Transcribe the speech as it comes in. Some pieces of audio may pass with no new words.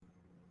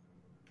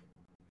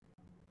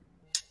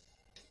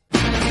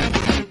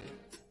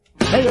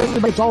Hey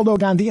everybody, it's Aldo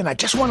Gandhi, and I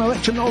just want to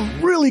let you know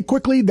really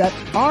quickly that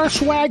our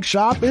swag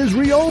shop is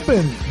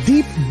reopened.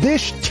 Deep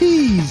Dish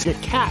Tees. You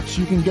get caps,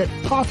 you can get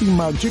coffee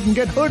mugs, you can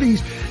get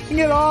hoodies, you can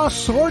get all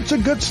sorts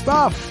of good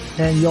stuff,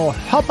 and you'll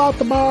help out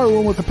the bar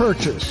room with the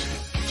purchase.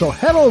 So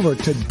head over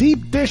to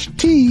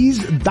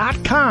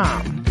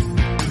deepdishtees.com.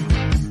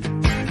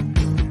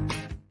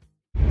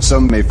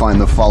 Some may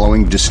find the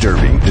following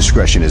disturbing.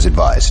 Discretion is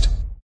advised.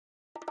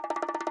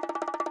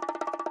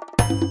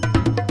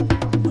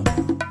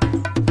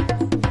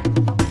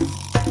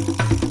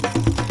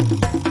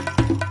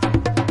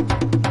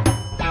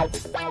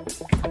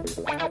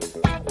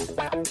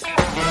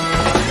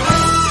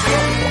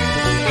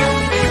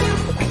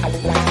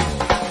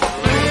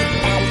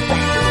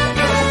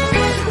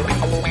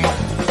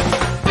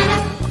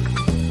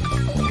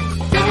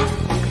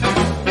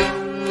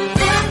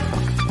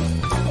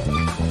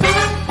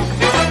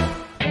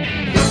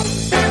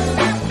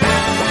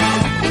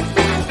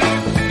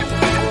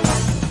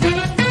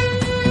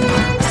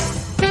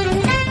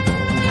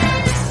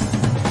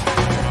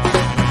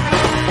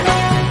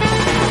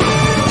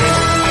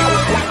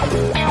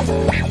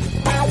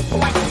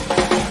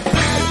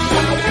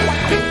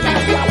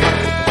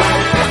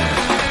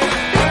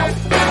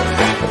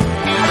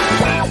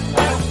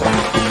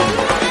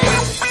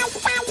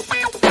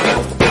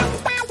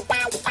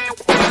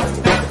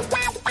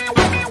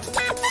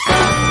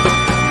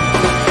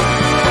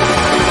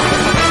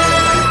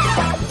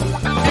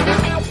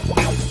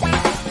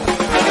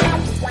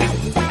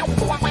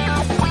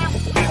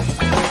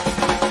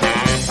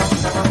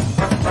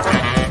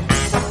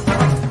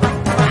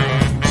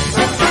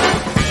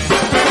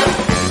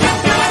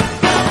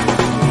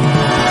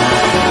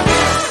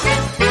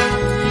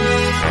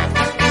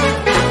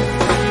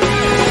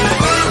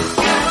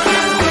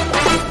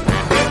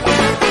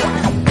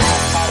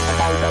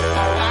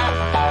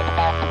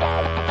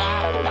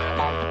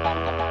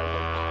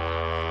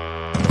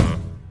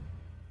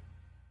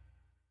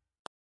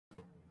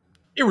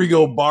 Here we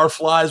go,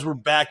 Barflies. We're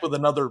back with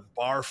another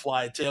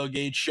Barfly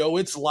Tailgate show.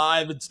 It's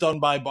live. It's done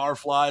by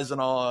Barflies and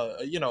all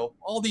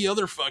the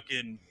other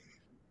fucking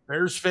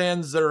Bears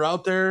fans that are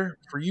out there.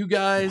 For you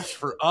guys,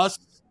 for us,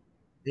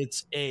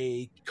 it's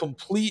a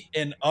complete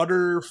and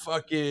utter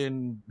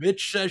fucking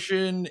bitch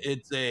session.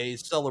 It's a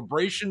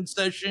celebration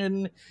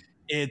session.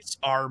 It's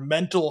our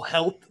mental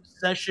health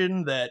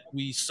session that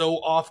we so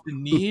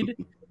often need.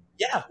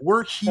 Yeah,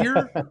 we're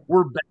here.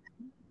 We're back.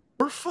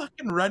 We're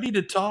fucking ready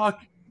to talk.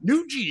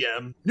 New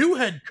GM, new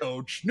head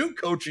coach, new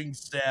coaching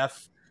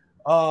staff,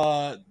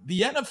 the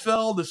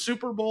NFL, the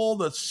Super Bowl,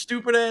 the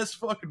stupid-ass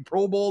fucking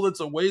Pro Bowl that's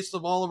a waste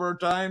of all of our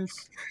times,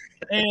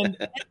 and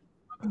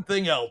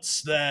everything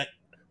else that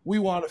we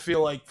want to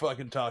feel like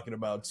fucking talking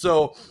about.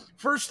 So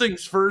first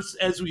things first,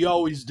 as we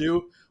always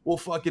do, we'll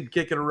fucking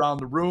kick it around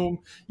the room.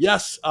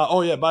 Yes.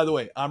 By the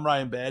way, I'm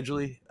Ryan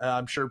Badgley.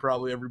 I'm sure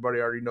probably everybody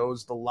already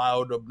knows the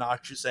loud,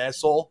 obnoxious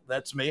asshole.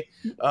 That's me.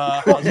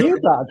 Can't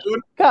believe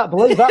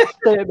that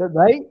statement,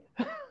 mate.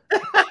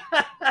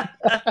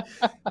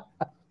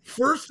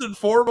 First and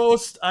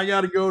foremost, I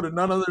got to go to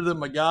none other than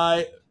my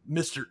guy,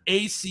 Mr.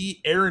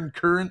 AC Aaron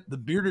Current, the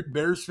bearded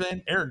Bears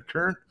fan. Aaron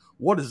Current,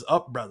 what is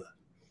up, brother?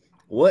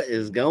 What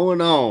is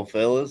going on,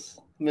 fellas?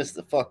 Missed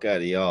the fuck out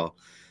of y'all.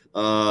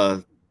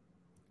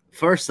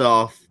 First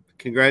off,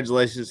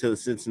 congratulations to the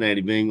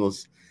Cincinnati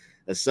Bengals.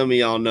 As some of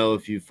y'all know,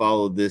 if you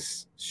followed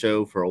this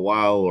show for a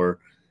while, or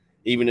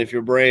even if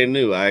you're brand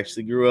new, I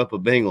actually grew up a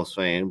Bengals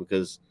fan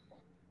because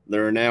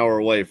they're an hour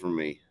away from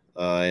me.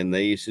 And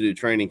they used to do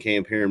training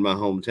camp here in my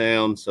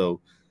hometown. So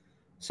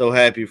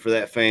happy for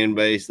that fan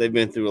base. They've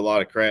been through a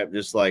lot of crap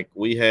just like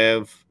we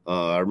have.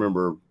 I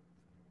remember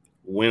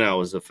when I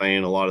was a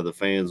fan, a lot of the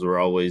fans were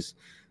always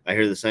 – I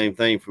hear the same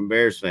thing from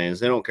Bears fans.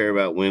 They don't care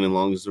about winning as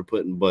long as they're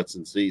putting butts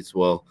in seats.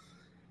 Well,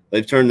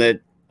 they've turned that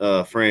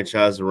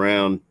franchise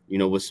around,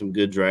 with some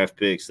good draft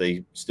picks.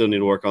 They still need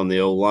to work on the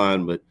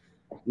O-line, but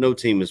no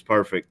team is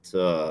perfect.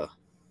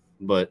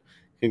 But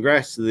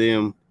congrats to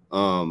them.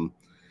 I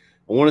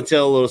want to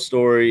tell a little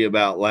story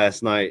about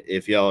last night,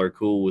 if y'all are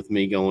cool with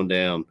me going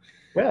down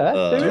this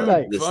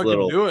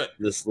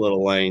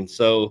little lane.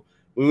 So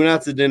we went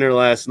out to dinner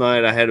last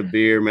night. I had a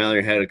beer.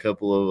 Mallory had a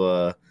couple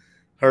of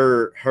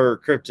her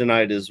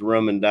kryptonite is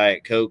rum and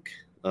Diet Coke.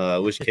 I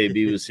wish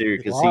KB was here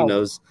because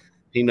Wow.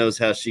 he knows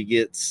how she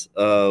gets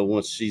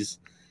once she's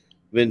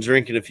been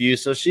drinking a few.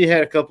 So she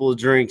had a couple of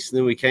drinks. And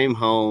then we came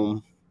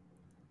home,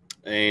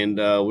 and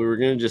we were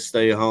going to just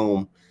stay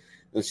home.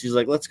 And she's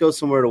like, let's go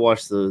somewhere to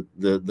watch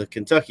the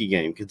Kentucky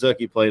game.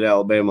 Kentucky played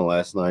Alabama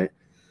last night.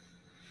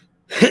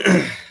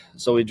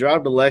 So we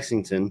drive to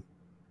Lexington.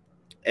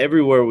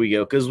 Everywhere we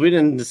go, because we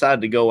didn't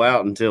decide to go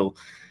out until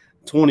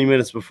 20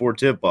 minutes before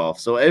tip-off.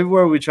 So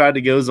everywhere we tried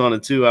to go is on a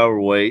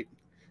 2-hour wait.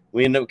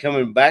 We ended up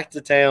coming back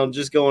to town,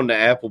 just going to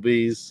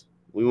Applebee's.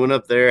 We went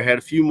up there, had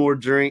a few more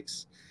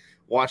drinks,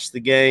 watched the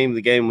game.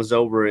 The game was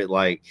over at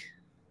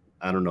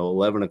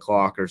 11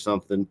 o'clock or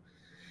something.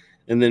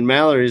 And then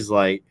Mallory's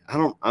like,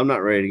 I'm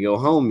not ready to go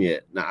home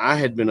yet. Now, I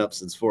had been up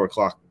since 4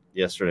 o'clock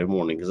yesterday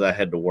morning because I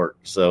had to work.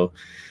 So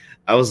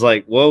I was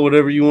like, well,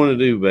 whatever you want to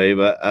do, babe.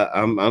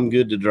 I'm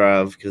good to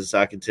drive, because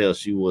I could tell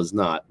she was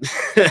not.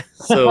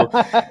 So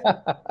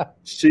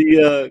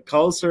she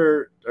calls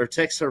her or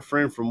texts her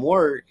friend from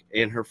work,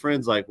 and her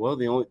friend's like, well,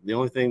 the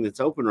only thing that's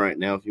open right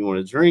now if you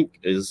want to drink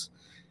is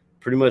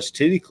pretty much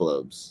titty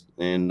clubs.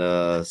 And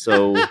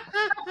so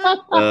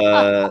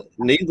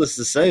needless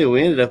to say,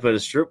 we ended up at a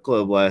strip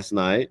club last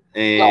night.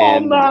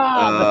 And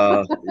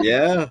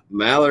yeah,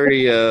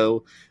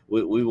 Mallory,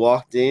 we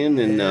walked in,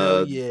 and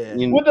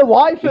with the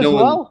wife as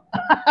well.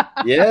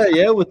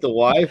 Yeah, with the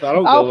wife. I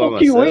don't How go by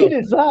fucking myself. weird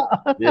is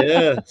that?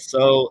 Yeah.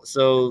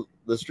 So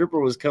the stripper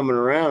was coming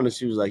around, and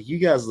she was like, "You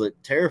guys look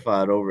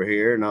terrified over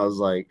here." And I was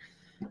like,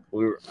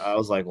 well,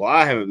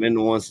 I haven't been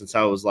to one since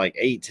I was like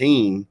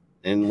 18.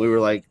 And we were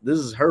like, this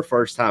is her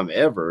first time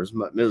ever. It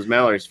was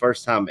Mallory's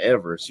first time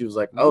ever. She was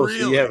like, oh, really?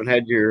 So you haven't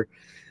had your,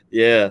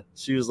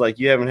 she was like,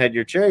 you haven't had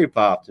your cherry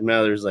popped. And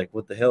Mallory's like,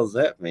 what the hell does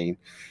that mean?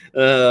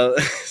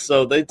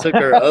 So they took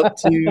her up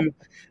to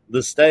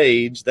the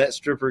stage. That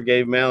stripper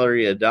gave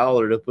Mallory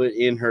 $1 to put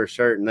in her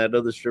shirt, and that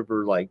other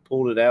stripper like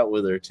pulled it out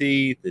with her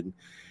teeth and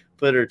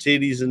put her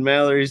titties in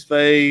Mallory's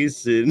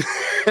face, and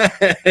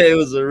it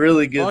was a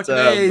really good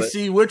time. Hey,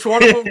 see which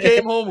one of them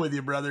came home with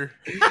you, brother?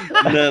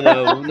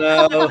 No.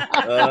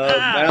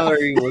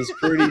 Mallory was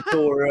pretty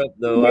tore up,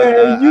 though.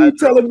 Man, you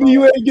telling me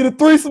you ain't get a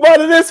threesome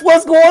out of this?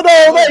 What's going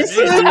on, hey,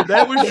 dude,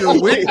 that was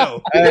your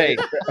window. Hey,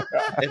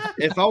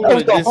 if I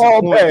want to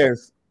disappoint,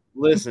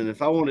 listen,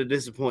 if I want to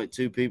disappoint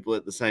two people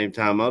at the same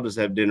time, I'll just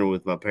have dinner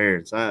with my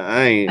parents.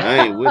 I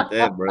ain't with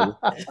that, brother.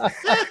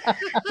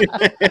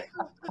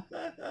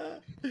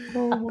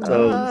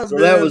 So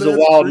that was a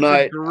wild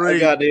night. Great. I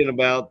got in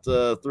about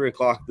 3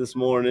 o'clock this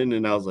morning,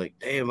 and I was like,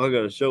 damn, I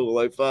got a show in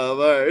like 5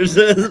 hours.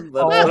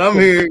 but I'm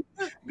here.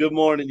 Good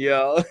morning,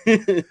 y'all.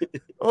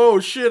 Oh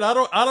shit, I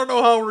don't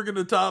know how we're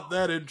gonna top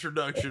that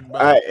introduction,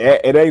 but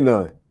it ain't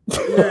none.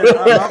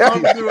 Yeah,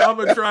 I'm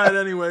gonna try it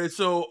anyway.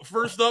 So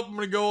first up, I'm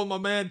gonna go with my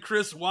man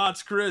Chris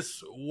Watts.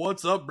 Chris,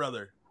 what's up,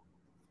 brother?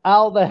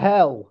 How the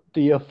hell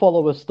do you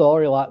follow a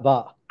story like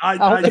that? I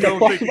don't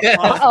think it's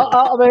possible.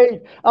 I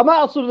mean, I might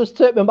also just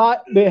take my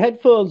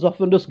headphones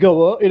off and just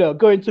go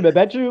into my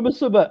bedroom or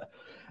something.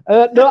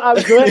 No, I'm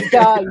great,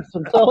 guys.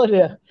 I'm telling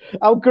you,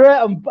 I'm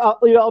great. You know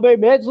what I mean?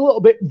 My head's a little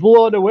bit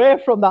blown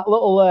away from that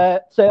little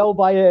tale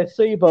by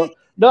AC, but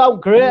no, I'm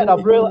great.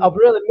 I've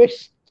really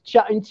missed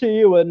chatting to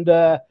you, and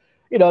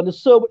there's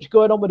so much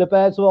going on with the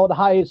Bears with all the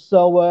hires.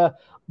 So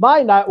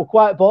my night was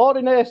quite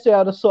boring. AC,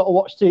 I just sort of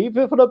watched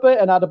TV for a bit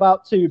and had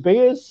about 2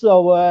 beers.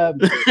 So I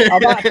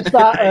might have to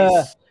start.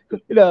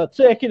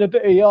 Taking a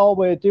bit of your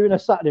way doing a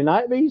Saturday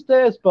night these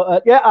days.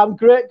 But I'm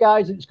great,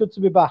 guys. It's good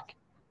to be back.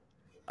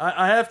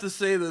 I have to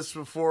say this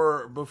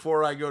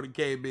before I go to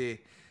KB.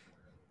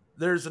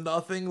 There's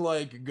nothing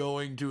like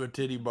going to a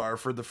titty bar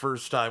for the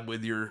first time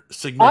with your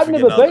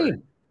significant other.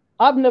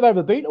 I've never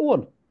ever been to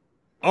one.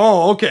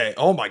 Oh, okay.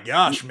 Oh my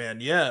gosh,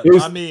 man. Yeah.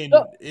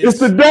 It's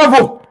the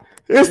devil.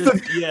 It's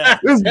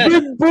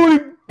big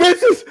booty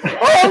bitches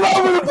all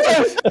over the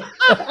place.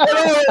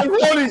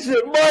 Holy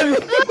shit, money.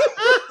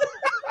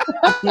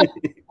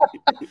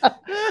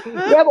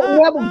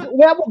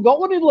 we haven't got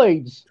one in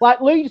Leeds.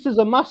 Like, Leeds is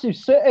a massive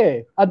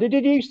city, and they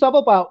did used to have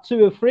about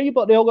 2 or 3,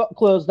 but they all got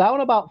closed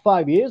down about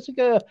 5 years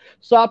ago.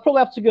 So I'd probably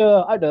have to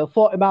go,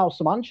 40 miles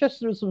to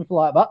Manchester or something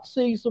like that to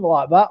see something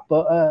like that.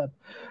 But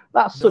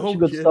that's such a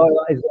good story.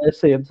 That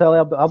is, I'm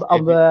telling you.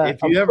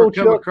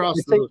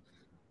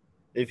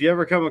 If you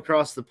ever come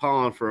across the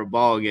pond for a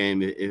ball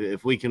game,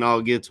 if we can all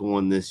get to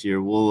one this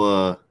year,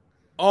 we'll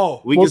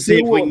can see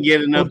if we can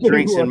get enough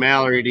drinks in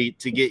Mallory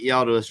to get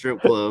y'all to a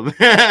strip club.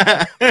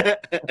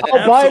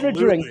 I'll buy a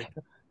drink.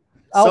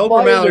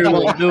 Sober Mallory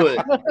won't do it.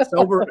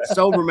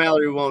 Sober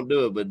Mallory won't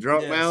do it, but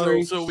drunk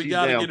Mallory. So we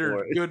gotta get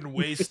her good and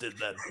wasted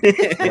then.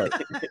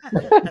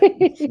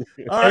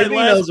 All right,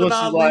 last but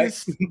not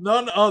least,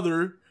 none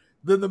other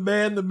than the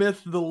man, the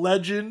myth, the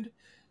legend,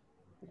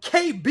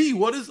 KB.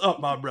 What is up,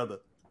 my brother?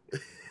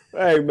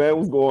 Hey man,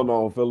 what's going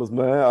on, fellas,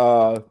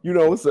 man?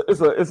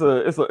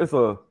 It's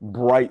a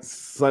bright,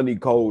 sunny,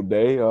 cold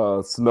day.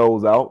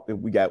 Snow's out,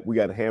 and we got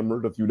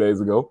hammered a few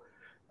days ago.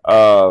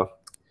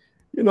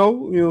 You know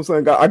what I'm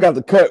saying? I got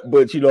the cut,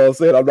 but you know what I'm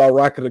saying? I'm not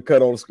rocking the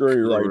cut on the screen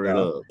right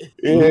now.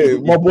 Yeah,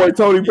 my boy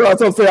Tony Brown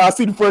say, I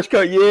see the fresh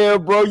cut. Yeah,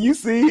 bro, you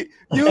see it.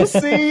 You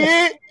see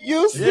it.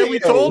 You see it. We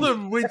told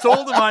him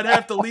I'd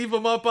have to leave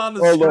him up on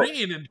the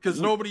screen, and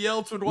because nobody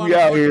else would want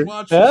to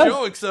watch the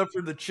show except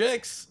for the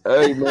chicks.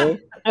 Hey,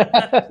 man. So, you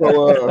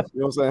know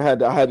what I'm saying?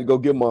 I had to go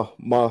get my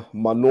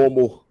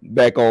normal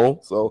back on.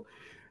 So,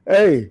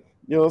 hey,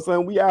 you know what I'm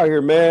saying? We out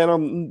here,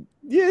 man.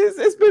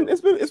 It's been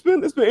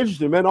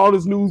interesting, man. All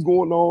this news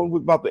going on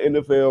about the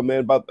NFL, man,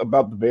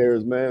 about the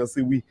Bears, man.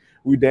 See, we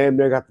damn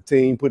near got the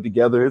team put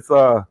together.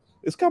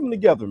 It's coming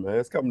together, man.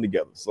 It's coming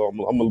together. So I'm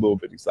a little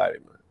bit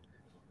excited, man.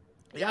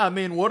 Yeah, I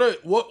mean, what a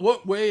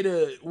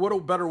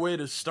better way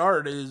to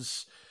start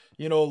is,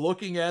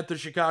 looking at the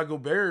Chicago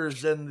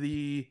Bears and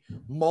the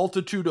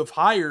multitude of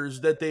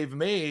hires that they've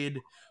made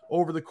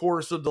over the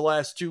course of the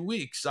last 2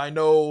 weeks. I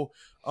know,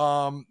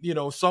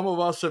 some of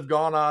us have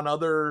gone on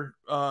other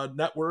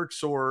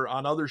networks or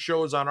on other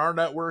shows on our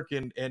network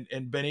and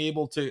been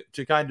able to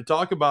kind of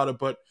talk about it.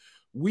 But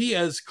we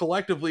as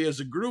collectively as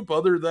a group,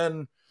 other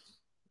than,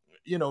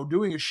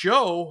 doing a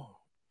show,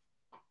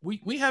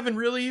 we haven't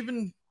really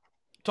even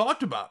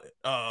talked about it.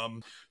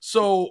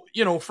 So,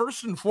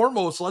 first and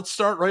foremost, let's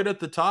start right at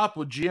the top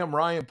with GM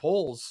Ryan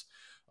Poles.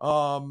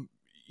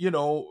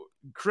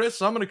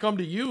 Chris, I'm going to come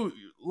to you.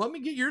 Let me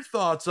get your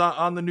thoughts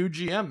on the new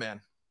GM,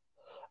 man.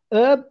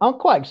 I'm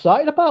quite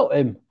excited about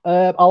him.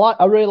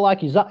 I really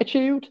like his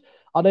attitude,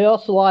 and I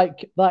also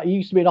like that he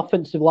used to be an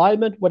offensive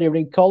lineman when he was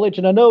in college.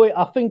 And I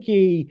don't think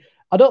he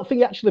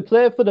actually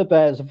played for the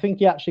Bears. I think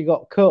he actually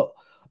got cut.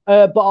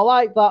 But I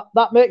like that.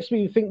 That makes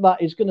me think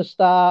that he's going to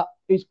start.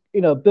 He's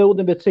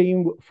building the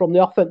team from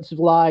the offensive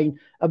line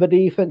and the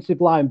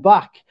defensive line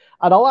back.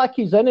 And I like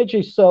his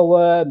energy.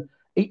 So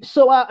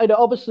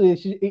obviously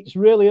it's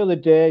really early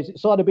days.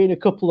 It's only been a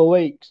couple of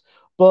weeks,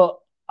 but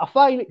I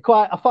find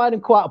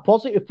him quite a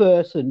positive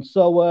person.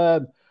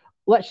 So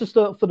let's just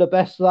hope for the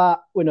best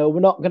that we're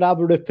not going to have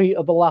a repeat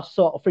of the last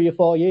sort of 3 or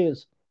 4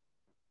 years.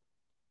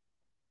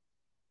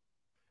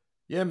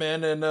 Yeah,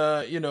 man, and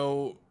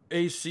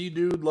AC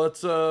dude,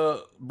 let's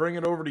bring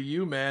it over to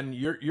you, man.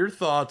 Your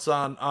thoughts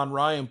on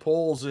Ryan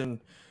Poles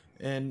and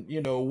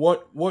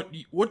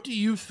what do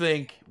you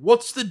think?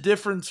 What's the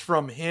difference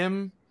from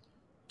him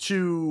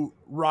to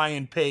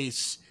Ryan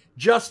Pace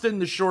just in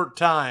the short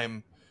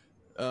time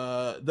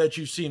that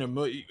you've seen him?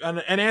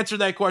 And answer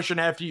that question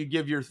after you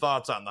give your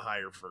thoughts on the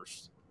hire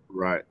first.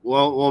 Right.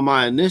 Well,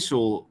 my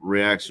initial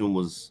reaction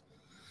was,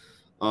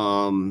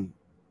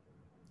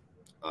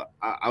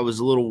 I was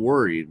a little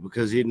worried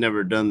because he'd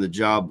never done the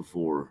job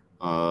before.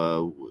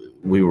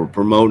 We were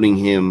promoting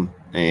him,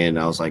 and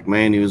I was like,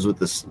 man, he was with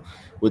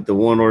the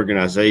one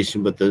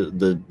organization. But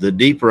the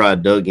deeper I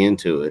dug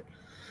into it,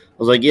 I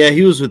was like, yeah,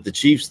 he was with the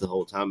Chiefs the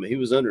whole time, but he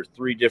was under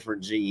 3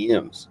 different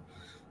GMs.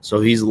 So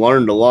he's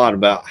learned a lot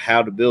about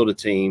how to build a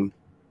team,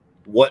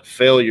 what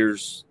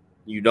failures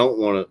you don't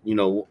want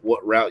to,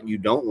 what route you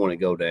don't want to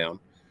go down,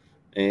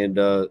 and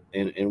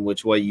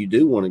which way you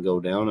do want to go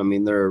down. I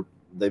mean,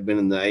 they've been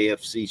in the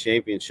AFC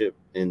Championship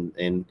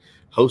and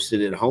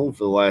hosted at home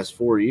for the last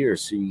 4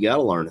 years, so you got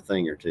to learn a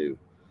thing or two.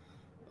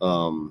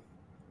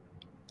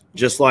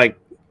 Just like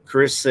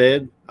Chris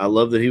said, I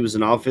love that he was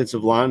an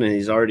offensive line, and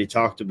he's already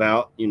talked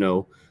about,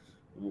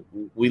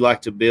 we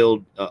like to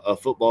build a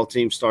football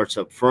team starts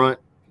up front.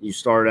 You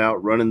start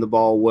out running the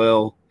ball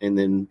well and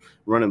then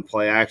running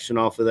play action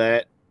off of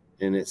that.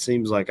 And it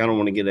seems like, I don't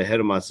want to get ahead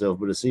of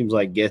myself, but it seems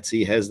like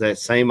Getsy has that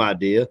same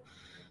idea.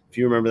 If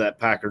you remember that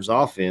Packers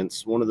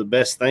offense, one of the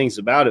best things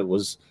about it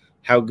was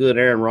how good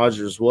Aaron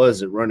Rodgers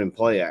was at running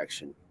play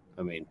action.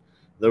 I mean,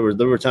 there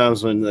were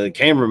times when the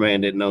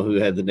cameraman didn't know who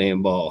had the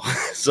damn ball.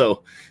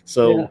 so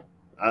yeah.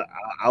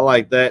 I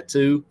like that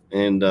too.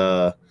 And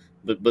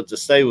but to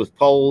stay with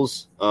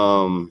Poles,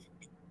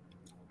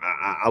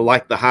 I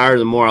like the hire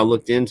the more I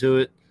looked into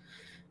it,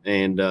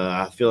 and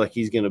I feel like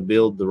he's going to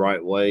build the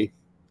right way,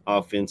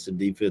 offense and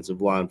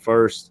defensive line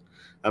first.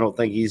 I don't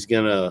think he's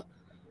going to –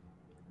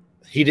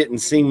 he didn't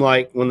seem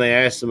like when they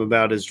asked him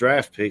about his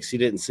draft picks, he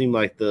didn't seem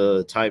like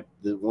the type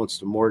that wants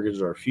to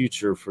mortgage our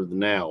future for the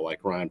now like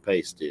Ryan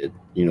Pace did,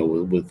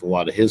 with a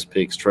lot of his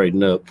picks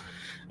trading up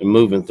and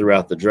moving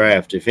throughout the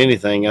draft. If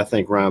anything, I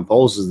think Ryan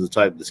Poles is the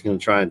type that's going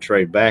to try and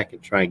trade back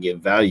and try and get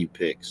value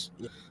picks.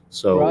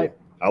 So right.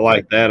 I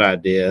like that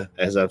idea,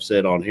 as I've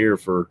said on here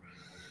for,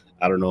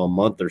 I don't know, a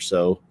month or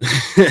so,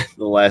 the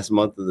last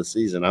month of the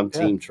season. I'm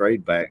team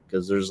trade back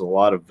because there's a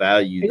lot of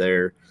value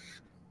there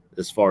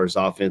as far as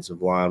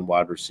offensive line,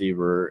 wide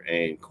receiver,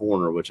 and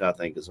corner, which I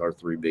think is our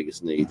 3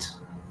 biggest needs.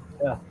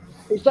 Yeah.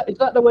 Is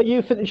that the way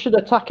you think they should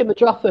attack in the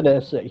draft then,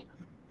 AC?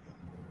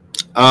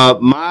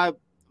 My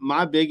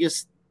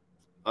biggest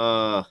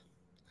I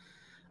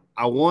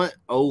want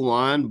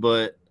O-line,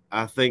 but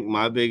I think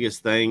my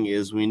biggest thing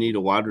is we need a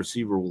wide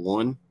receiver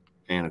 1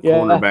 and a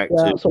cornerback 2.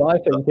 That's what I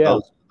think,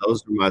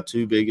 Those are my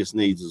 2 biggest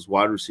needs is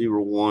wide receiver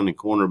 1 and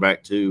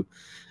cornerback 2.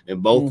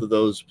 And both of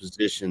those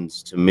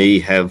positions to me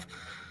have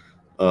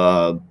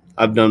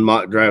I've done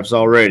mock drafts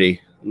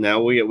already.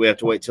 Now we have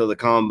to wait till the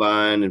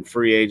combine and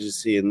free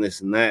agency and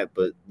this and that,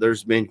 but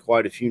there's been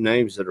quite a few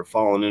names that are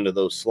falling into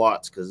those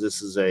slots because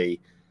this is a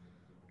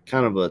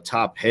kind of a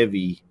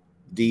top-heavy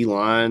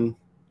D-line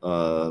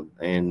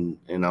and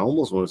I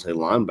almost want to say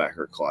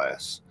linebacker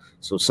class.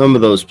 So some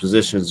of those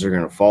positions are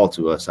going to fall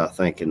to us, I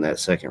think, in that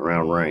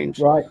second-round range.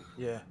 Right.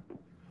 Yeah.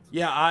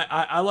 Yeah,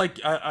 I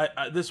like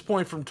this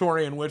point from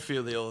Torian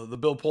Whitfield, the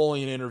Bill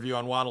Polian interview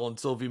on Waddle and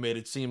Sylvie made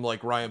it seem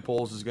like Ryan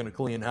Poles is going to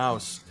clean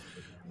house.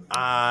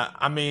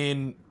 I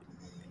mean,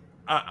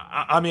 all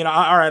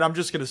right, I'm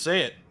just going to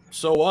say it.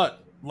 So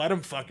what? Let him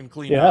fucking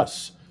clean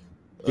house.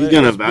 He's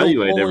going to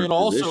evaluate Bill every Polian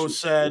also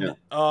position.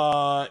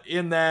 said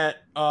in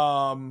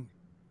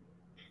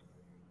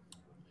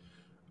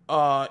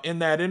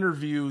that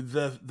interview,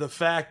 the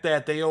fact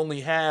that they only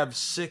have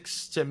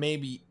 6 to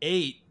maybe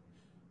 8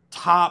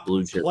 top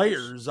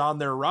players on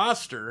their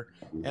roster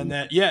And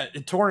that,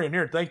 Torian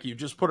here, thank you.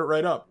 Just put it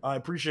right up. I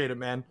appreciate it,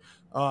 man.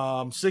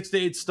 6 to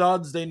 8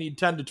 studs, they need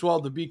 10 to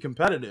 12 to be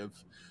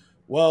competitive.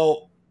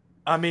 Well,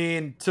 I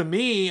mean, to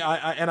me,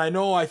 I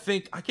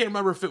can't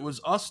remember if it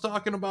was us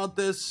talking about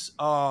this,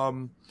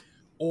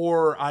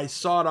 or I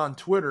saw it on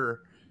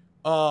Twitter.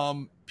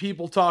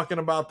 People talking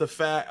about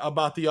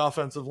the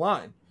offensive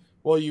line.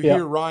 Well, you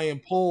hear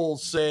Ryan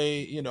Poles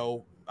say,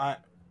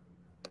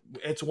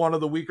 it's one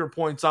of the weaker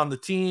points on the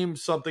team,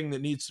 something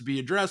that needs to be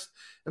addressed.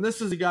 And this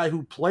is a guy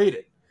who played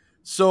it.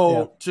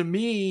 So to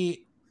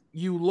me,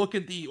 you look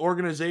at the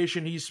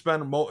organization he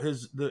spent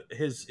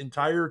his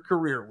entire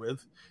career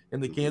with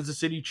in the Kansas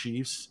City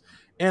Chiefs,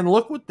 and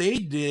look what they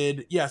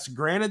did. Yes,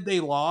 granted they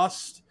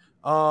lost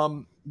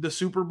the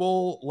Super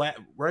Bowl,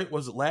 right?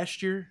 Was it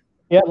last year?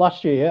 Yeah,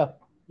 last year, yeah.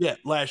 Yeah,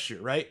 last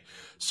year, right?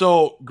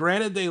 So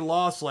granted they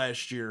lost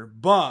last year,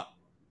 but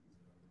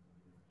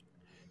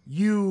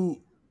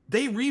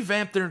they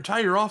revamped their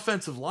entire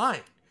offensive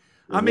line.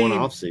 In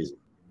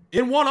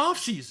one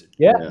offseason.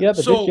 Yeah.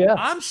 So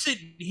I'm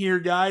sitting here,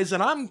 guys,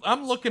 and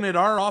I'm looking at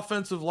our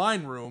offensive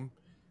line room,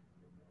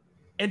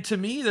 and to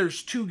me,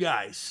 there's two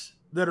guys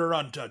that are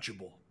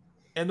untouchable,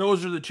 and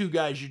those are the two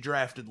guys you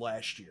drafted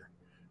last year,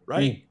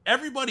 right?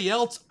 Everybody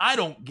else, I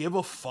don't give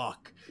a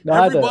fuck. No,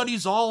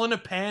 everybody's all in a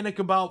panic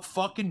about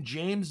fucking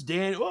James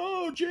Daniels.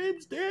 Oh,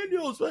 James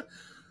Daniels,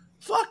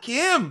 fuck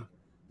him.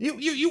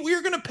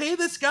 You're gonna pay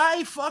this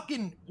guy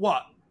fucking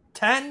what?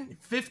 $10,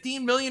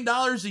 $15 million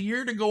a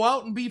year to go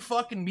out and be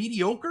fucking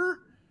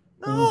mediocre?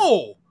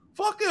 No,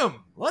 fuck him.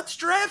 Let's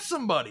draft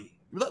somebody.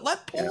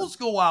 Let Poles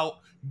go out,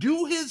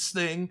 do his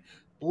thing,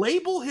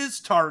 label his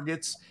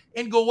targets,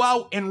 and go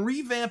out and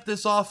revamp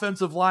this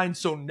offensive line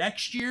so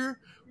next year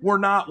we're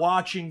not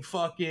watching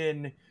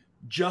fucking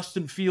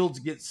Justin Fields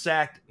get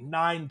sacked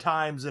 9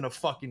 times in a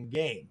fucking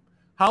game.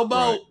 How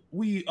about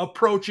we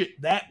approach it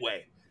that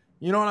way?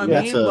 You know what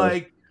I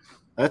mean?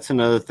 That's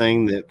another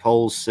thing that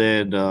Poles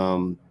said.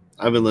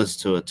 I've been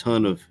listening to a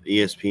ton of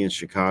ESPN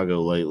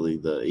Chicago lately,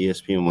 the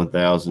ESPN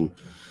 1000,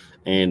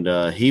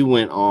 and he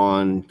went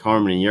on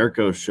Carmen and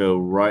Yurko's show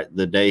right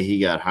the day he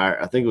got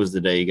hired. I think it was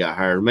the day he got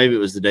hired. Maybe it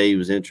was the day he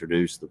was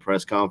introduced, the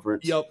press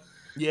conference. Yep.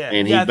 Yeah.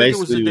 And I think it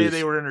was the day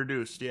they were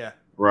introduced. Yeah.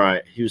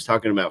 Right. He was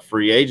talking about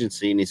free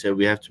agency, and he said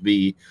we have to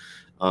be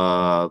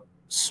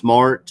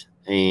smart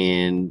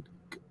and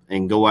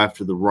go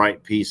after the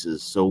right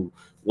pieces. So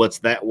what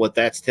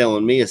that's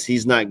telling me is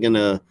he's not going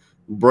to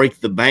break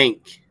the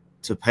bank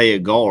to pay a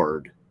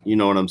guard. You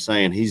know what I'm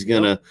saying? He's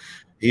gonna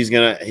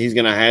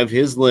have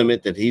his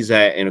limit that he's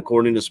at. And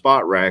according to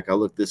Spot Rack, I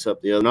looked this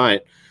up the other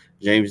night,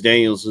 James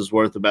Daniels is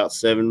worth about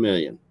 $7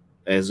 million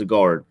as a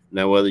guard.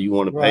 Now, whether you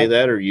want to pay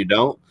that or you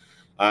don't,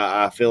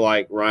 I feel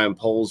like Ryan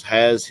Poles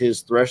has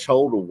his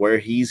threshold of where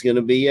he's going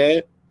to be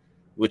at,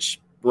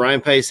 which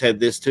Ryan Pace had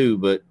this too,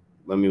 but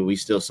I mean, we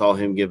still saw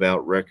him give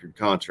out record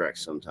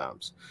contracts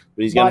sometimes,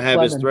 but he's going to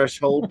have his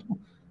threshold.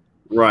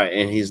 Right,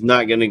 and he's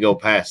not going to go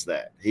past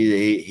that.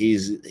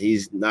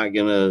 He's not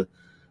going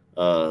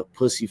to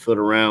pussyfoot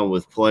around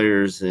with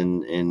players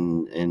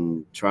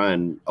and try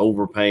and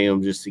overpay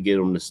them just to get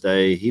them to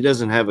stay. He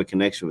doesn't have a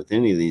connection with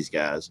any of these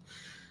guys,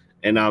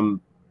 and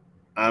I'm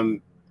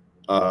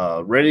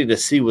ready to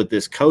see what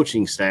this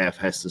coaching staff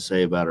has to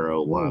say about our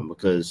O-line,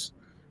 because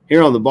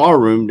here on the Bar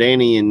Room,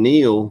 Danny and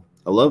Neil,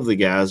 I love the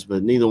guys,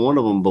 but neither one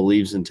of them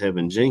believes in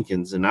Tevin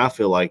Jenkins, and I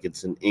feel like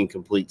it's an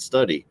incomplete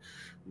study.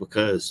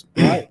 Because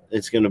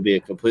it's going to be a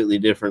completely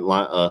different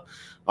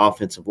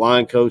offensive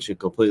line coach, a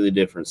completely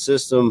different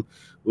system.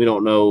 We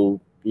don't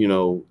know,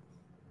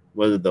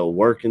 whether they'll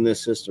work in this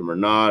system or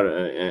not.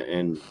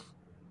 And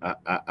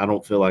I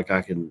don't feel like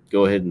I can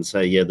go ahead and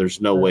say,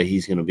 there's no way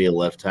he's going to be a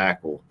left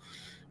tackle.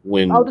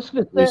 When I was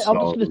just going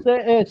to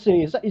say,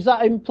 AC, is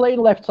that him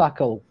playing left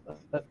tackle?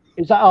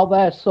 Is that how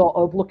they're sort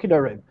of looking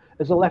at him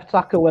as a left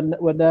tackle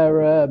when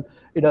they're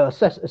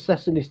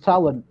assessing his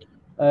talent?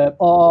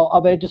 Or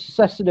are they just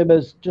assessing him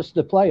as just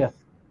a player?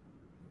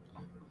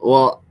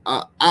 Well,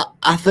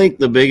 I think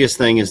the biggest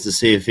thing is to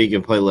see if he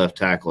can play left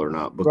tackle or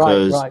not.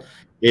 Because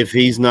if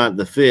he's not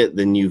the fit,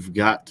 then you've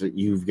got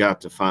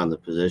to find the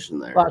position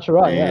there. That's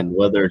right. And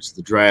whether it's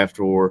the draft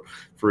or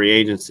free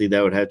agency,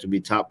 that would have to be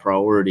top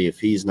priority if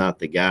he's not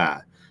the guy.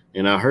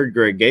 And I heard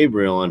Greg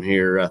Gabriel on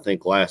here, I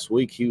think last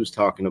week, he was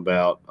talking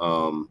about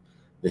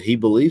that he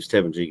believes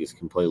Tevin Jenkins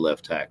can play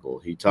left tackle.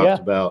 He talked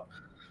about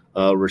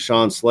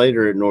Rashawn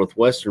Slater at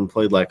Northwestern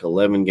played like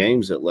 11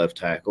 games at left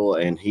tackle,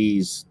 and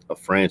he's a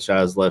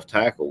franchise left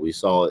tackle. We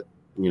saw it,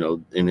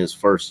 in his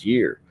first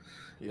year.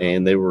 Yeah.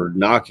 And they were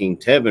knocking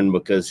Tevin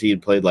because he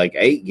had played like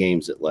 8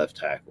 games at left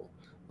tackle.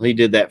 Well, he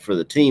did that for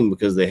the team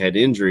because they had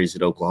injuries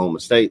at Oklahoma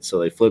State, so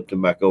they flipped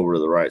him back over to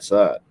the right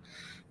side.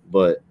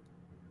 But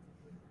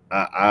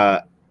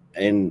I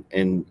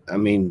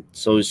mean,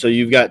 so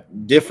you've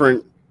got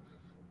different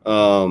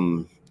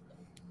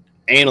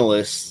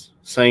analysts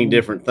saying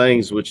different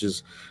things, which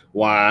is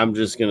why I'm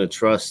just going to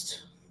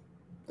trust.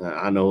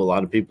 I know a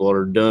lot of people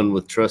are done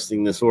with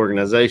trusting this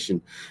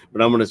organization,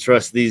 but I'm going to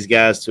trust these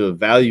guys to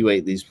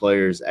evaluate these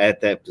players at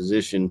that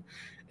position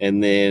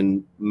and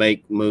then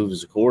make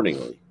moves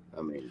accordingly.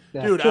 I mean,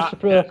 dude,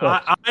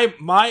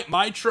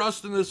 my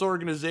trust in this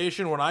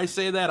organization, when I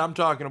say that, I'm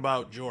talking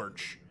about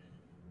George,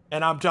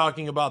 and I'm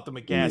talking about the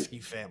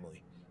McCaskey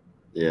family.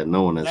 Yeah,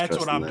 no one has. That's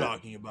what I'm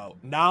talking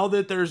about. Now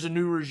that there's a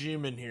new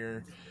regime in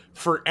here,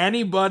 for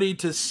anybody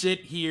to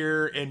sit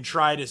here and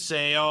try to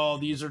say, "Oh,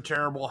 these are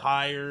terrible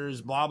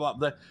hires," blah blah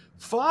blah,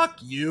 fuck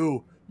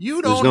you.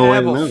 You don't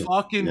have a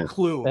fucking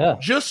clue. Yeah.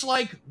 Just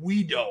like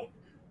we don't.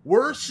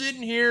 We're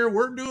sitting here,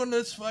 we're doing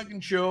this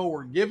fucking show,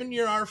 we're giving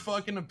you our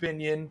fucking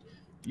opinion.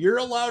 You're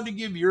allowed to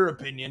give your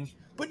opinion,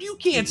 but you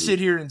can't sit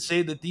here and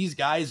say that these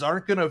guys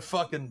aren't gonna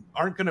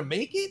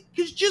make it,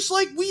 because just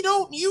like we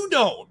don't, you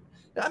don't.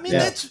 I mean,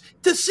 that's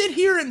to sit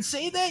here and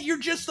say that, you're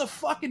just a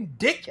fucking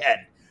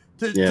dickhead.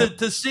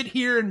 To sit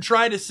here and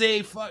try to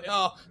say,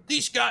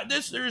 these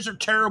guys, these are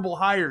terrible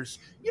hires.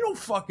 You don't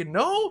fucking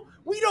know.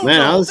 We don't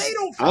know. They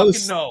don't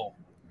fucking know.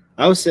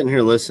 I was sitting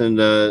here listening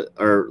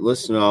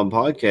on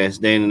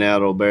podcast, Dan and Al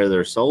will bare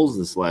their souls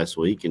this last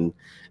week, and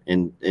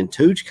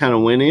Tooch kind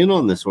of went in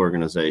on this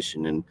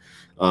organization, and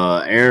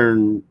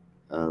Aaron,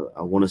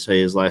 I want to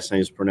say his last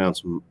name is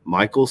pronounced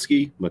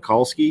Mikulski.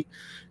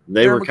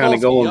 They were kind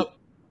of going. Yep.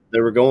 They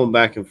were going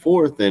back and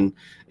forth, and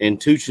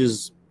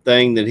Tooch's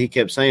thing that he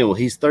kept saying, well,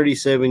 he's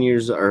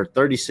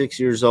 36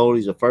 years old.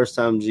 He's a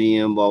first-time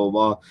GM, blah, blah,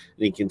 blah.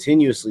 And he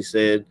continuously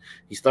said,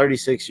 he's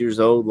 36 years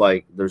old.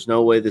 Like, there's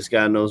no way this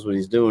guy knows what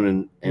he's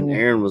doing. And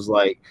Aaron was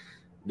like,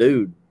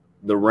 dude,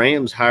 the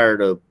Rams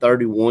hired a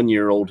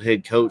 31-year-old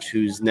head coach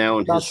who's now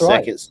in his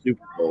second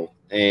Super Bowl.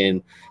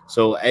 And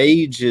so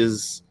age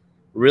is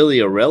really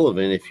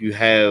irrelevant if you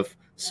have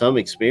some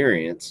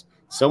experience.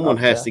 Someone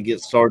has to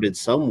get started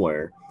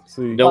somewhere.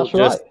 See,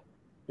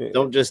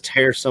 don't just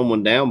tear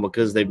someone down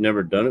because they've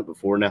never done it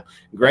before. Now,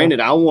 granted,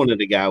 I wanted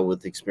a guy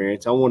with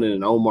experience. I wanted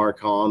an Omar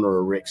Khan or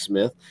a Rick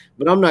Smith,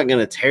 but I'm not going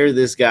to tear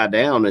this guy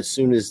down as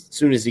soon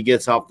as he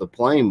gets off the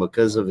plane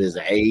because of his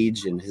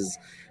age and his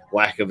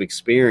lack of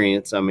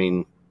experience. I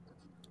mean,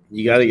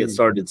 you got to get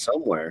started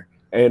somewhere.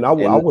 And I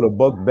would have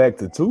bucked back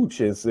to Tooch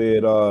and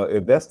said,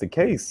 if that's the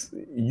case,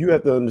 you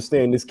have to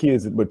understand this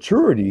kid's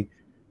maturity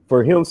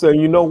for him saying,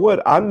 you know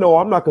what, I know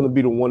I'm not going to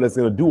be the one that's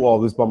going to do all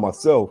this by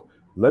myself.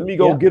 Let me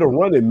go get a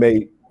running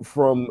mate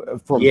from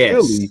Philly.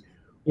 Who's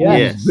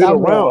been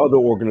around other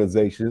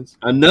organizations.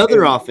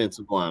 Another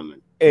offensive lineman.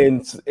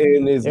 And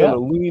is going to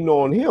lean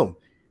on him.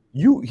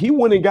 He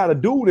went and got a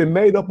dude and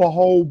made up a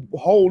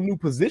whole new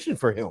position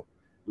for him.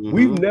 Mm-hmm.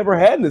 We've never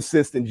had an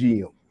assistant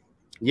GM.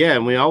 Yeah,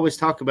 and we always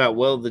talk about,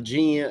 well, the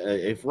GM,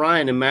 if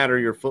Ryan and Matt are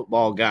your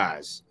football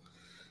guys,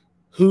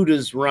 who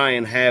does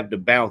Ryan have to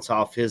bounce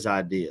off his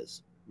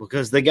ideas?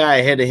 Because the guy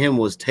ahead of him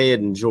was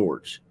Ted and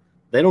George.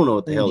 They don't know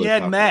what the hell they're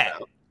talking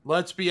about.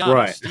 Let's be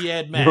honest. He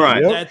had Matt.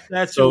 Right.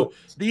 That's so.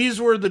 These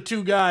were the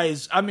two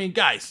guys. I mean,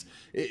 guys,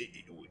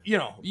 you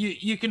know,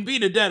 you can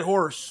beat a dead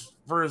horse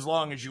for as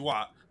long as you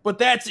want, but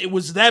it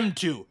was them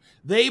two.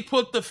 They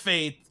put the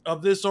faith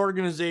of this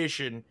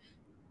organization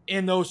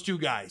in those two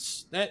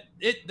guys.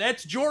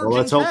 That's George. Well,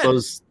 let's and hope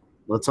Ted.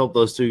 Let's hope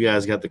those two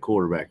guys got the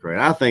quarterback right.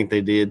 I think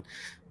they did,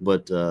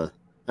 but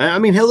I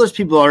mean, hell, there's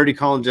people already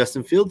calling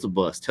Justin Fields a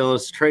bust, telling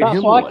us to trade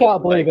him away. I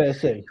can't believe it.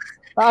 See,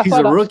 he's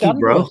a rookie,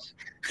 bro.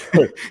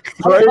 I'd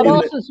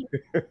ask as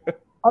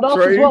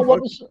well,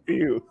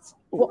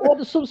 what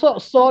does some sort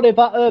of story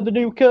about the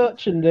new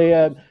coach and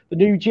the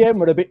new GM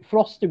were a bit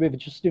frosty with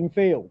Justin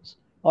Fields?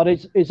 Or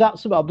is that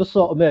something I've just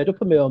sort of made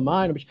up in my own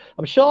mind?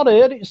 I'm sure I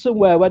heard it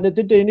somewhere when they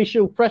did the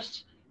initial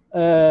press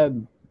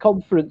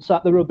conference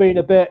that they were being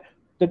a bit,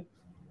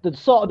 they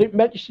sort of didn't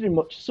mention him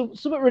much.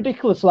 Something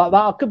ridiculous like that.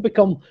 I could be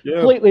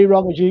completely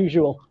wrong as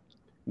usual.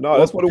 No,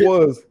 that's what it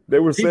was. They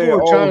were saying,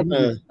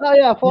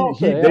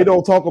 they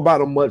don't talk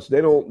about him much.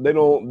 They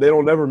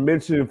don't ever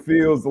mention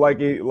Fields like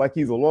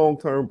he's a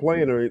long-term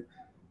player.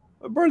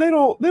 Bro, they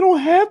don't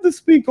have to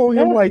speak on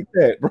him like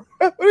that, bro.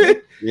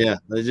 Yeah,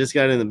 they just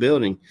got in the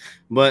building.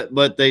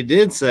 But they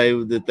did say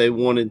that they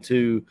wanted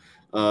to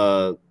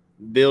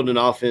build an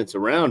offense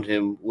around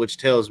him, which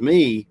tells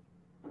me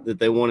that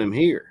they want him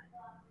here.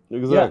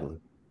 Exactly.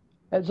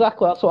 Yeah,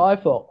 exactly. That's what I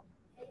thought.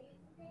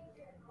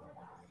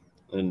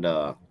 And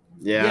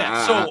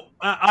so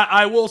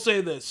I will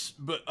say this,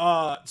 but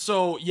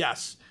so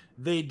yes,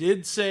 they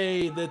did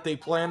say that they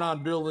plan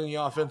on building the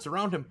offense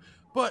around him,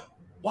 but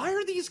why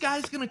are these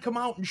guys going to come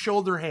out and show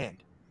their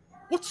hand?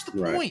 What's the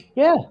point?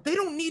 Yeah, they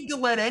don't need to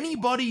let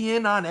anybody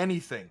in on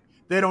anything.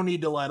 They don't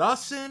need to let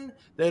us in.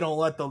 They don't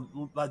let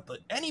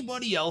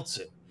anybody else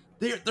in.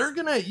 They're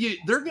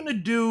gonna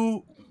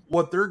do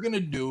what they're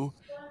gonna do,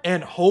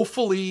 and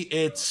hopefully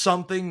it's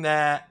something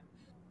that.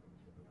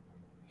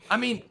 I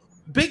mean,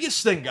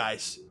 biggest thing,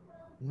 guys.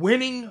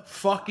 Winning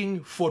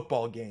fucking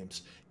football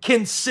games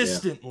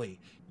consistently,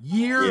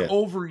 year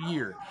over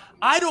year.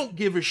 I don't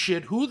give a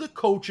shit who the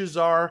coaches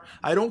are.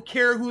 I don't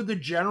care who the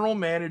general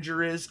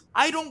manager is.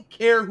 I don't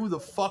care who the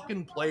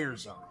fucking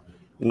players are.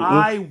 Mm-mm.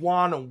 I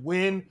want to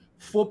win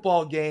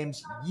football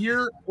games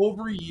year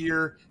over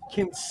year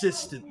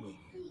consistently.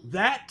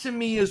 That to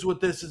me is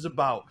what this is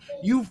about.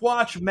 You've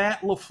watched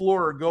Matt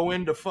LaFleur go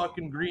into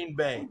fucking Green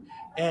Bay,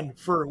 and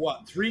for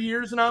what, 3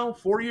 years now,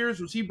 4 years?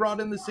 Was he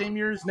brought in the same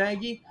year as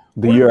Nagy?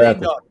 The What year have after.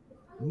 they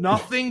done?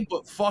 Nothing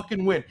but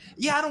fucking win.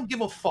 Yeah, I don't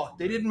give a fuck.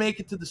 They didn't make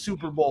it to the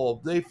Super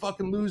Bowl. They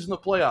fucking lose in the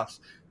playoffs.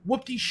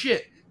 Whoop-de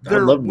shit.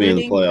 They're love to be in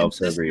the winning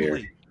playoffs every year.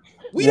 consistently.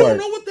 We don't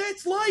know what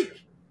that's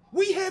like.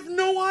 We have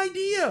no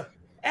idea.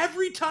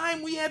 Every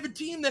time we have a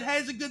team that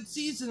has a good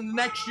season, the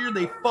next year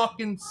they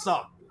fucking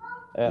suck.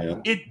 Yeah.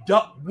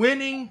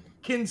 Winning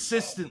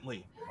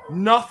consistently.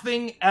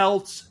 Nothing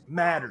else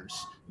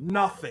matters.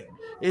 Nothing.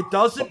 It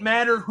doesn't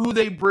matter who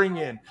they bring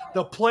in.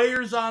 The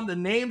players on the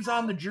names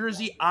on the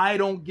jersey, I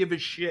don't give a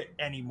shit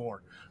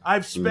anymore.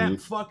 I've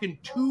spent fucking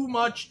too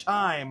much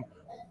time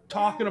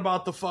talking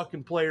about the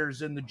fucking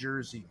players in the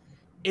jersey.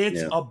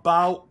 It's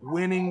about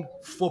winning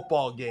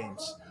football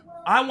games.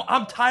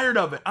 I'm tired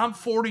of it. I'm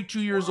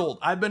 42 years old.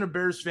 I've been a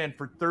Bears fan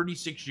for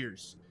 36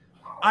 years.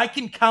 I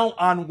can count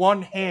on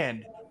one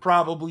hand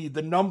probably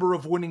the number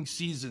of winning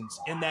seasons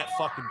in that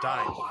fucking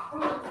time.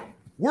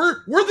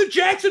 We're the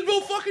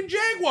Jacksonville fucking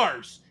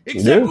Jaguars,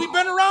 except we've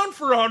been around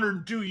for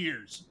 102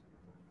 years.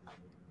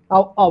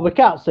 Oh, we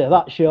can't say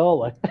that,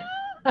 surely.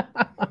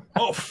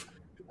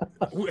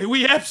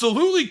 We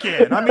absolutely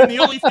can. I mean, the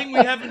only thing we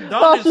haven't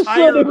done is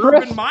hire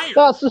Urban Meyer.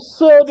 That's a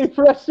so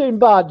depressing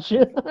badge.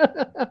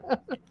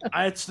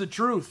 It's the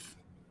truth.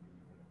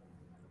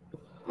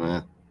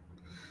 Yeah.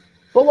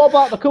 But what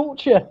about the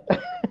culture?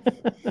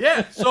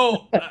 Yeah,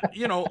 so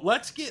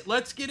let's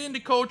get into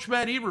Coach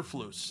Matt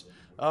Eberflus.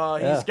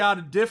 He's got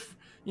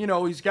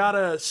he's got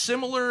a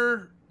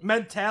similar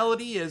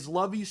mentality as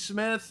Lovie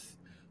Smith.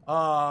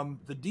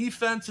 The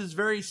defense is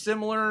very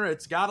similar.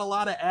 It's got a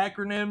lot of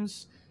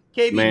acronyms.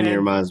 KB, man, he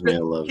reminds me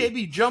of Lovie.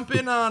 KB, jump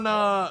in on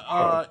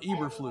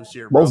Eberflus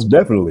here, bro. Most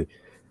definitely.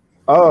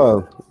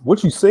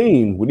 What you've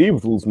seen with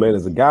Eberflus, man,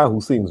 is a guy who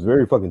seems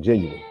very fucking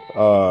genuine.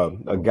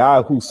 A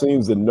guy who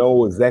seems to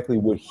know exactly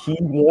what he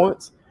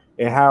wants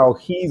and how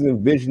he's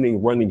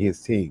envisioning running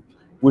his team,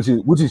 which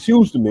is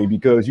huge to me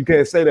because you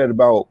can't say that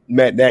about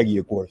Matt Nagy,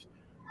 of course.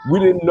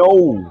 We didn't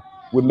know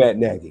with Matt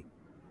Nagy.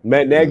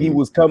 Matt Nagy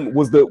was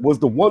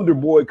the wonder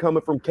boy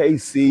coming from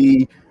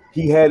KC.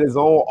 He had his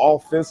own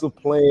offensive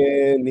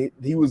plan.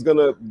 He was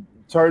gonna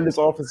turn this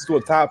offense to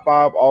a top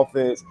 5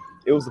 offense.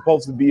 It was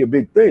supposed to be a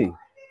big thing.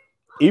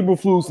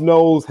 Eberflus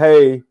knows,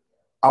 hey,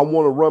 I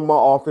want to run my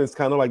offense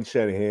kind of like the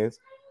Shanahan's.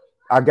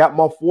 I got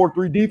my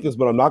 4-3 defense,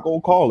 but I'm not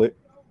going to call it.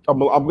 I'm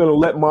going to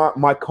let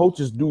my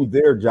coaches do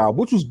their job,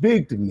 which was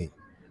big to me.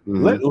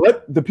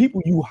 Let the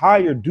people you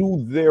hire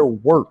do their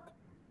work.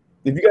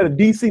 If you got a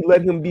DC,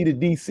 let him be the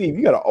DC. If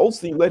you got an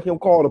OC, let him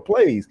call the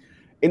plays.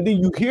 And then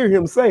you hear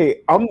him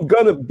say, I'm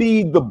going to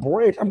be the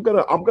branch. I'm going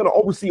to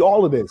oversee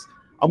all of this.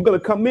 I'm going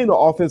to come into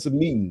offensive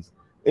meetings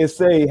and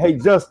say, hey,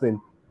 Justin,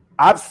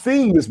 I've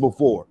seen this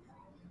before.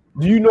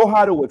 Do you know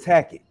how to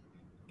attack it?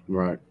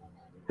 Right.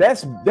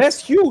 That's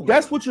huge.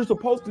 That's what you're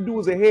supposed to do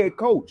as a head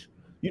coach.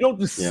 You don't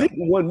just sit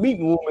in one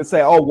meeting room and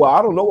say, oh, well,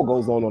 I don't know what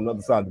goes on the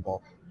other side of the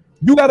ball.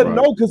 You got to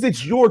know because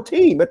it's your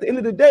team. At the end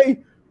of the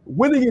day,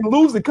 winning and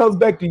losing comes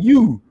back to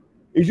you.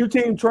 Is your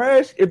team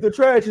trash? If they're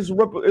trash, it's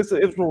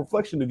a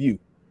reflection of you.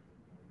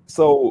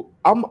 So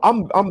I'm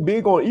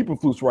big on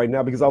Eberflus right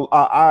now because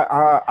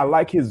I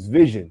like his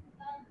vision.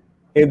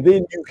 And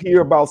then you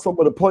hear about some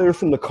of the players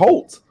from the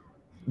Colts.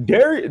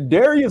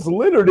 Darius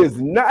Leonard is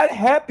not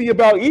happy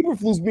about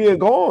Eberflus being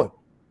gone.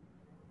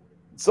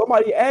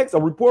 A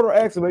reporter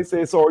asked him, they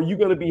said, so are you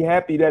going to be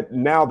happy that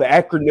now the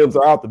acronyms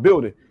are out the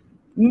building?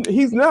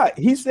 He's not.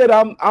 He said,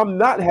 I'm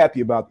not happy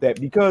about that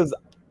because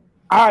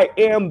I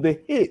am the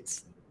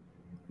hits.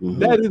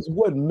 That is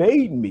what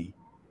made me.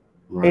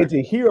 Right. And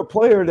to hear a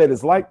player that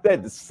is like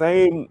that, the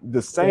same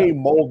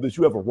mold that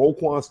you have a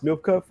Roquan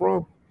Smith cut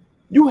from,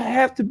 you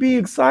have to be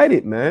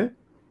excited, man.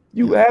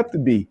 You have to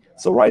be.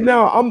 So right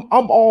now, I'm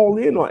all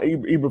in on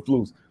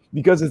Eberflus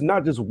because it's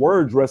not just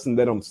word dressing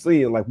that I'm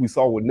seeing like we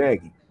saw with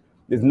Nagy.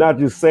 It's not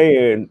just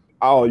saying,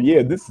 oh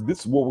yeah, this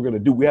is what we're gonna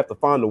do. We have to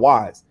find the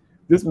whys.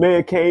 This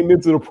man came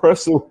into the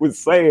presser with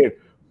saying,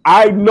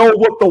 I know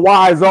what the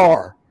whys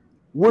are.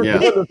 We're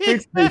gonna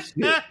fix this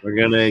shit. We're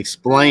gonna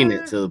explain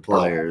it to the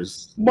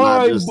players,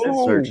 not just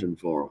searching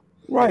for them.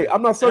 Right,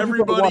 I'm not searching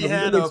for the whys. Everybody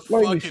had a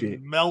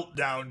fucking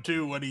meltdown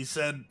too when he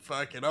said,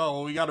 "Fucking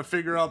we got to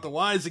figure out the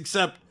whys."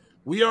 Except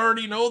we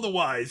already know the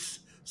whys.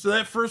 So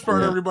that first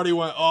part, everybody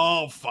went,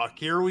 "Oh fuck,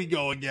 here we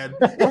go again."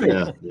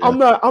 I'm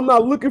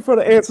not looking for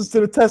the answers to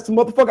the test,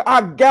 motherfucker.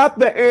 I got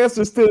the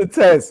answers to the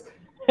test.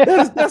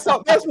 That's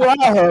what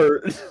I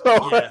heard.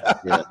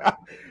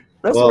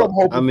 That's what I'm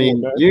hoping. I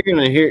mean, for, you're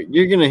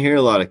gonna hear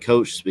a lot of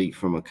coach speak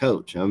from a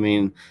coach. I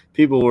mean,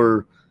 people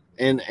were,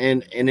 and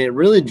it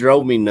really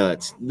drove me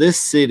nuts. This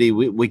city,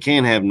 we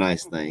can't have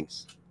nice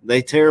things.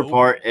 They tear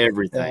apart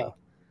everything. Yeah.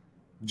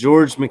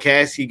 George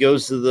McCaskey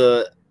goes to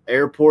the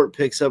airport,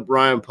 picks up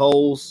Ryan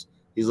Poles.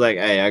 He's like,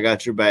 "Hey, I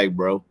got your bag,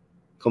 bro.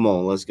 Come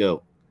on, let's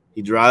go."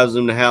 He drives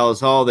him to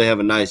Hallis Hall. They have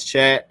a nice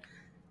chat.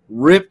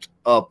 Ripped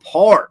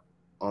apart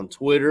on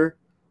Twitter,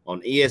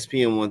 on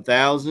ESPN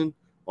 1000,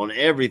 on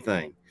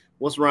everything.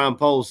 What's Ryan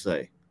Poles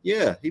say?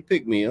 Yeah, he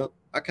picked me up.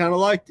 I kind of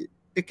liked it.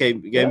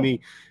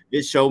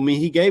 It showed me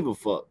he gave a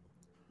fuck.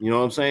 You know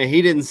what I'm saying?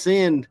 He didn't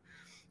send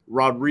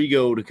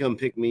Rodrigo to come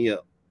pick me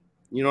up.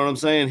 You know what I'm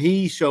saying?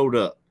 He showed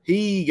up.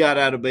 He got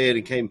out of bed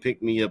and came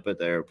pick me up at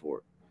the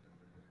airport.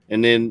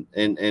 And then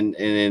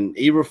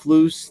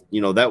Eberflus,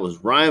 you know, that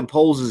was Ryan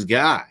Poles'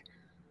 guy.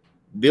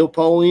 Bill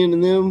Polian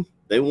and them,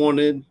 they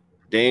wanted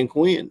Dan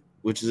Quinn,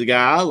 which is a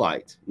guy I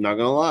liked. I'm not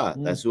gonna lie,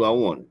 that's who I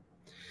wanted.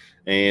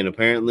 And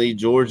apparently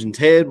George and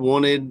Ted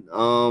wanted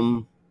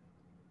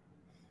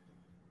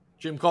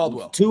Jim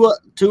Caldwell. Two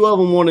of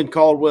them wanted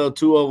Caldwell.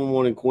 Two of them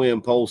wanted Quinn.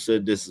 Poles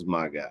said, "This is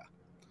my guy."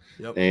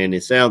 Yep. And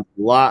it sounds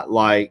a lot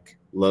like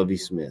Lovie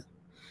Smith.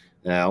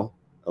 Now,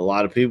 a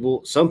lot of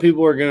people, some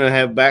people are going to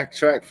have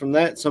backtracked from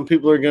that. Some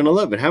people are going to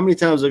love it. How many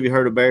times have you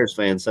heard a Bears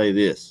fan say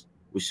this?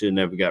 We should have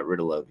never got rid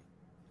of Lovie.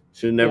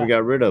 Should have never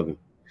got rid of him.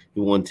 He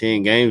won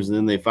 10 games and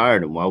then they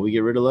fired him. Why we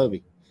get rid of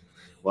Lovie?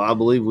 Well, I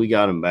believe we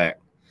got him back.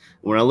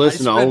 When I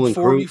listened to Olin Kreutz,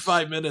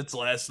 45 minutes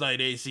last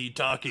night, AC,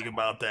 talking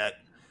about that.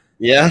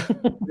 Yeah.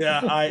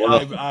 Yeah,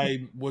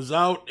 I was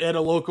out at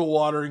a local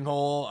watering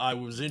hole. I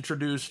was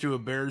introduced to a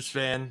Bears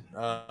fan,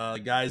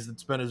 guys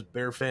that's been a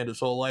Bear fan his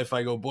whole life.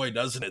 I go, boy,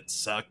 doesn't it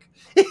suck?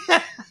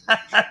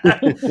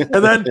 And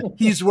then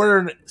he's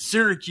wearing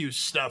Syracuse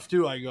stuff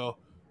too. I go,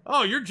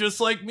 oh, you're just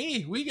like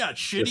me. We got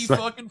shitty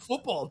fucking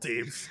football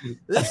teams.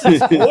 This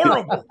is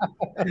horrible.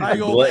 I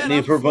go, man,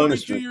 I'm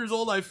 42 years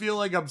old. I feel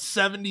like I'm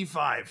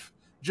 75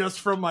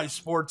 just from my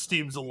sports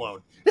teams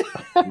alone.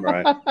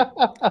 Right.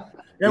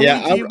 And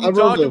we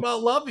talked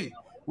about Lovie.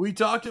 We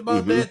talked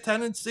about that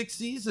 10-6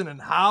 season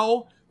and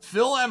how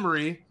Phil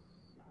Emery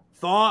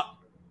thought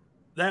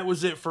that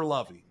was it for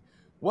Lovie.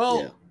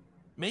 Well,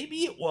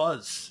 maybe it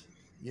was.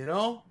 You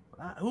know,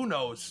 who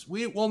knows?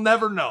 We'll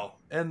never know.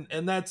 And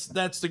that's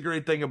the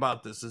great thing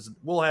about this is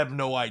we'll have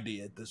no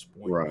idea at this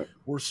point. Right.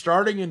 We're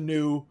starting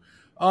anew.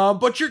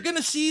 But you're going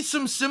to see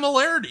some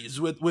similarities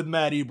with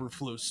Matt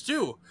Eberflus,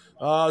 too.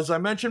 As I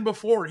mentioned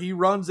before, he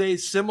runs a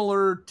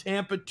similar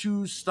Tampa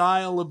 2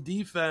 style of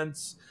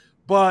defense,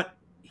 but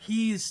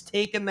he's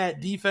taken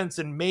that defense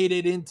and made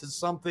it into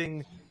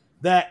something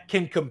that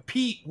can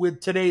compete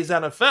with today's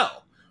NFL.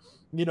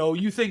 You know,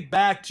 you think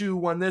back to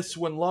when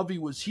Lovie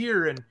was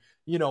here and,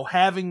 you know,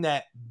 having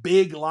that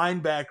big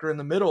linebacker in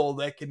the middle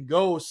that can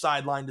go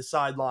sideline to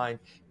sideline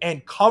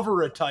and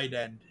cover a tight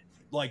end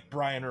like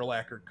Brian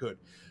Urlacher could.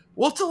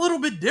 Well, it's a little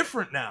bit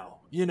different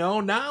now. You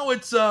know, now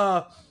it's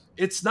not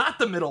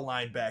the middle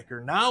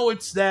linebacker. Now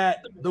it's the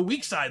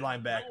weak side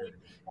linebacker.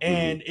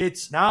 And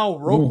it's now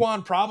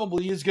Roquan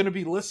probably is going to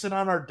be listed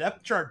on our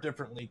depth chart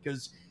differently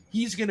because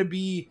he's going to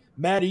be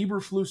Matt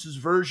Eberflus's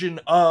version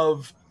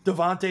of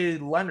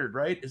Devontae Leonard,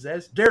 right? Is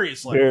that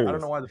Darius Leonard? I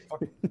don't know why the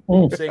fuck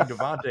I'm saying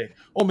Devontae.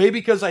 Oh, maybe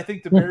because I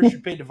think the Bears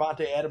should pay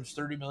Devontae Adams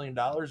 $30 million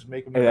and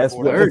make him that's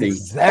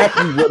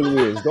exactly what it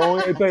is. Go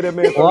ahead and pay that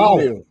man $30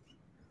 million.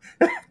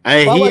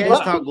 Hey, he has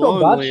talked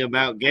glowingly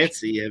about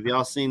Getsy. Have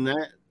y'all seen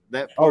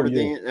that part of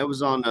the that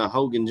was on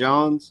Hogan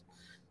Johns?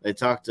 They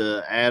talked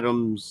to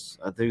Adams,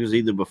 I think it was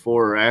either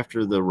before or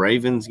after the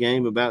Ravens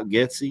game about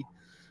Getsy.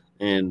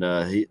 And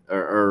they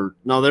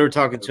were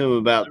talking to him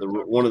about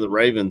one of the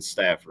Ravens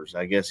staffers.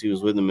 I guess he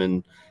was with him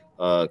in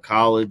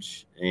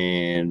college,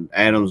 and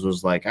Adams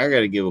was like, I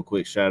got to give a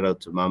quick shout out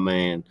to my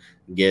man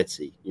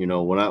Getsy. You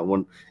know,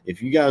 when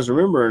if you guys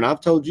remember, and I've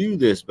told you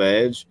this,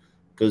 Badge,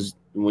 because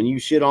when you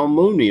shit on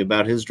Mooney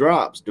about his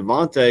drops,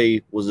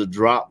 Devontae was a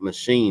drop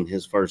machine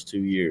his first 2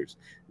 years.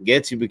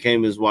 Getsy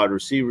became his wide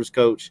receivers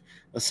coach.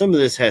 Now, some of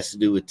this has to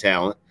do with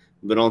talent,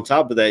 but on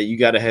top of that, you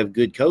got to have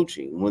good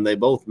coaching. When they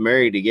both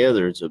marry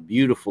together, it's a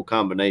beautiful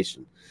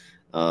combination.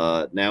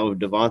 Now, if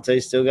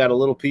Devontae still got a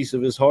little piece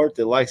of his heart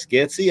that likes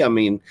Getsy, I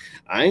mean,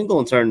 I ain't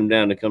going to turn him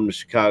down to come to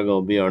Chicago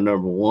and be our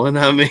number one.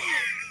 I mean,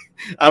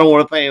 I don't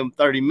want to pay him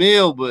 $30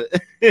 million, but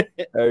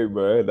hey,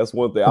 man, that's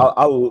one thing.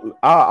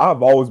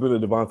 I've always been a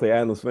Devontae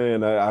Adams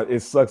fan.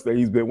 It sucks that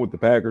he's been with the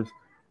Packers,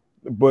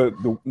 but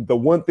the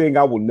one thing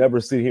I will never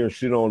sit here and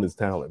shit on is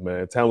talent,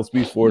 man. Talent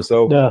speaks for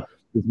itself. Yeah.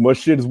 As much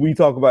shit as we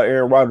talk about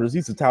Aaron Rodgers,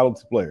 he's a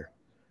talented player.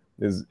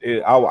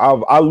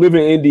 I live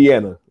in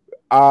Indiana.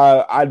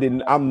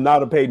 I'm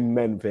not a Peyton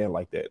Manning fan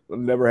like that. I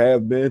never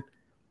have been,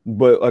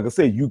 but like I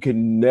said, you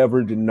can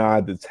never deny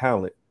the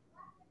talent.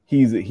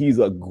 He's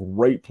a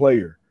great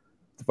player.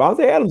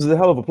 Devontae Adams is a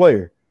hell of a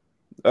player.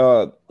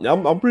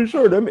 I'm pretty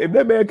sure if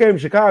that man came to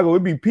Chicago,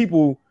 it'd be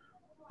people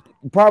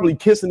probably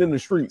kissing in the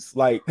streets.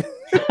 Like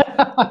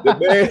the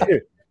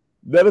man,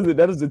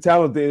 that is a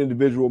talented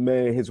individual,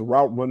 man. His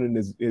route running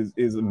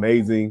is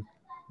amazing.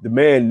 The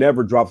man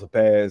never drops a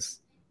pass.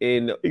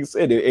 And like I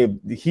said, if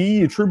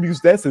he attributes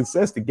that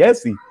success to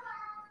Getsy,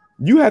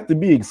 you have to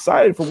be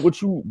excited for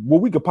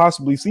what we could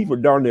possibly see for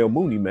Darnell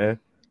Mooney, man.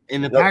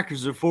 And the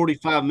Packers are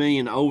 $45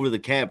 million over the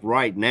cap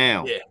right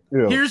now.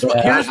 Yeah. Here's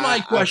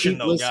my question,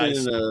 though,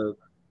 guys.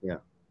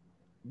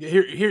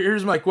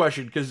 Here's my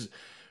question, because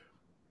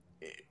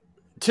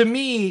to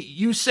me,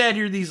 you sat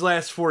here these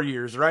last 4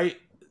 years, right?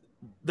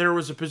 There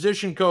was a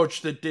position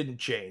coach that didn't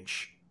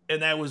change,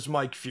 and that was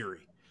Mike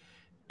Fury.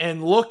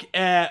 And look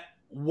at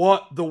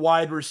what the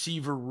wide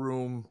receiver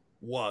room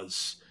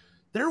was.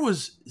 There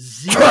was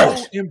zero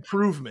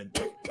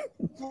improvement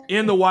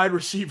in the wide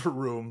receiver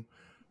room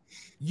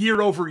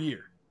year over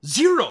year.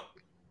 Zero.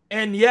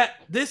 And yet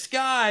this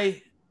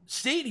guy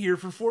stayed here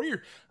for 4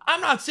 years.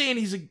 I'm not saying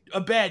he's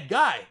a bad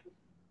guy.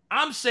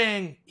 I'm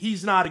saying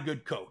he's not a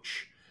good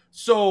coach.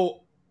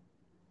 So,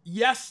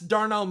 yes,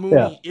 Darnell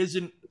Mooney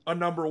isn't a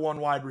number one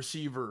wide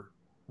receiver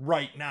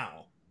right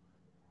now.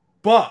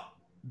 But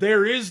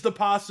there is the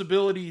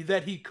possibility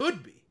that he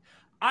could be.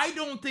 I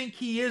don't think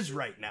he is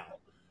right now.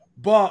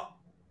 But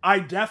I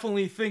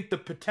definitely think the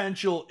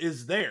potential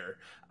is there.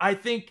 I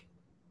think,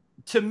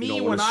 to me, you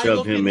don't when want I to shove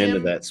look him at into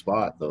him, that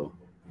spot, though.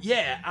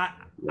 yeah,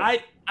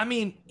 I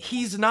mean,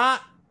 he's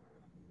not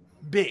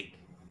big.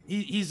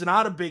 He's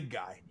not a big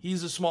guy.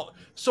 He's a small.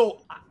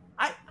 So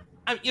I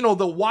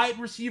the wide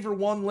receiver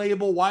 1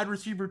 label, wide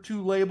receiver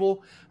 2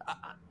 label,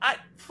 I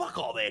fuck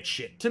all that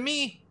shit. To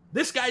me,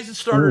 this guy's a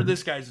starter.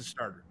 This guy's a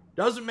starter.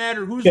 Doesn't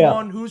matter who's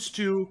 1, who's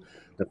 2.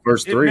 The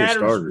first 3 it are matters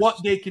starters.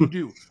 what they can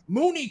do.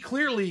 Mooney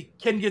clearly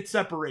can get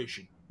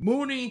separation.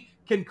 Mooney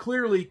can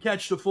clearly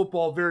catch the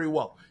football very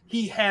well.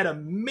 He had a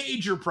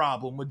major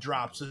problem with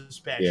drops this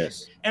past year.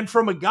 And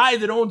from a guy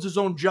that owns his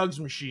own jugs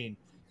machine,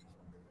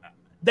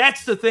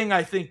 that's the thing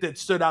I think that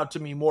stood out to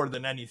me more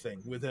than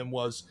anything with him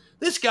was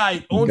this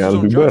guy owns his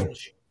own jugs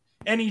machine,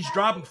 and he's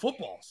dropping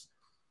footballs.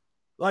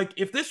 Like,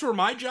 if this were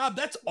my job,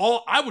 that's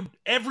all I would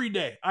every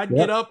day. I'd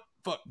get up,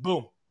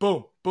 boom,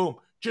 boom, boom,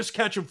 just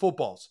catching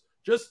footballs.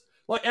 Just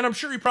like, and I'm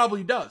sure he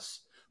probably does,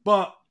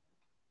 but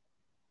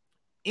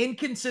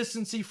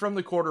inconsistency from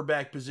the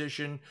quarterback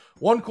position.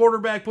 One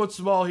quarterback puts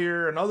the ball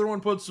here, another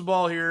one puts the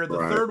ball here. The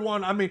third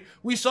one, I mean,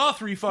 we saw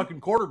 3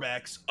 fucking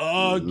quarterbacks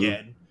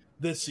again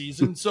this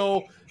season.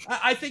 So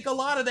I think a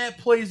lot of that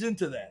plays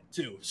into that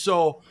too.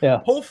 So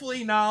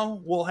hopefully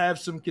now we'll have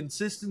some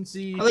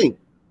consistency. I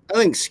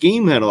think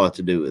scheme had a lot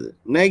to do with it.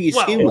 Nagy's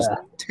scheme was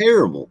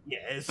terrible.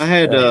 Yes. I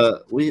had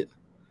we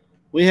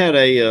had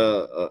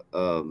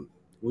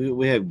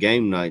we have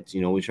game nights.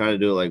 You know, we try to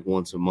do it like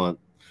once a month,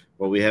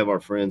 where we have our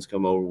friends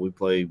come over. We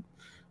play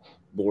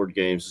board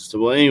games. So,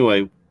 well,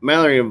 anyway,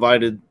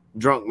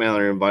 drunk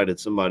Mallory invited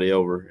somebody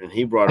over, and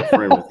he brought a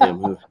friend with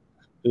him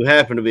who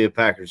happened to be a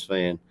Packers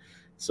fan.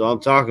 So I'm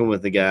talking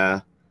with the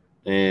guy,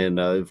 and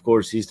of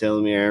course he's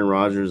telling me Aaron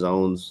Rodgers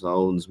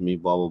owns me,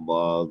 blah blah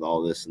blah,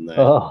 all this and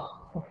that.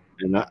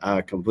 And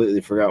I completely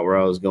forgot where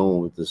I was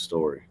going with this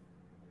story.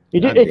 You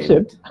didn't hit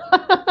him.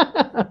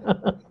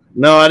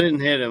 No, I didn't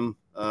hit him.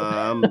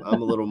 I'm a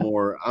little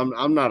more.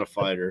 I'm not a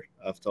fighter.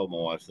 I've told my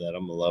wife that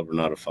I'm a lover,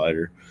 not a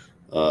fighter.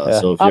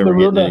 So if you ever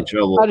get in any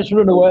trouble, I just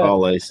run away.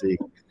 Call AC.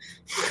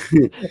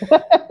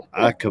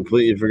 I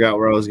completely forgot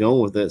where I was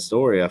going with that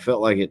story. I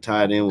felt like it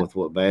tied in with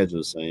what Badge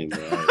was saying.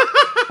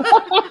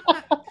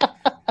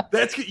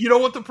 That's, you know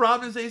what the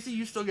problem is, AC?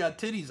 You still got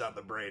titties on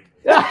the brain.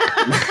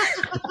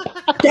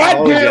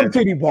 Goddamn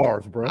titty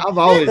bars, bro. I've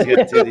always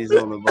got titties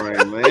on the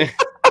brain, man.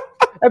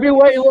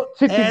 Everywhere you look,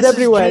 titties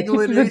everywhere.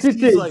 Titties.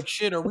 He's like,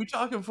 shit, are we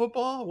talking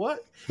football?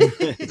 What?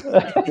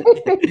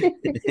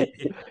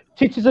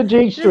 Titties and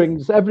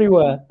G-strings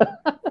everywhere.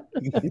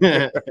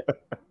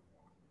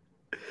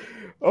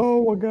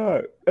 Oh, my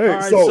God. Hey,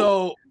 right,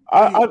 so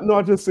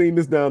I just seen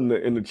this down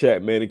in the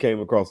chat, man. It came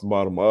across the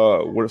bottom.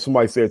 Where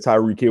somebody said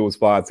Tyreek Hill was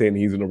 5'10",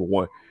 he's a number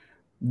 1.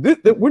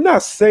 We're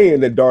not saying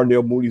that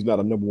Darnell Mooney's not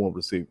a number 1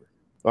 receiver.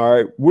 All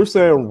right, we're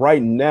saying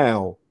right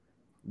now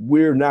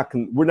we're not.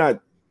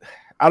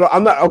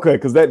 I'm not okay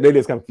because that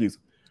is kind of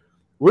confusing.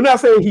 We're not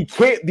saying he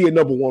can't be a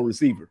number 1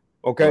 receiver.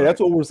 Okay, right. That's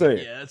what we're saying.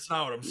 Yeah, that's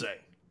not what I'm saying.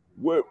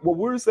 What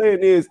we're saying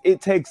is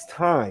it takes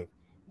time.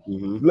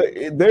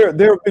 Mm-hmm. There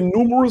have been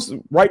numerous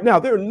right now.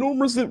 There are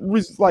numerous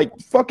like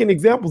fucking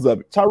examples of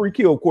it. Tyreek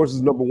Hill, of course,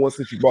 is number 1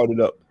 since you brought it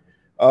up.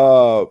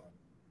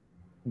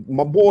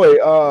 My boy,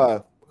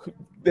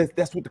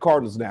 that's with the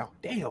Cardinals now.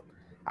 Damn,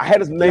 I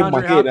had his name in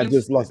my head. I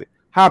just lost it.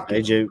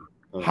 Hopkins. AJ.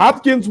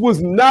 Hopkins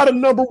was not a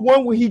number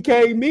 1 when he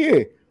came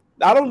in.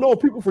 I don't know if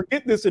people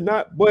forget this or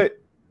not,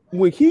 but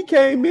when he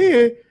came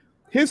in,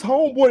 his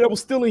homeboy that was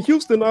still in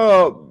Houston,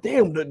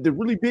 the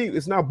really big,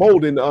 it's not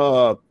Bolden,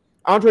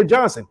 Andre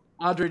Johnson.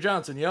 Andre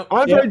Johnson, yep.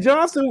 Andre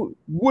Johnson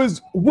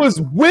was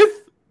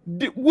with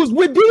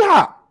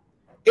D-Hop.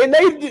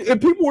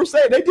 And people were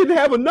saying they didn't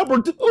have a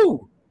number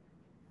 2.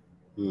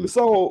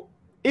 So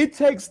it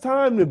takes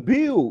time to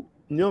build.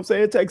 You know what I'm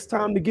saying? It takes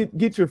time to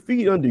get your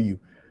feet under you.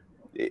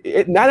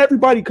 Not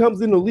everybody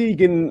comes in the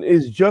league and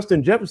is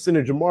Justin Jefferson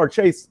and Jamar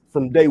Chase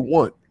from day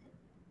 1.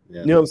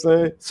 Yeah. You know what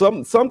I'm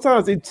saying?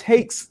 Sometimes it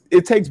takes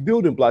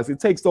building blocks. It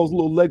takes those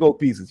little Lego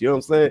pieces. You know what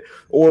I'm saying?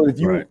 Or if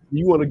you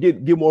want to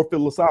get more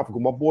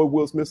philosophical, my boy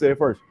Will Smith said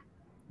first,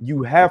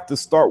 you have to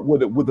start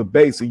with a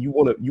base, and you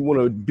want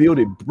to build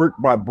it brick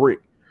by brick.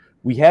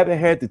 We haven't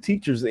had the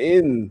teachers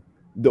in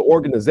the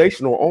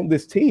organization or on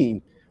this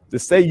team to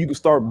say you can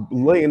start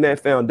laying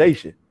that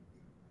foundation.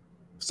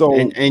 So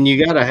and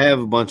you got to have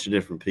a bunch of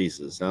different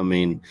pieces. I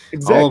mean,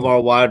 all of our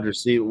wide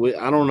receiver.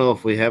 I don't know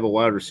if we have a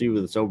wide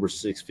receiver that's over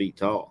 6 feet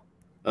tall,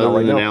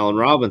 other than Allen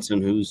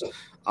Robinson, who's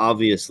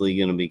obviously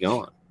going to be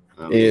gone.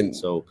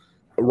 So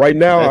right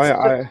now,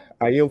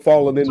 I am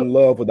falling in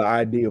love with the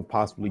idea of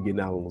possibly getting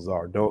Allen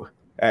Lazard. Don't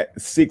at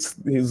 6,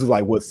 he's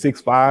like what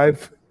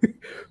 6'5".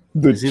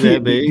 Is he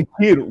that big?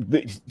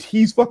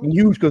 He's fucking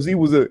huge because he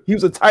was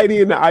a tight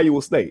end at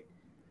Iowa State.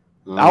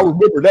 I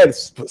remember that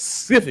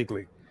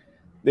specifically.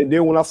 And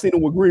then when I seen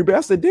him with Green Bay,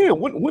 I said, "Damn,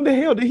 when the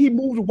hell did he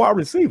move to wide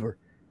receiver?"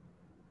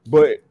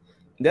 But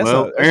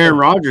Aaron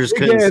Rodgers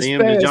couldn't see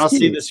him. Did y'all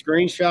see the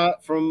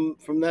screenshot from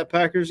that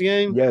Packers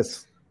game?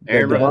 Yes.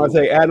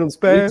 Devontae Adams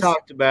pass. We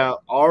talked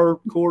about our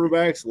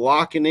quarterbacks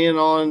locking in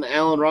on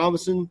Allen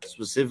Robinson,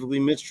 specifically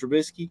Mitch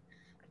Trubisky.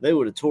 They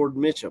would have torn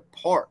Mitch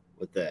apart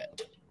with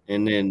that.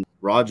 And then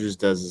Rodgers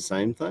does the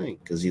same thing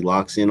because he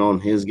locks in on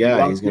his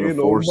guy. He's going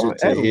to force it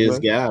to his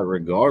guy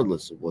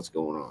regardless of what's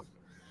going on.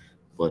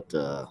 But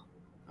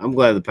I'm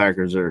glad the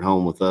Packers are at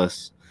home with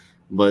us.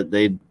 But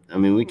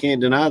we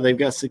can't deny they've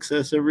got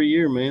success every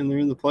year, man. They're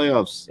in the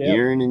playoffs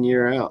year in and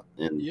year out.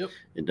 And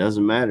it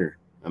doesn't matter.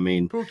 I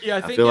mean, Pookie,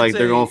 I feel like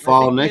they're going to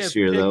fall next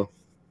year, though.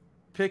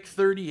 Pick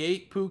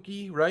 38,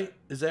 Pookie, right?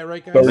 Is that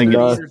right, guys?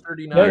 39.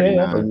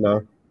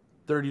 39.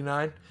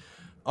 39.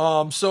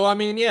 So it's the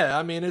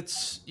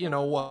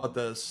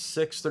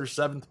 6th or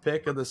 7th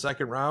pick of the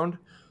second round.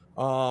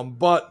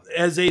 But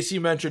as AC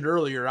mentioned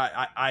earlier,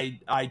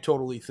 I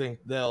totally think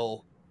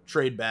they'll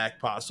trade back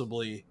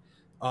possibly,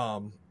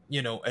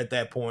 at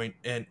that point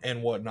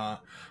and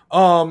whatnot.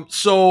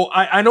 So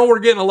I know we're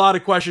getting a lot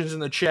of questions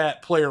in the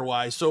chat player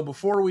wise. So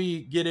before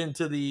we get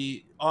into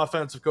the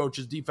offensive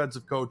coaches,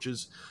 defensive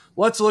coaches,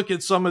 let's look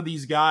at some of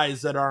these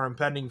guys that are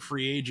impending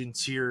free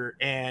agents here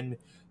and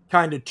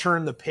kind of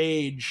turn the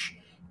page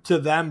to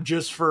them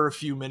just for a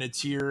few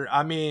minutes here.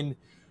 I mean,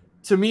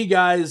 to me,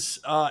 guys,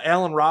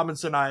 Allen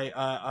Robinson,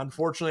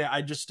 unfortunately,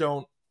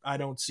 I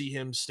don't see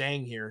him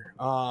staying here.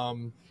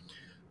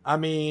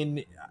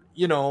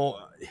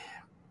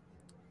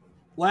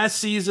 Last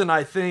season,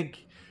 I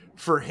think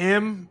for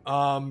him,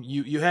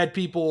 you had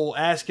people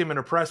ask him in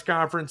a press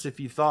conference if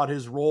he thought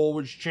his role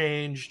was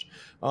changed,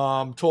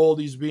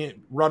 told he's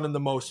running the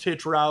most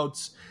hitch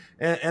routes.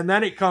 And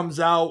then it comes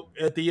out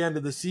at the end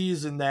of the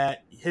season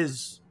that he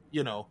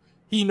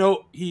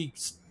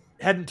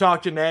hadn't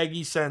talked to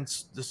Nagy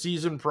since the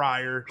season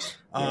prior.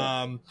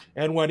 And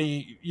when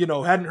he,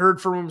 hadn't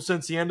heard from him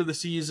since the end of the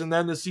season,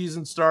 then the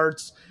season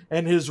starts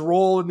and his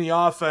role in the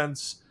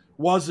offense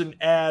wasn't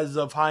as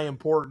of high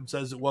importance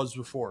as it was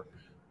before.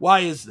 Why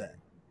is that?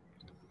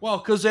 Well,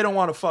 because they don't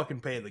want to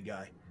fucking pay the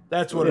guy.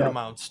 That's what it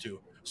amounts to.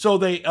 So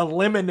they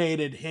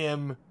eliminated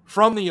him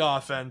from the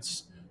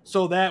offense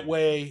so that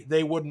way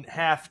they wouldn't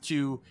have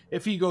to,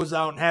 if he goes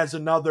out and has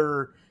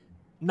another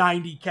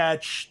 90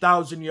 catch,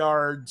 1,000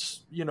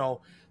 yards,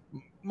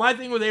 my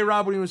thing with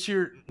A-Rob when he was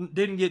here,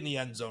 didn't get in the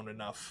end zone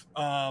enough.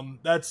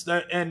 That's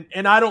that.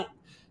 And I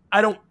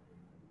don't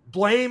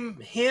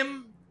blame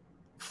him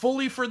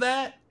fully for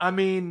that. I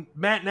mean,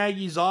 Matt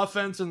Nagy's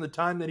offense in the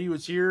time that he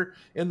was here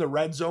in the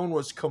red zone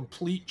was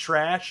complete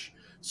trash.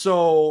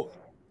 So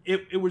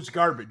it was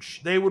garbage.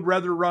 They would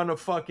rather run a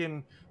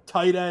fucking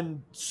tight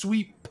end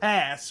sweep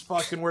pass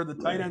fucking where the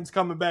tight end's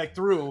coming back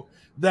through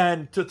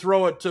than to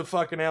throw it to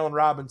fucking Allen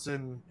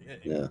Robinson,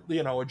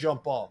 a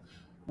jump ball.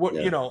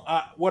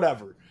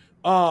 Whatever.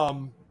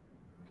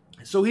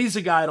 So he's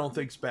a guy I don't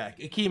think's back.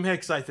 Akeem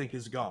Hicks, I think,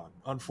 is gone,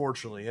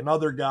 unfortunately.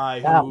 Another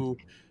guy who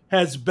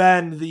has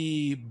been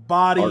the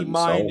body,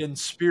 mind, and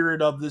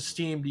spirit of this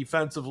team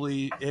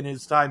defensively in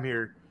his time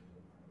here.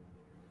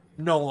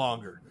 No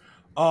longer.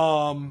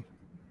 And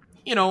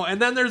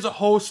then there's a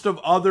host of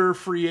other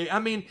free. I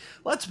mean,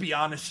 let's be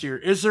honest here.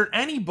 Is there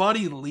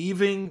anybody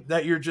leaving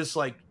that you're just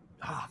like,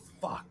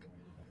 fuck,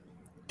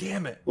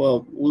 damn it?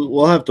 Well,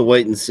 we'll have to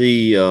wait and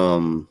see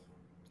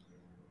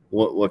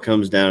what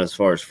comes down as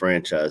far as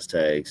franchise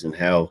tags and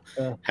how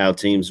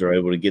teams are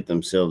able to get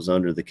themselves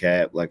under the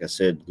cap. Like I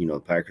said, the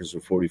Packers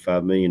are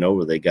 $45 million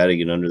over. They got to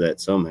get under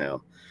that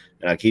somehow.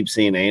 And I keep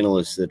seeing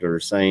analysts that are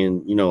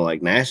saying,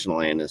 like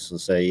national analysts will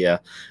say, I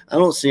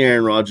don't see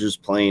Aaron Rodgers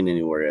playing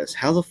anywhere else.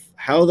 How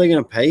are they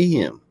going to pay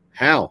him?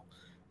 How?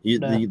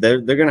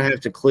 They're going to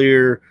have to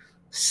clear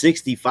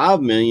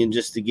 $65 million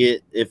just to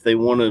get, if they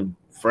want to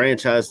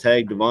franchise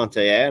tag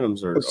Devontae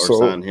Adams or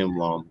sign him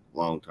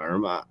long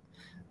term.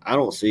 I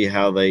don't see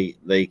how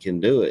they can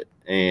do it.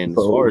 And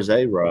as far as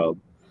A-Rob,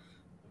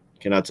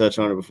 can I touch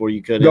on it before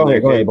you cut in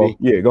there, KB? Bro.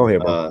 Yeah, go ahead,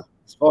 bro.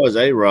 As far as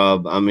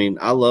A-Rob, I mean,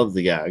 I love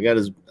the guy. I got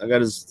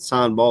his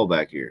signed ball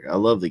back here. I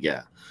love the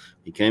guy.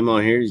 He came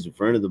on here. He's in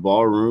front of the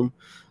ballroom.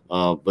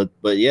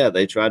 But yeah,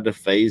 they tried to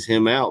phase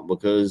him out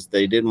because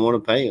they didn't want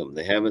to pay him.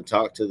 They haven't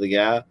talked to the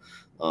guy.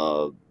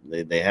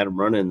 They had him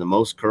running the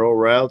most curl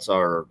routes.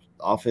 Our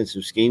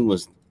offensive scheme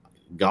was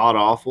god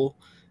awful.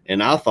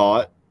 And I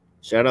thought,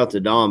 shout out to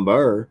Don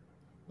Burr,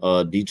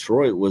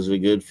 Detroit was a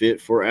good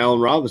fit for Allen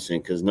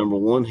Robinson because, number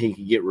one, he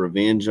could get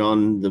revenge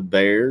on the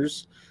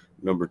Bears.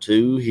 Number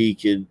two,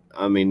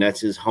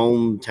 that's his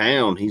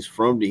hometown.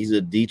 He's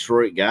a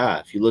Detroit guy.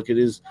 If you look at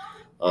his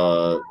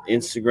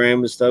Instagram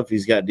and stuff,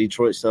 he's got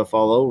Detroit stuff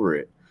all over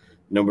it.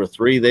 Number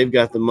three, they've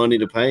got the money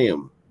to pay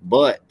him.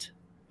 But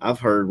I've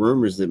heard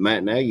rumors that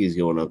Matt Nagy's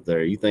going up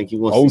there. You think he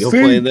wants to go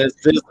OC. play in that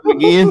system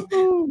again?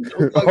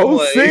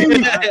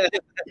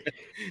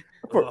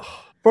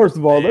 First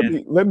of all,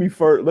 Man. let me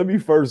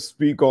first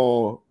speak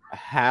on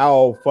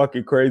how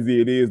fucking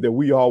crazy it is that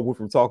we all went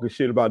from talking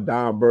shit about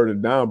Don Bird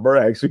and Don Bird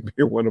actually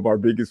being one of our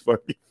biggest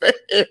fucking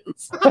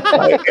fans.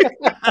 Like,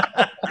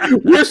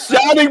 we're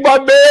shouting my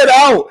man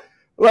out.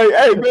 Like,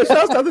 hey man,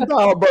 shouts out to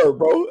Don Bird,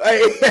 bro.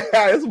 Hey,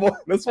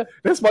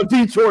 that's my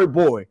Detroit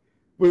boy.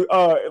 But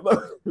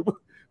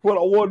what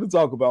I wanted to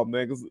talk about,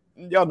 man, because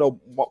y'all know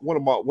one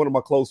of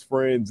my close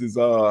friends is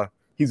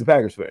he's a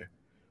Packers fan.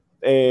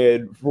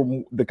 And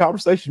from the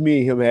conversation me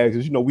and him had,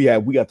 because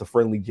we got the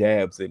friendly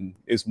jabs, and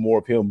it's more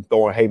of him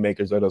throwing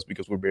haymakers at us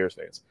because we're Bears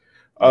fans.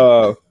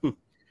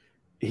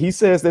 He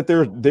says that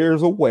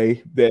there's a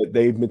way that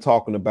they've been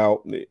talking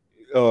about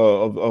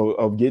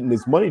of getting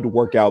this money to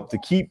work out to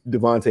keep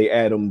Davante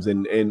Adams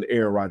and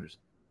Aaron Rodgers.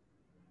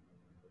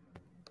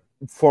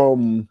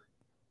 From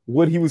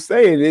what he was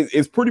saying,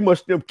 it's pretty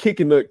much them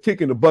kicking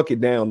the bucket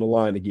down the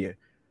line again.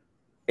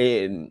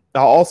 And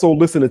I also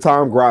listen to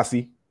Tom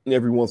Grassi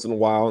every once in a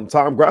while, and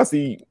Tom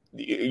Grassi,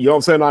 you know what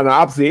I'm saying, on the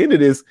opposite end of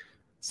this,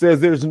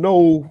 says there's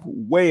no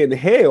way in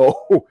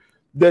hell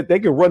that they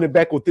can run it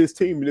back with this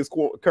team in this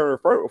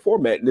current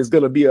format, and it's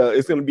gonna be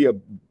a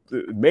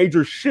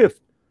major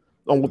shift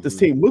on what this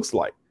team looks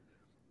like.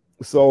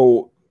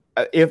 So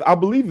if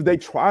they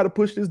try to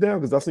push this down,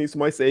 because I've seen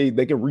somebody say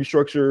they can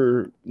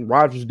restructure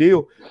Rodgers'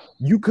 deal,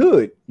 you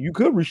could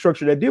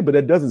restructure that deal, but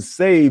that doesn't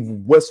save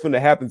what's going to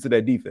happen to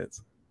that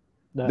defense.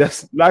 No.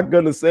 That's not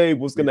going to save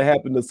what's going to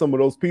happen to some of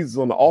those pieces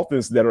on the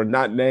offense that are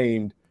not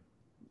named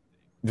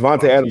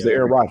Davante Adams and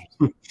Aaron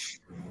Rodgers.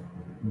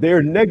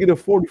 They're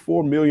negative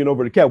 $44 million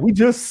over the cap. We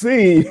just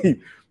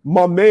seen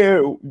my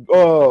man,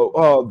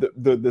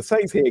 the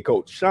Saints head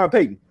coach, Sean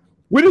Payton.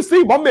 We just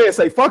see my man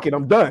say, "Fuck it,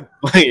 I'm done.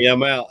 Yeah,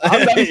 I'm out.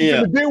 I'm not even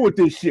going to deal with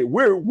this shit.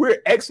 We're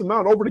X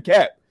amount over the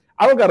cap.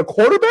 I don't got a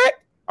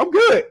quarterback. I'm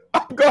good.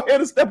 I'll go ahead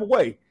and step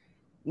away."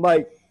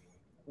 Like,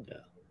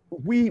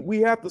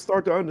 we have to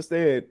start to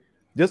understand.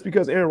 Just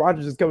because Aaron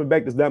Rodgers is coming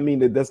back does not mean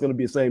that that's going to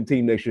be the same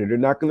team next year. They're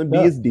not going to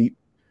be as deep.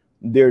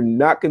 They're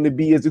not going to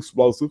be as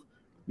explosive.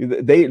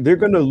 They're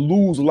going to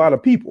lose a lot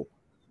of people.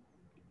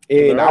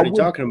 And they're already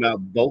talking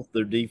about both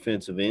their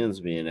defensive ends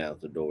being out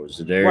the door,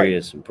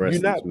 Za'Darius and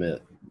Preston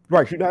Smith.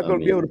 Right, you're not going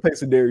to be able to pay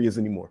Za'Darius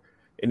anymore.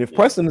 And if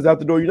Preston is out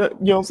the door, you're not.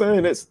 You know what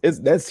I'm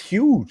saying? That's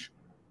huge.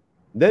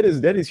 That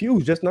is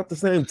huge. That's not the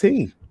same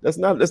team. That's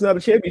not a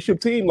championship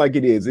team like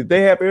it is. If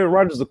they have Aaron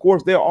Rodgers, of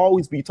course, they'll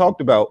always be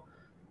talked about.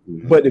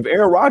 But if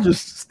Aaron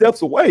Rodgers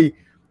steps away,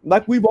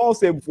 like we've all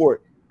said before,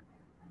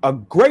 a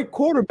great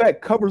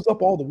quarterback covers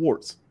up all the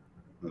warts.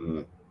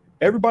 Mm-hmm.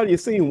 Everybody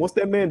is seeing once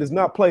that man does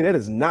not play, that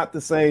is not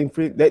the same.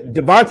 That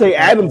Davante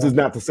Adams is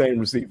not the same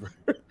receiver.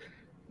 You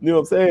know what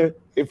I'm saying?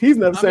 If he's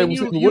not the same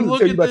receiver, you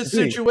look at this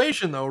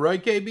situation though,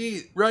 right,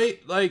 KB? Right,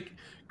 like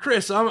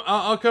Chris,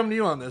 I'll come to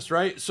you on this,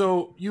 right?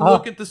 So you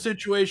look at the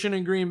situation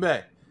in Green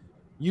Bay.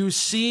 You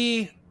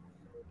see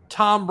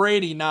Tom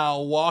Brady now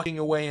walking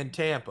away in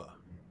Tampa.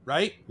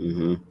 Right?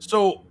 Mm-hmm.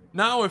 So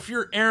now if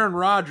you're Aaron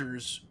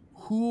Rodgers,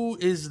 who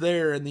is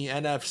there in the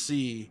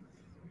NFC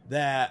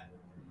that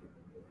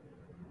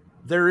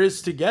there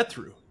is to get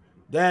through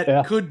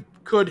that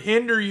could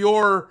hinder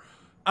your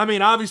 – I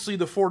mean, obviously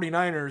the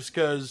 49ers,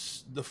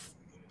 because the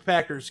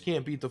Packers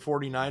can't beat the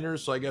 49ers,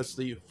 so I guess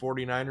the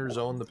 49ers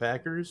own the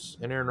Packers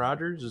and Aaron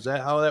Rodgers. Is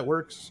that how that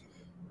works?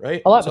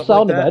 Right? I like the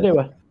sound of it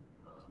anyway.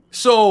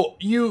 So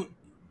you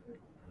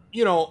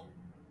know –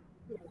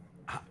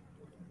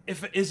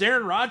 is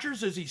Aaron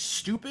Rodgers, is he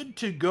stupid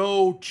to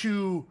go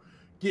to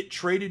get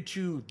traded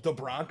to the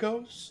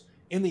Broncos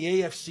in the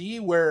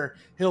AFC where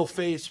he'll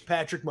face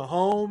Patrick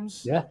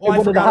Mahomes? Yeah,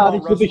 I forgot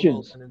about Russell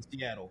Wilson in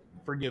Seattle.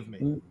 Forgive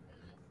me.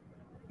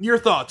 Your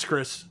thoughts,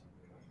 Chris?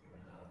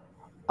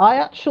 I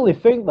actually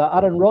think that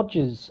Aaron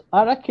Rodgers,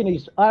 I reckon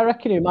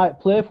he might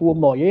play for one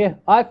more year.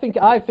 I think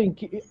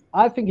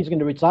he's going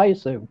to retire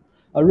soon.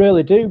 I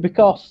really do,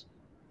 because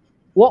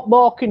what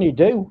more can you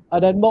do?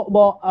 And then what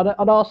more?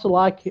 And also,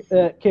 like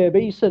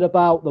KB said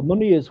about the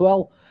money as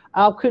well.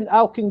 How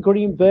can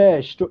Green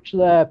Bay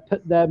structure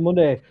their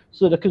money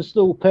so they can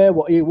still pay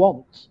what he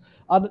wants?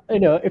 And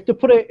if they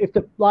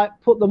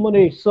put the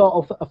money sort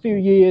of a few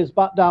years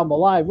back down the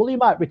line, well, he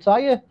might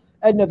retire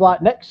end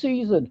of next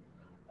season.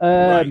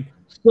 Right.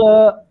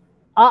 So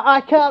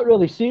I can't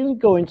really see him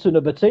going to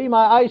another team.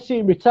 I see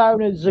him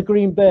retiring as a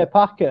Green Bay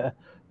Packer,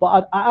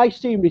 but I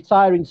see him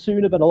retiring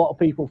sooner than a lot of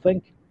people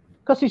think.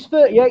 Because he's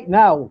 38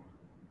 now,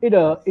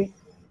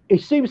 he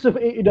seems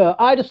to.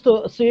 I just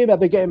don't see him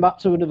ever getting back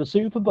to another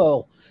Super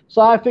Bowl.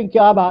 So I think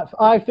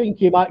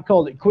he might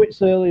call it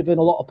quits earlier than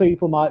a lot of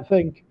people might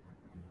think.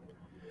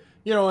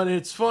 And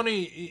it's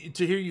funny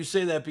to hear you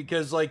say that,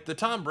 because like the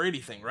Tom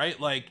Brady thing, right?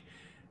 Like,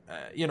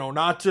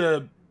 not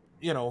to,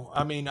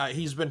 I mean,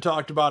 he's been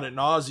talked about ad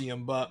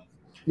nauseum, but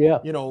yeah,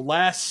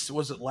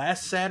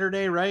 last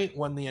Saturday, right,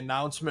 when the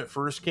announcement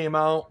first came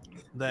out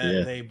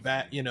that they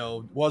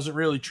wasn't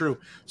really true.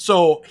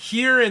 So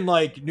here in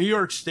like New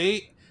York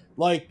State,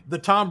 Like the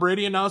Tom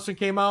Brady announcement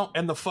came out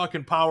and the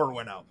fucking power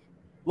went out.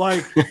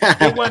 Like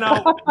it went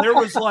out. There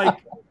was like,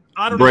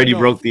 I don't Brady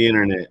even know. broke the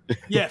internet.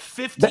 Yeah,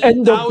 The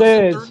end of 15,000,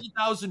 days.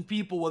 30,000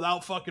 people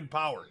without fucking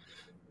power.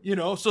 You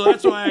know, so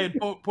that's why I had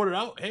put it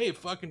out. Hey,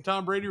 fucking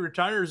Tom Brady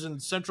retires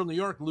and Central New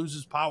York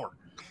loses power.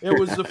 It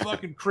was the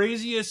fucking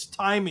craziest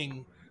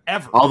timing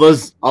ever. All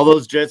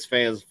those Jets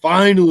fans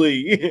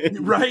finally.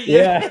 Right?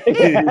 Yeah.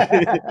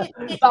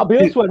 That'll be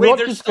us when Wait,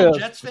 Rodgers there's still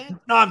goes. Jets fans?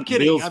 No, I'm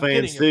kidding. Bills I'm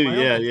fans kidding. too. If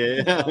my Yeah, uncle's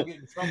yeah. Bills, I'll get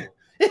in trouble.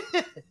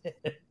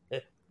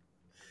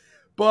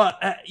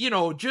 But, you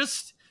know,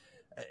 just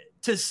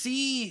to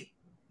see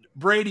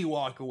Brady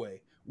walk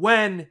away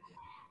when,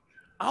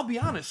 I'll be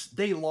honest,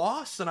 they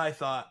lost, and I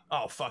thought,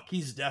 oh, fuck,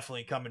 he's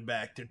definitely coming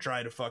back to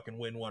try to fucking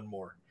win one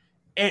more.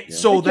 And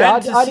so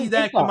then to see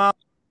that come out,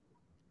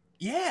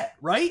 yeah,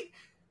 right?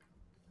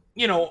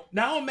 You know,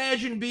 now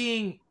imagine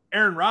being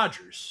Aaron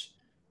Rodgers.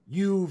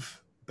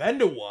 You've been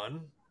to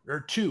one or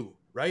two,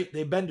 right?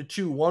 They've been to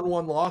two, won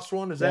one, lost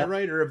one. Is that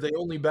right? Or have they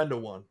only been to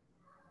one?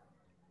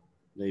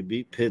 They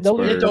beat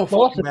Pittsburgh. It don't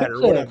fucking matter,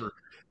 whatever.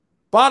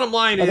 Bottom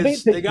line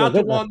is they got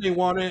the one, they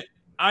won it.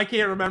 I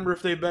can't remember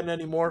if they've been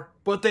anymore,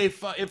 but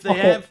if they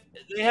have,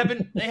 they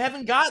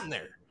haven't gotten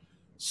there.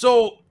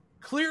 So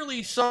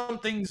clearly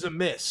something's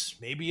amiss.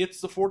 Maybe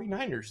it's the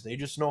 49ers. They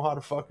just know how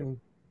to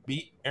fucking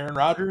beat Aaron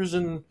Rodgers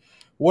and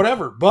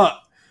whatever. But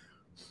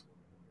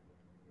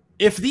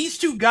if these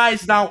two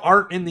guys now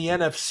aren't in the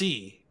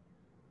NFC,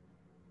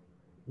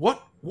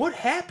 what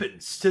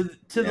happens to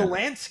the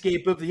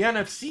landscape of the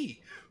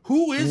NFC?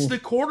 Who is the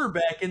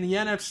quarterback in the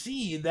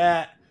NFC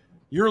that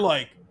you're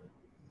like,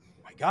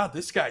 my God,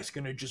 this guy's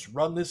going to just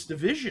run this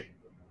division?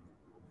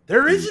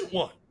 There isn't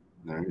one.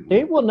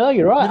 Well, no,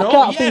 you're right. You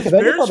know, I can't think of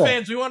Bears anybody.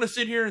 fans, we want to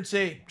sit here and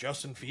say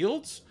Justin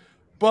Fields,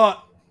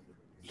 but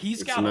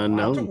he's got a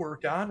lot to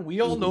work on.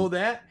 We all know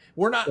that.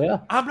 We're not. Yeah.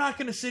 I'm not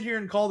going to sit here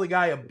and call the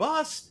guy a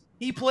bust.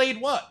 He played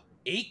what?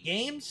 8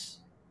 games,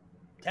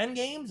 10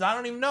 games? I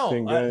don't even know.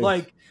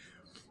 Like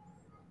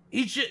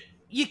he's just.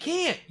 You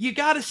can't. You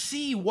got to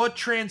see what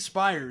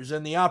transpires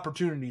and the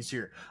opportunities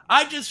here.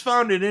 I just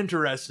found it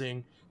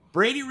interesting.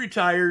 Brady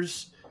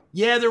retires.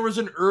 Yeah, there was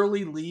an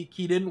early leak.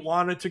 He didn't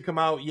want it to come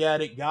out yet.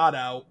 It got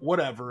out.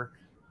 Whatever.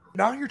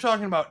 Now you're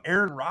talking about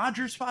Aaron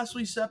Rodgers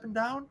possibly stepping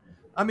down.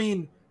 I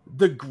mean,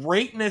 the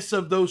greatness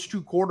of those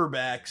two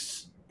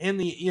quarterbacks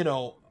and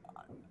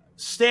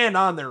stand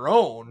on their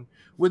own,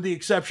 with the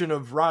exception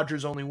of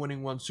Rodgers only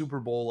winning one Super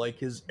Bowl like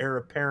his heir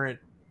apparent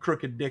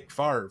crooked Dick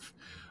Favre.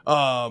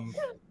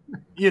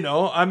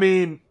 I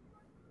mean,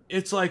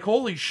 it's like,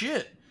 holy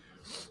shit.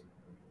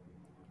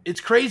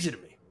 It's crazy to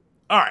me.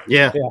 All right.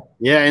 Yeah.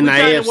 And the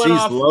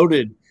AFC's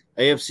loaded.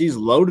 AFC's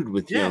loaded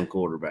with young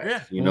quarterbacks.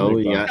 Yeah. You know,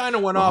 you got kind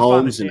of went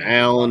Mahomes and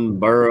Allen,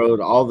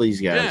 Burrow, all these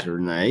guys are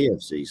in the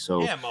AFC.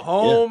 So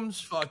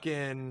Mahomes,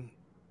 fucking,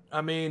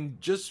 I mean,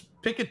 just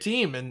pick a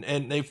team,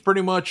 and they've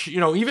pretty much,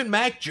 even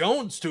Mac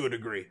Jones to a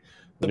degree.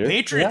 The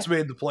Patriots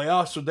made the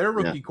playoffs with their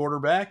rookie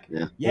quarterback.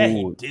 Yeah,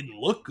 he didn't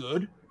look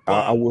good.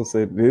 I will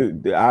say,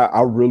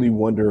 I really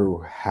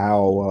wonder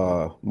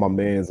how my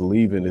man's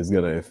leaving is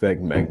going to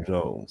affect Mac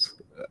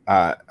Jones.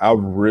 I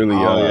really,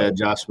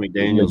 Josh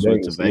McDaniels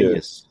went to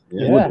Vegas.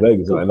 Went to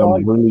Vegas, and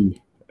I'm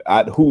really,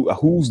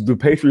 who's the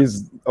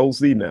Patriots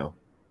OC now?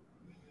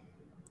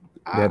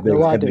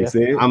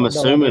 I'm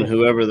assuming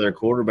whoever their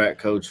quarterback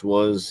coach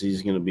was,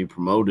 he's going to be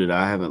promoted.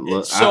 I haven't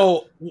looked.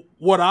 So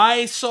what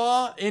I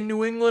saw in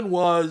New England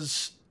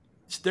was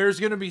there's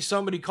going to be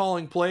somebody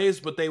calling plays,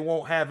 but they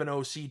won't have an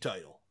OC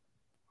title.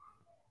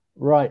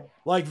 Right.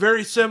 Like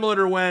very similar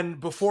to when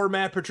before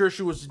Matt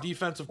Patricia was the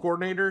defensive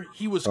coordinator,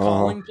 he was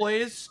calling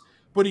plays,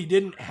 but he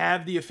didn't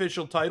have the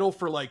official title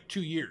for like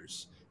 2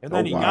 years. And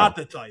then he got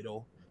the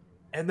title.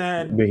 And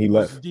then he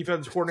left. Was the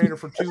defensive coordinator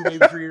for 2,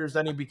 maybe 3 years.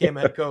 Then he became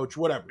head coach,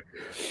 whatever.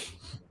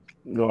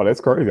 No,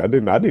 that's crazy. I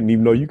didn't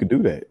even know you could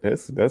do that.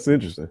 That's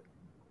interesting.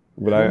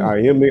 But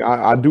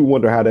I do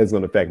wonder how that's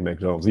going to affect Mac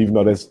Jones, even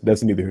though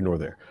that's neither here nor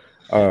there.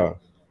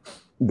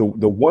 The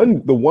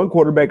one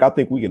quarterback I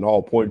think we can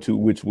all point to,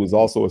 which was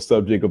also a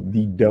subject of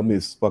the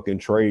dumbest fucking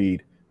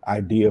trade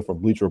idea from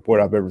Bleacher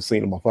Report I've ever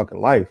seen in my fucking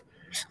life,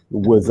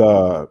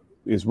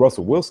 is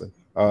Russell Wilson.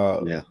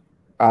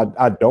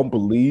 I don't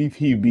believe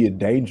he'd be a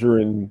danger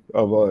in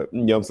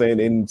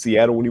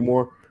Seattle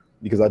anymore,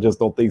 because I just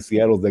don't think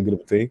Seattle's that good of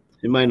a team.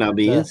 He might not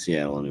be in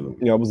Seattle anymore.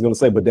 I was going to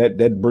say, but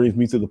that brings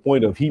me to the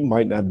point of he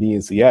might not be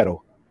in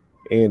Seattle.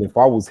 And if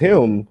I was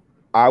him,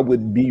 I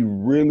would be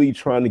really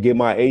trying to get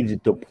my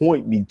agent to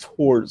point me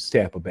towards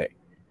Tampa Bay.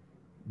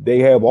 They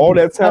have all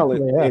that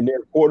talent, and they're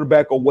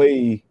quarterback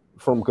away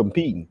from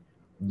competing.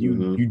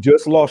 You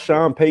just lost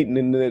Sean Payton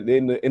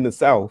in the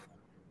South.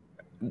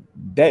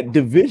 That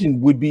division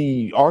would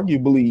be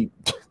arguably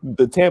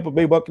the Tampa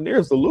Bay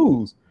Buccaneers to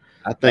lose.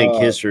 I think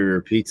history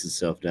repeats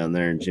itself down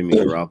there, and Jimmy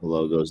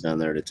Garoppolo goes down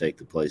there to take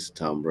the place of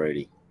Tom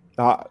Brady.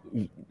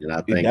 And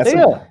I think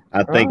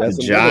the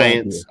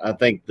Giants. I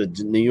think the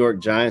New York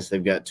Giants.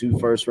 They've got 2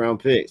 first-round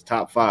picks,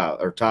 top 5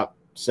 or top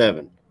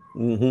 7.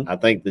 I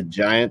think the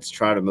Giants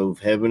try to move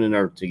heaven and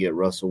earth to get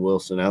Russell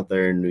Wilson out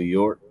there in New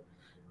York.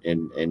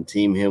 and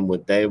team him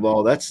with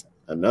Dayball. That's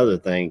another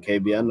thing,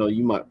 KB. I know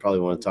you might probably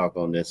want to talk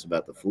on this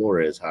about the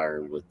Flores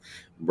hiring with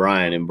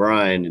Brian and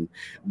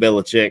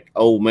Belichick.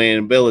 Old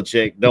man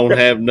Belichick don't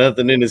have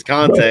nothing in his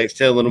contacts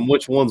telling him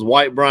which one's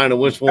white Brian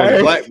and which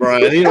one's black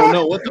Brian. He don't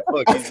know what the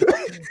fuck he's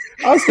doing.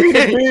 I see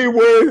the meme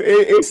where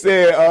it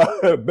said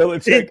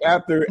Belichick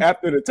after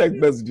the text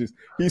messages,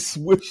 he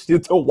switched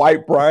it to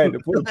white Brian to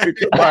put a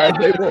picture of Brian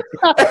Daboll.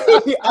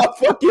 I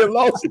fucking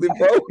lost it,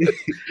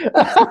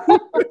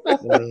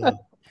 bro.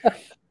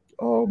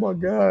 Oh my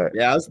God!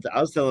 Yeah,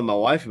 I was telling my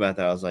wife about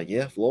that. I was like,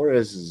 "Yeah,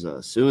 Flores is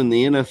suing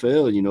the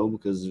NFL,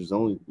 because there's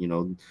only,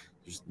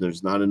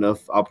 there's not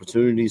enough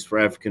opportunities for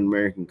African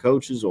American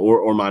coaches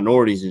or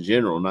minorities in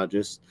general, not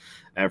just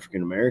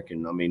African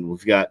American. I mean,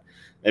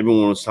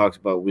 everyone was talks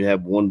about we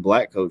have one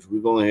black coach.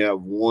 We've only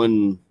got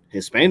one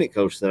Hispanic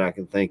coach that I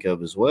can think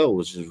of as well,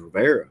 which is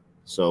Rivera.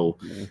 So,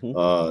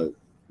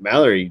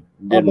 Mallory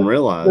didn't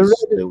realize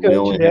that we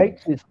only had.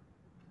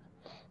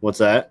 What's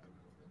that?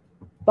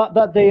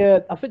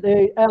 That I think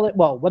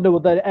when they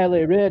were the LA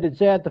Raiders,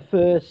 they had the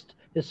first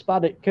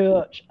Hispanic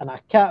coach, and I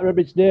can't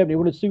remember his name. He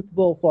won a Super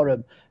Bowl for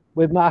him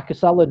with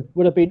Marcus Allen.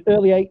 Would have been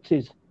early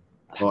 80s.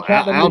 Well,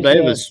 Al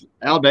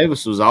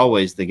Davis was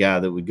always the guy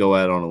that would go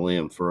out on a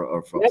limb for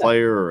a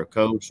player or a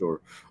coach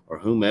or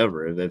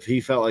whomever. If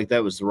he felt like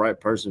that was the right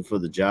person for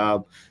the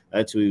job,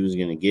 that's who he was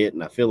going to get.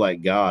 And I feel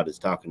like God is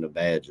talking to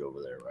Badge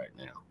over there right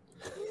now.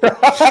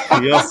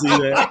 Y'all see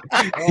that?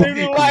 See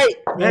the light.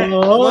 One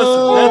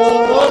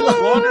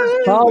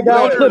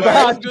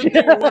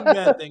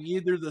bad thing.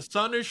 Either the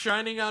sun is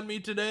shining on me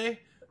today,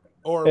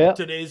 or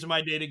today's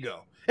my day to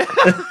go.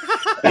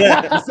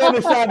 Yeah, the sun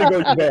is shining to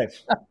go to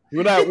Badge.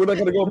 We're not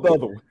going to go with the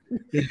other one.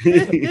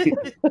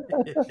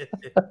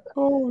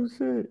 Oh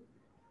shit!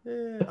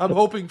 Yeah, I'm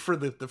hoping for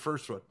the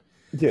first one.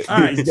 Yeah. All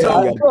right,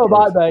 so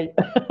mate.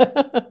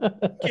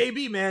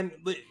 KB, man,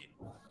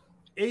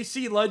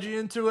 AC led you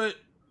into it.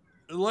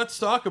 Let's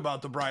talk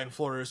about the Brian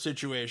Flores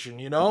situation.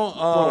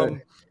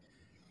 When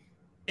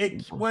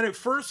it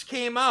first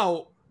came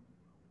out,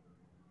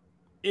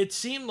 it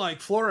seemed like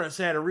Flores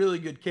had a really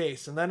good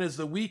case, and then as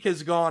the week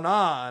has gone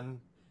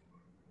on,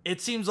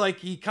 it seems like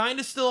he kind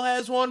of still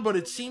has one, but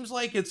it seems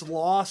like it's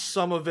lost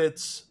some of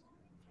its.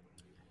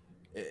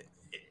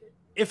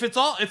 If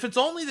it's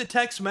only the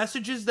text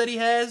messages that he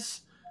has,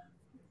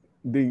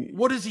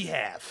 what does he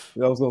have?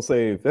 I was gonna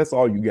say, if that's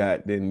all you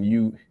got,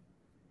 then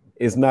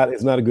it's not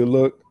a good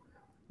look.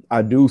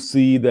 I do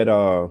see that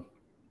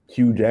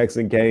Hugh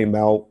Jackson came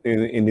out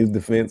in his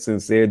defense and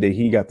said that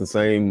he got the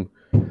same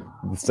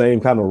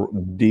kind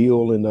of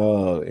deal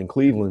in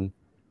Cleveland.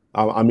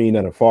 I mean,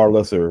 at a far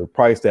lesser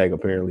price tag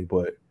apparently,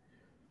 but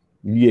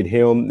you get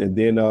him, and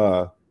then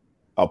a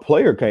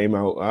player came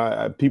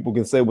out. People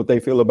can say what they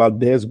feel about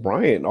Dez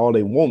Bryant all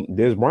they want.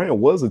 Dez Bryant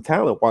was a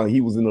talent while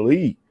he was in the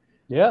league.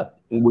 Yeah,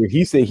 where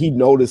he said he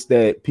noticed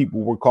that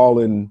people were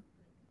calling,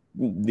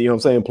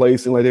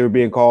 placing like they were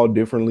being called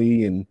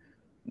differently, and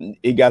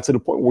it got to the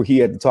point where he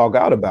had to talk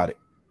out about it.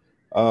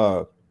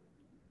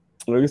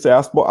 Like I said,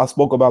 I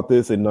spoke about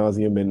this ad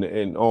nauseum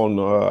and on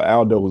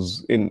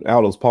Aldo's new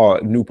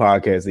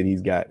podcast that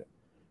he's got.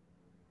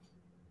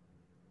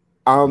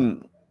 I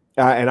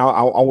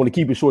want to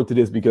keep it short to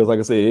this because, like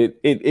I said,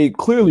 it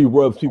clearly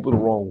rubs people the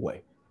wrong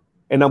way,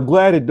 and I'm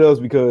glad it does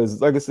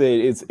because, like I said,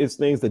 it's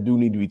things that do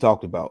need to be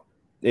talked about.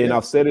 And yeah. I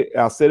said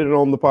it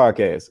on the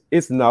podcast.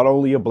 It's not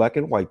only a black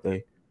and white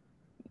thing.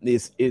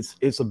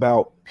 It's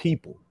about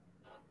people.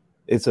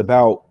 It's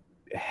about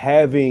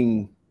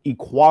having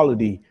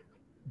equality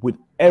with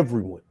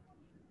everyone.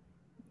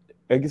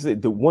 Like I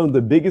said, one of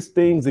the biggest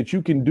things that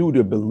you can do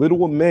to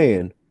belittle a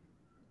man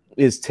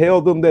is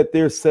tell them that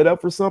they're set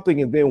up for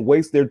something and then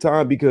waste their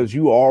time because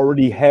you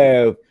already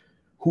have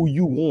who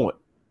you want.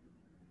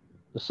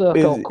 The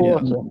circle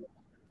quarter.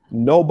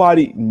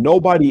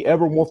 Nobody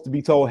ever wants to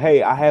be told,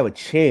 "Hey, I have a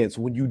chance,"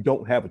 when you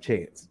don't have a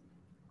chance.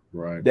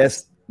 Right.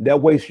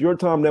 That wastes your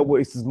time. That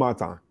wastes my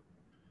time.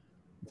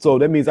 So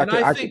that means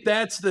I think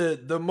that's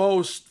the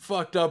most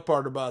fucked up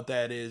part about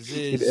that is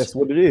that's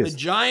what it is. The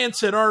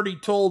Giants had already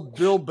told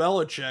Bill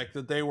Belichick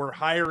that they were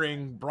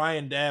hiring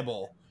Brian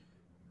Daboll.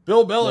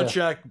 Bill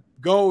Belichick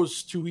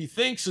goes to he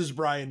thinks is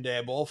Brian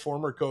Daboll,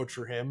 former coach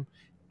for him,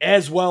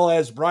 as well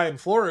as Brian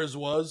Flores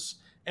was,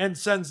 and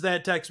sends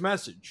that text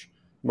message.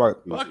 Right.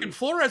 Fucking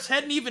Flores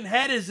hadn't even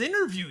had his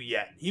interview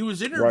yet. He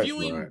was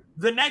interviewing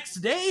the next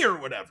day or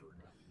whatever.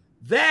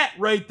 That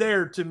right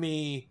there to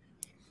me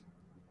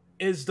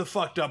is the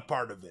fucked up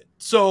part of it.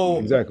 So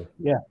exactly.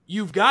 Yeah.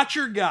 You've got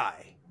your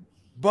guy,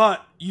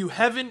 but you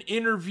haven't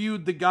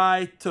interviewed the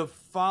guy to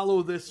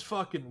follow this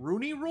fucking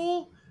Rooney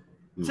rule.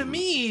 Mm-hmm. To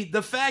me,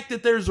 the fact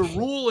that there's a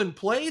rule in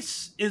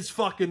place is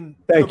fucking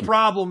the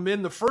problem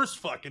in the first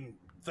fucking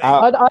thing.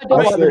 I don't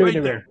like the Rooney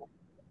rule.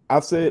 I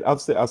said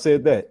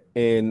that,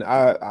 and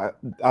I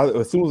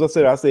as soon as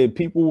I said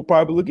people will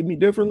probably look at me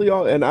differently.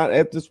 And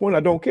at this point, I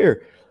don't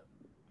care.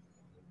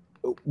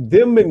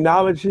 Them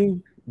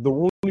acknowledging the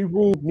Rooney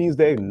rule means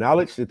they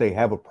acknowledge that they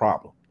have a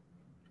problem.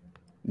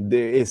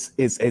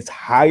 It's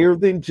higher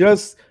than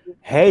just,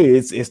 hey,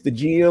 it's the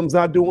GM's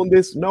not doing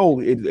this. No,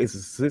 it's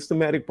a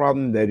systematic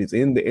problem that is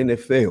in the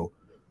NFL.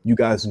 You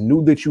guys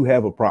knew that you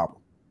have a problem.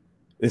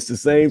 It's the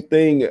same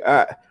thing.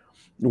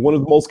 One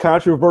of the most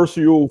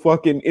controversial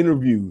fucking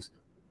interviews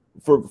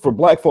for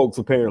black folks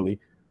apparently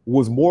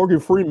was Morgan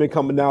Freeman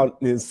coming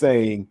out and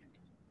saying,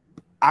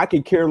 I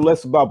can care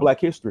less about Black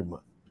History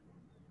Month.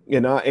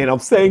 And I'm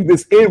saying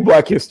this in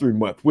Black History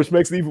Month, which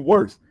makes it even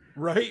worse.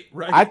 Right.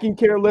 I can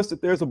care less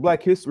that there's a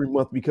Black History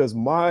Month because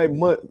my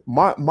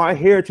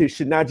heritage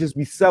should not just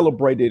be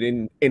celebrated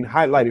and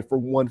highlighted for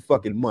one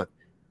fucking month,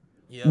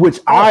 which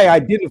I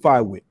identify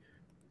with.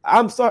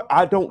 I'm sorry,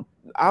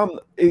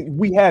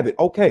 we have it,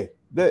 okay,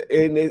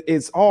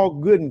 it's all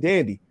good and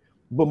dandy,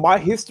 but my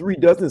history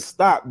doesn't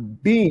stop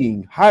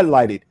being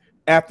highlighted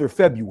after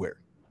February.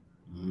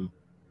 Mm-hmm.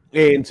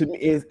 And to me,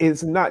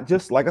 it's not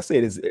just like I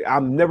said.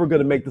 I'm never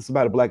going to make this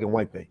about a black and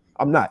white thing.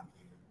 I'm not.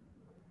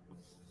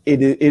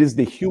 It is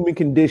the human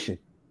condition.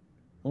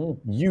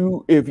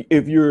 You,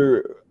 if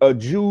you're a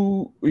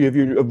Jew, if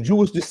you're of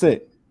Jewish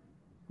descent,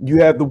 you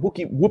have the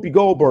Whoopi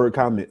Goldberg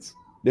comments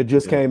that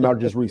just came out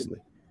just recently.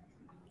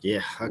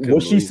 Yeah,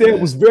 what she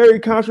said was very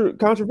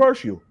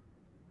controversial.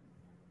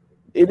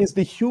 It is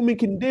the human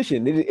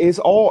condition. It's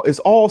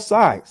all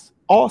sides,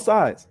 all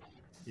sides.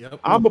 Yep.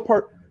 I'm a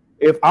part.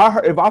 If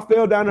I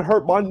fell down and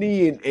hurt my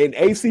knee, and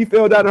AC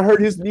fell down and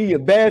hurt his knee,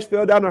 and Bash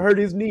fell down and hurt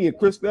his knee, and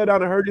Chris fell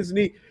down and hurt his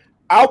knee,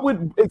 I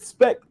would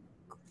expect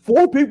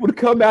 4 people to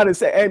come out and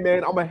say, "Hey,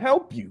 man, I'm gonna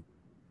help you,"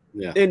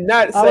 and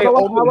not say,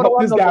 "Oh, I'm gonna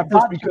help this guy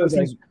first because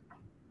he's."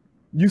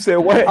 You said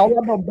what? I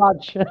want them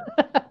badge.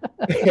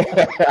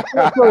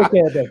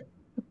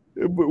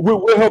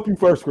 We'll help you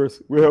first,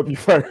 Chris. We'll help you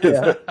first.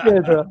 Yeah,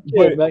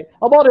 mate.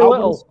 I'm on it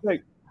little.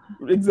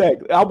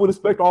 Exactly. I would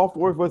expect all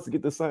 4 of us to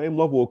get the same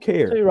level of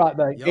care. You're right,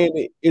 mate.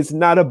 And it's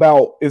not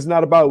about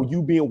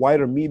you being white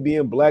or me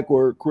being black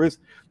or Chris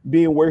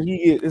being where he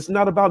is. It's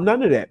not about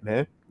none of that,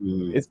 man.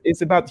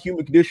 It's about the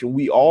human condition.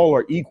 We all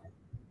are equal.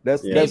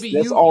 That's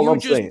all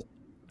I'm saying.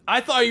 I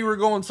thought you were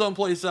going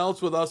someplace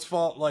else with us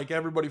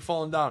everybody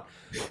falling down.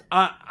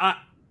 I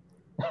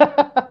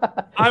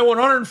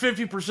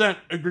 150%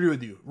 agree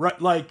with you. Right?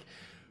 Like,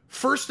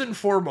 first and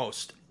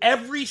foremost,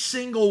 every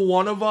single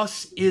one of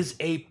us is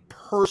a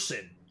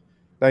person.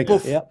 Thank you.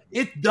 Yep.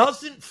 It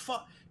doesn't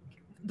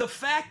the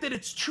fact that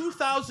it's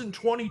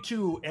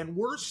 2022 and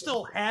we're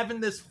still having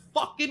this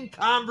fucking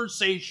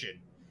conversation.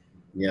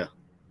 Yeah.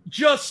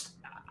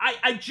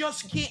 I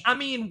just can't. I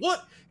mean,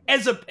 what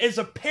as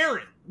a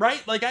parent,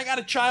 right? Like, I got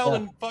a child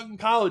in fucking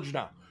college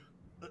now.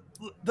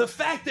 The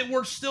fact that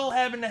we're still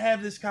having to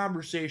have this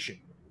conversation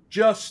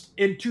just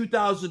in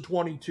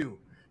 2022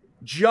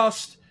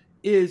 just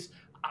is.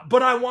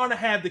 But I want to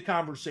have the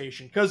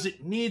conversation because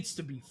it needs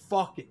to be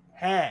fucking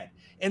had.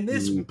 And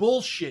this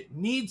bullshit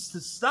needs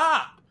to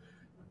stop.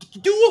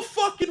 Do a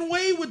fucking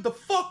way with the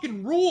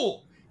fucking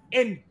rule.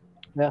 And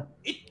there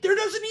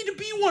doesn't need to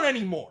be one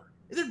anymore.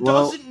 There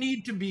doesn't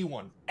need to be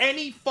one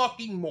any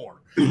fucking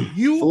more.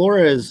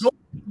 Flores.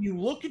 You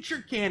look at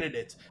your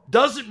candidates.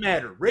 Doesn't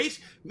matter. Race.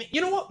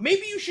 You know what?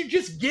 Maybe you should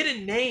just get a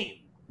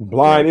name.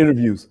 Blind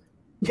interviews.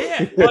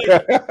 Yeah. Like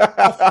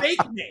a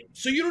fake name.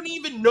 So you don't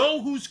even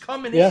know who's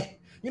coming in.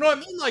 You know what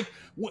I mean? Like,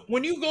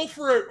 when you go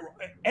for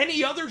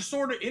any other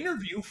sort of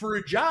interview for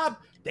a job,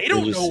 they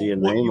don't know what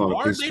you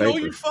are. They know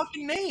your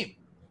fucking name.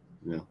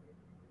 Yeah.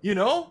 You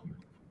know?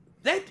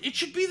 That it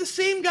should be the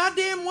same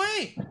goddamn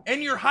way.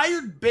 And you're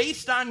hired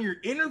based on your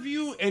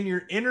interview and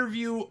your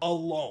interview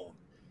alone.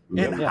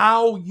 And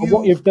how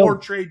you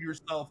portrayed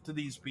yourself to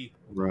these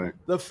people. Right.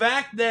 The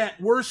fact that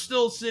we're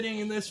still sitting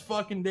in this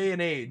fucking day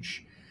and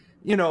age,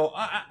 you know,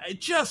 it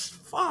just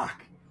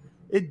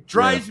it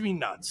drives me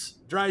nuts.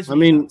 Nuts.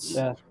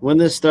 When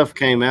this stuff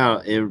came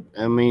out,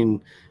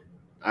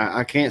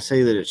 I can't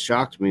say that it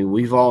shocked me.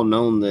 We've all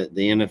known that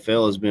the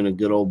NFL has been a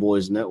good old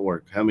boys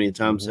network. How many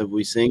times have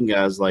we seen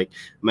guys like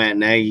Matt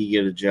Nagy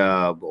get a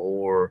job,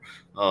 or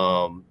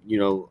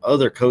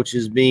other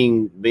coaches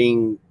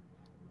being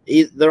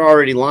they're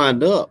already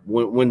lined up.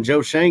 When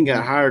Joe Shane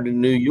got hired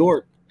in New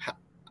York,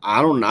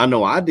 I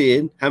know I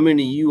did. How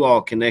many of you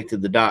all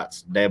connected the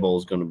dots? Dabo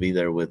is going to be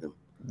there with him.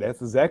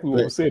 That's exactly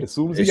what I said. As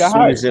soon as he got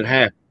hired. As soon as it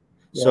happened.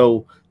 Yeah.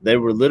 So they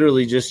were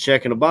literally just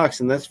checking a box,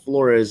 and that's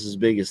Flores'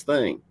 biggest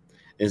thing,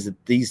 is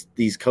that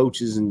these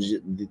coaches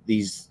and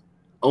these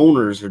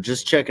owners are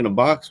just checking a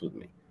box with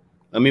me.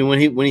 I mean, when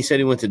he said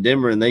he went to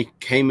Denver and they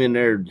came in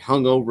there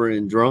hungover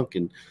and drunk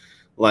and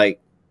like,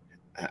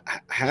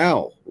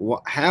 how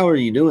are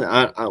you doing?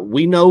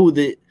 We know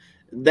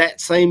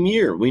that same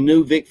year we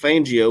knew Vic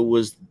Fangio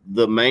was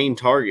the main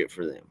target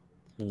for them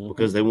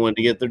because they wanted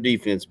to get their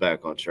defense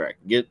back on track,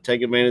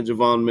 take advantage of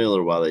Von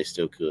Miller while they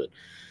still could.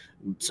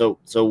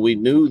 So we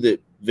knew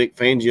that Vic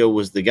Fangio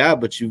was the guy,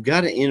 but you've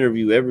got to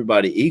interview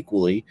everybody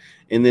equally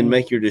and then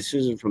make your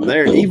decision from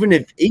there. Even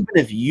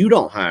if you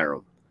don't hire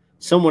them,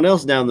 someone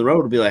else down the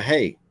road will be like,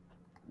 "Hey,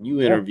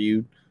 you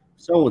interviewed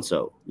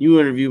so-and-so. You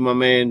interviewed my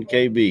man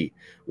KB.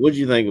 What'd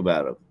you think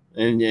about him?"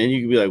 And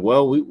you can be like,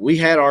 "Well, we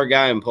had our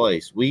guy in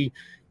place.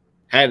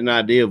 had an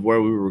idea of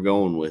where we were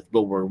going with.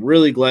 But we're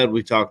really glad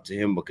we talked to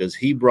him because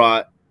he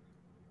brought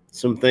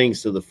some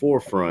things to the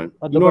forefront.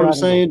 You know what I'm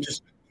saying?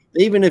 Just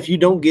even if you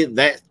don't get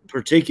that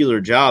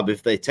particular job,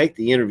 if they take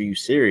the interview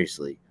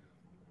seriously,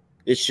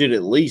 it should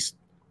at least.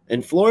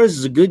 And Flores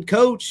is a good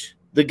coach.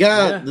 The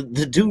guy,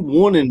 the dude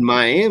won in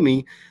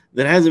Miami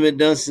that hasn't been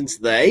done since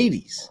the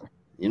 80s.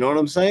 You know what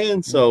I'm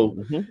saying? So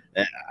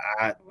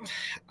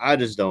I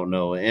just don't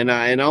know. And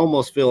I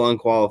almost feel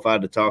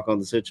unqualified to talk on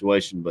the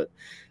situation, but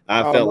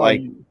I felt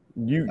like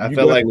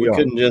we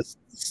couldn't just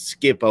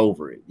skip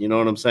over it. You know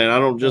what I'm saying? I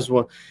don't just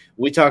want –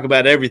 we talk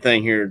about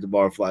everything here at the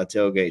Barfly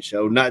Tailgate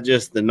Show, not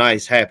just the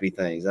nice, happy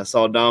things. I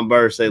saw Don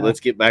Burr say,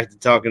 let's get back to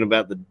talking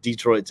about the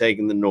Detroit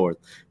taking the North.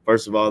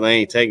 First of all, they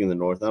ain't taking the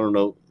North. I don't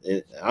know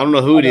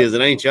who it is.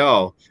 It ain't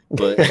y'all.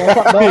 But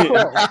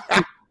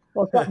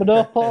what's that,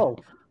 North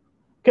Pole?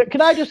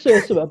 Can I just say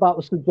something about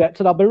the subject?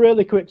 And I'll be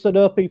really quick because I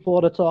know people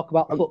want to talk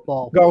about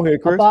football. Go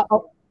ahead, Chris.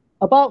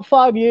 About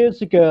 5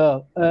 years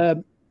ago,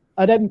 an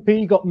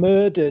MP got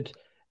murdered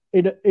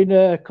in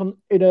her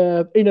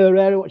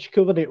area, what she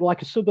covered it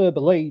like a suburb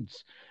of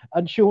Leeds,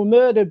 and she was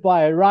murdered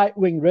by a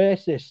right-wing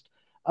racist.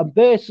 And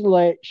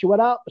basically,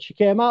 she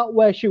came out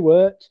where she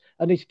worked,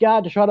 and this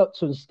guy just ran up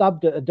to her and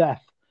stabbed her to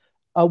death.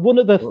 And one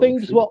of the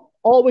things what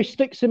always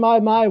sticks in my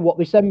mind, what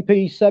this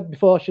MP said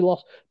before she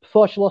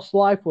lost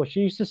life, was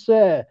she used to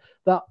say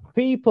that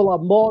people are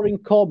more in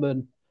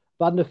common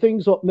than the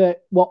things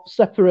what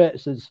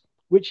separates us,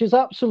 which is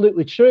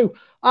absolutely true.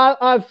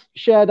 I've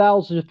shared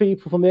houses with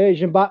people from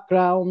Asian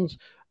backgrounds,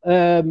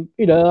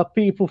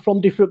 people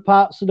from different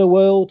parts of the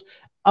world,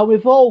 and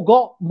we've all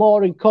got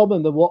more in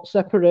common than what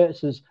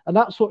separates us, and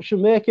that's what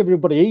should make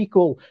everybody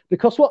equal.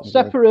 Because what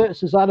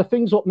separates us are the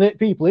things what make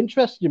people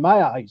interested in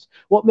my eyes.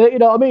 What make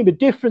the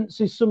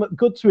difference is something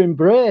good to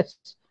embrace.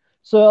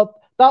 So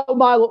that was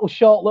my little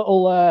short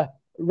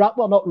rap.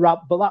 Well, not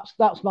rap, but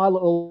that's my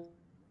little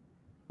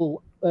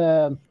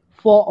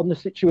thought on the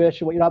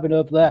situation what you're having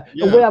over there.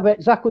 Yeah. And we have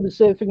exactly the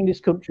same thing in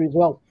this country as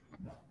well.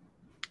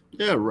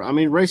 Yeah, I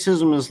mean,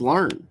 racism is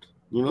learned.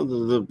 You know,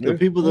 the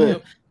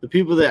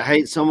people that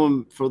hate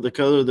someone for the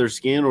color of their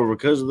skin or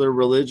because of their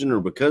religion or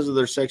because of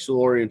their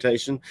sexual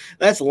orientation,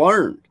 that's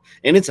learned.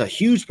 And it's a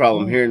huge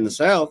problem here in the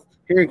South.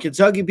 Here in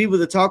Kentucky, people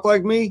that talk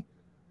like me,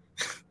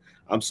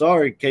 I'm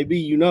sorry,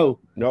 KB, you know,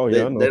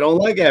 they don't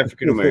like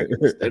African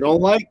Americans. They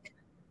don't like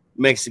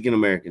Mexican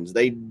Americans.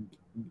 They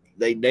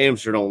damn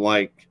sure don't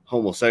like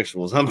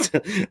homosexuals. I'm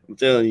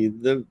telling you,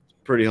 they're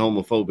pretty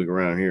homophobic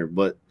around here.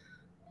 But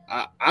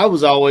I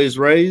was always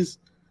raised,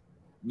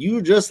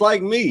 you just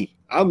like me.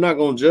 I'm not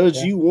going to judge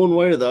you one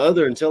way or the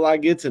other until I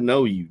get to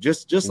know you.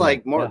 Just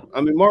like Martin.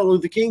 I mean, Martin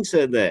Luther King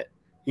said that.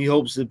 He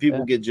hopes that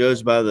people get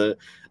judged by the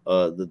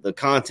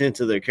content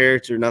of their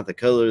character, not the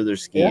color of their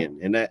skin.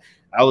 And that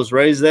I was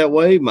raised that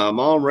way. My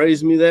mom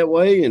raised me that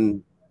way,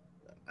 and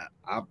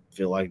I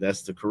feel like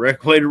that's the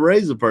correct way to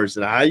raise a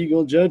person. How are you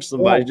going to judge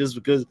somebody just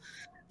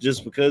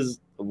because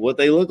of what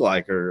they look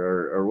like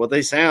or what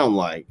they sound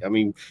like? I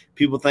mean,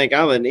 people think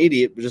I'm an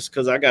idiot just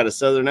because I got a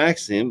Southern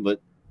accent,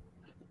 but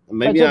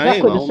maybe that's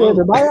exactly I am. The same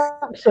with my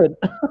accent.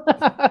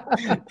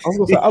 I was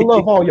gonna say, I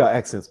love all your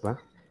accents, man.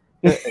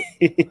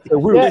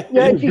 We're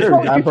very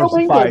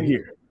diversified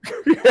here.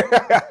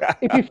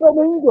 If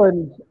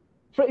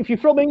you're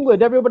from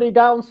England, everybody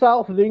down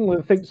south of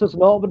England thinks us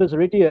Northerners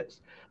are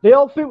idiots. They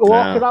all think we're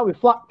walking around with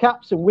flat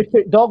caps and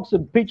whippet dogs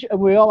and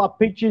we all have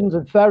pigeons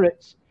and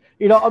ferrets.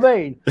 You know what I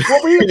mean?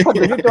 What we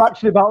probably did to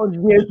actually about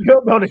 100 years ago,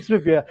 to be honest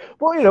with you.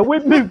 But,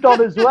 we've moved on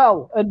as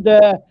well. And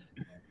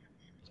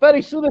it's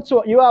very similar to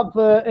what you have,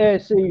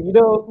 AC,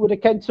 with a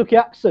Kentucky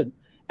accent.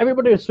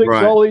 Everybody who speaks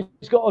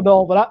he's got a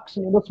northern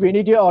accent. He must be an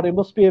idiot or he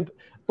must be a...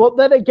 But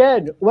then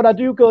again, when I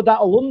do go down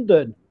to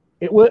London,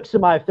 it works in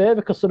my favour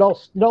because they're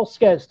not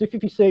scared stiff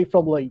if you say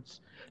from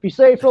Leeds. If you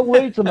say from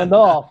Leeds in the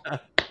north,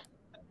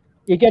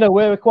 you get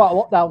away with quite a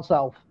lot down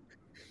south.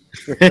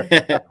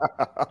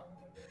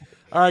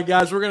 All right,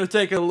 guys, we're going to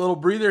take a little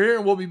breather here,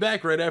 and we'll be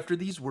back right after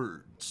these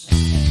words.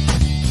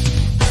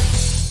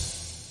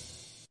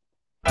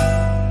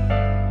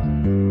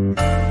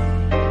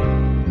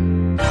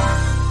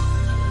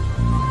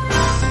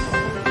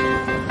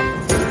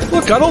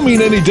 Look, I don't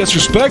mean any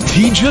disrespect.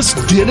 He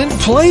just didn't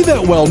play that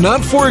well,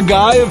 not for a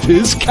guy of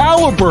his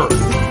caliber.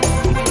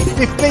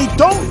 If they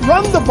don't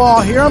run the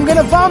ball here, I'm going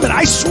to vomit.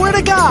 I swear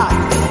to God.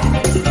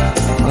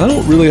 I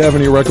don't really have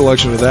any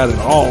recollection of that at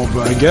all,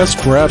 but I guess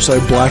perhaps I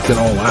blacked it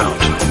all out.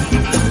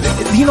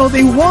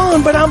 They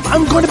won, but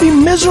I'm going to be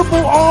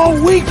miserable all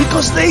week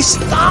because they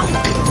stunk.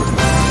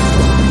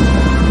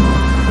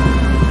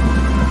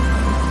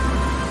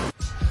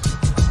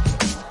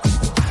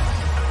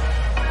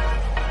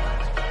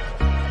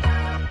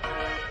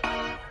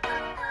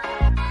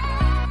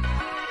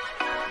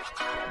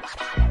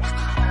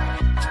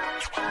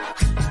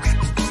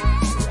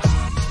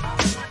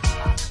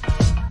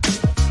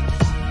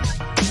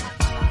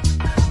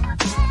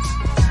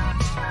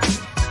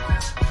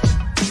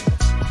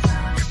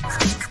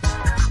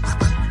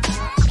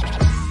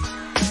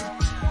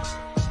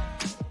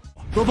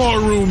 The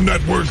Barroom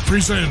Network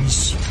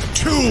presents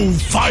Two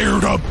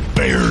fired up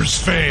Bears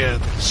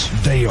fans.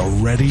 They are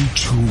ready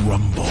to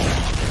rumble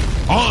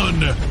on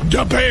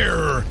the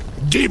Bear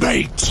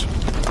Debate.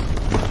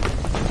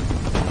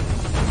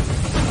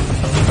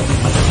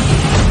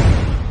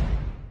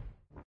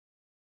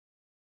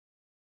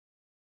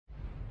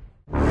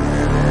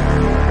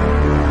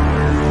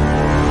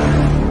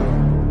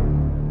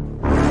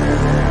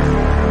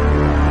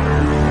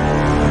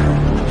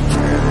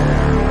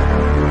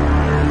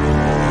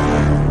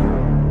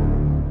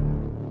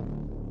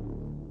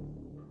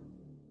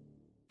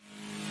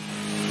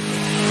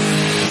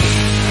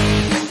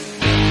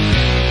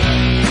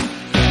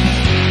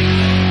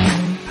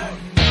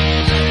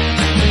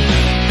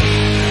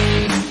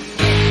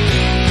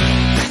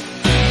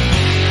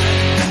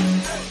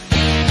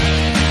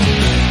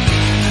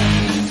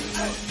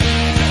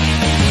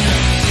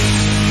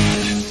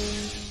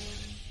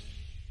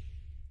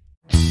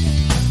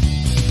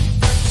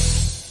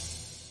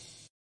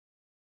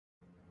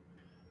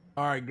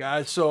 All right,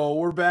 guys. So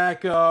we're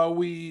back.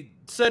 We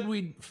said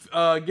we'd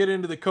get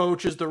into the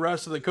coaches, the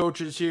rest of the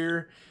coaches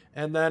here,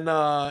 and then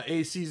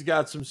AC's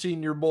got some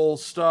Senior Bowl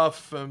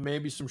stuff,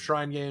 maybe some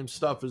Shrine Game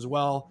stuff as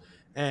well,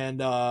 and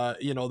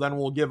then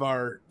we'll give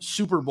our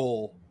Super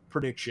Bowl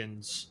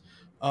predictions,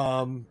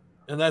 and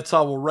that's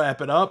how we'll wrap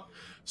it up.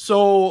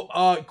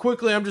 So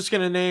quickly, I'm just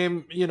going to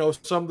name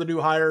some of the new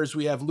hires.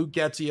 We have Luke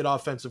Getsy at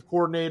offensive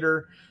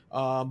coordinator.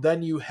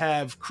 Then you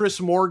have Chris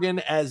Morgan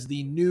as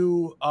the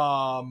new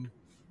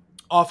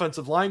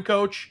offensive line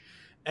coach,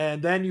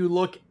 and then you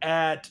look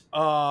at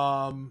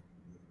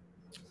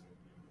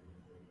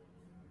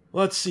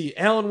let's see,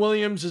 Alan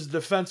Williams is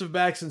defensive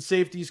backs and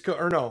safeties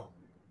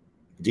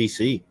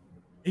DC.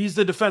 He's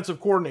the defensive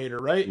coordinator,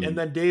 right? Mm-hmm. And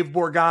then Dave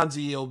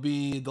Borgonzi will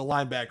be the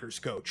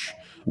linebackers coach.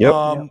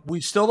 Yep.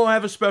 We still don't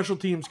have a special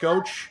teams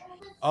coach.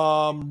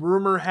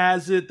 Rumor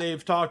has it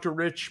they've talked to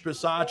Rich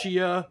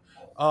Bisaccia.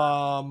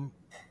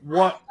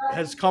 What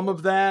has come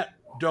of that?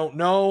 Don't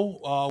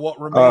know.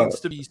 What remains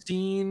to be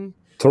seen?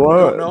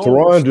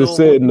 Teron just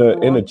said in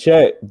the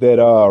chat that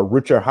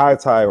Richard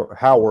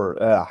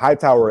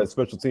Hightower as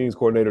special teams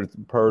coordinator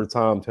per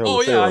Tom Taylor.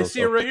 Oh yeah, I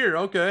see it right here.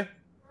 Okay.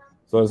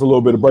 So it's a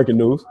little bit of breaking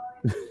news.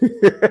 So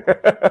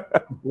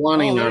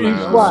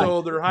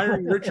they're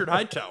hiring Richard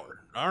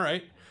Hightower. All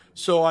right.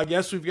 So I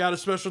guess we've got a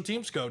special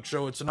teams coach.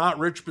 So it's not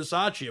Rich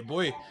Bisaccia.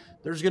 Boy,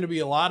 there's going to be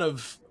a lot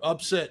of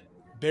upset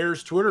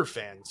Bears Twitter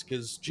fans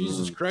because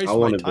Jesus Christ,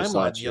 my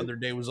timeline the other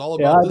day was all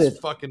about this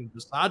fucking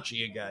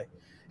Bisaccia guy.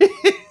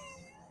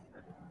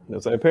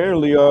 So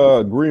apparently,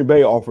 Green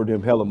Bay offered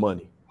him hella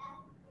money,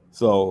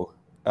 so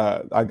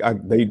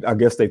I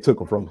guess they took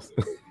him from us.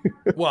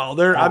 Well,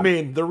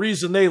 the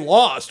reason they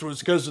lost was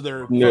because of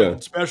their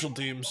fucking special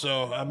teams.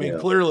 So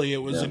clearly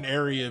it was an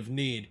area of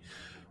need.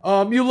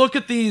 You look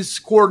at these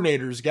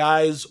coordinators,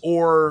 guys,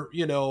 or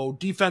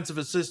defensive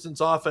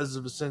assistants,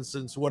 offensive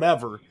assistants,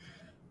 whatever.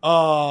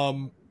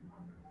 Out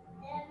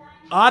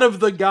of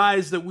the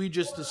guys that we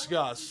just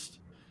discussed,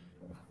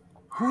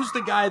 who's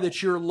the guy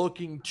that you're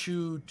looking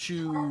to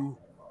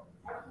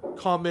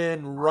come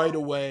in right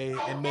away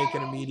and make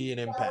an immediate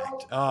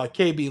impact?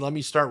 KB, let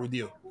me start with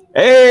you.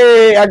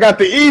 Hey, I got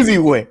the easy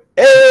one.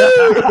 Hey,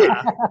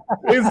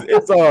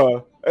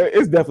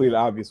 it's definitely the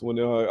obvious one.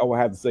 I would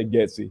have to say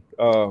Getsy.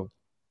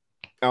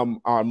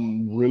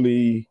 I'm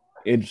really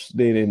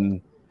interested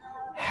in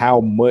how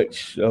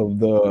much of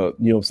the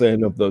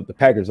the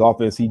Packers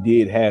offense he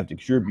did have to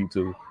contribute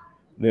to.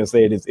 They're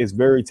saying it's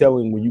very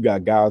telling when you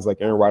got guys like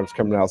Aaron Rodgers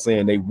coming out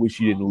saying they wish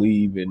he didn't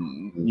leave,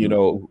 and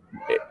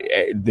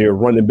they're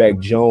running back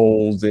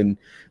Jones and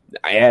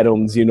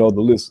Adams. The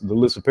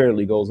list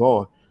apparently goes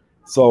on.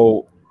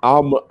 So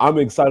I'm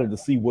excited to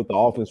see what the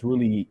offense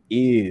really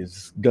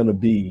is gonna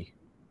be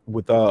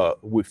with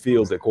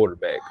Fields at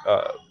quarterback.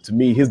 To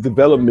me, his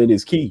development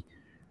is key.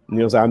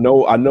 So I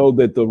know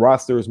that the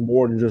roster is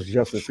more than just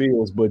Justin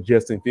Fields, but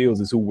Justin Fields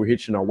is who we're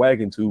hitching our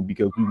wagon to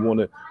because we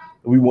want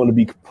to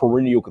be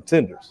perennial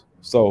contenders.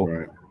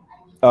 So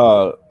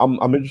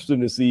I'm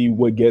interested to see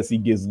what Getsy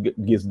gets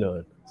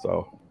done.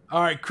 So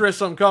all right,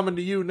 Chris, I'm coming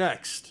to you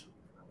next.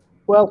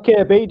 Well,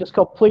 KB just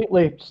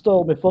completely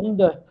stole my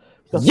thunder.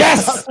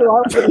 Yes! I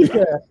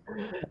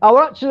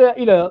was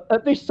actually,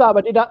 at this time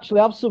I did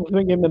actually have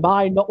something in my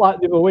mind, not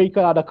like the other week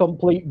I had a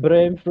complete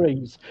brain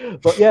freeze.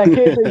 But yeah,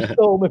 KB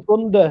stole my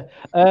thunder.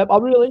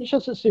 I'm really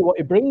interested to see what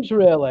he brings,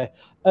 really.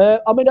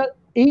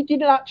 He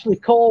didn't actually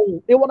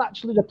call. He wasn't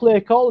actually the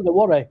play caller,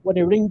 was he? When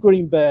he was in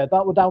Green Bay,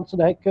 that was down to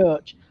the head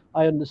coach.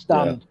 I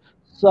understand. Yeah.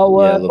 So,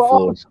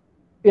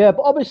 but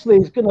obviously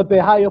he's going to be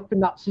high up in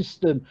that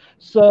system.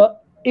 So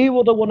he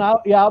would have won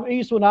out. Yeah,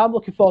 he's one I'm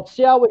looking forward to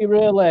see how he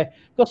really.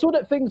 Because one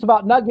of the things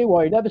about Nagy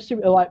was he never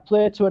seemed to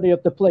play to any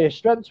of the player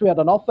strengths we had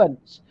on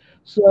offense.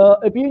 So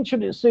it'd be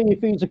interesting to see if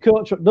he's a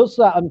coach that does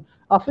that. And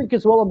I think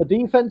as well on the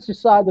defensive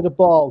side of the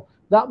ball,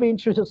 that'd be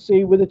interesting to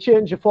see with a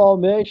change of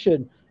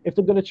formation if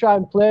they're going to try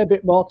and play a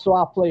bit more to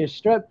our players'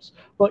 strengths.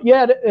 But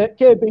yeah,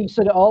 KB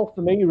said it all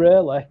for me,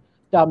 really.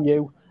 Damn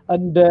you.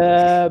 And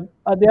yeah,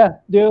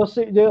 the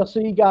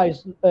OC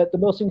guys, the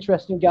most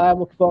interesting guy. I'm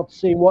looking forward to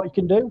seeing what he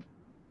can do.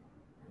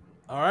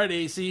 All right,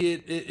 AC,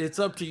 it's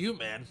up to you,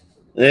 man.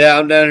 Yeah,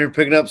 I'm down here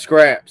picking up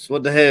scraps.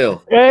 What the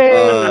hell?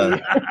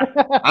 Hey.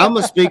 I'm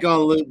gonna speak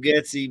on Luke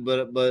Getsy,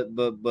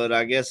 but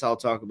I guess I'll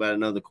talk about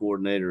another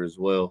coordinator as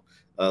well.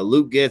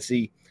 Luke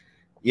Getsy,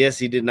 yes,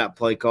 he did not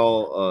play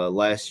call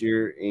last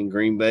year in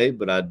Green Bay,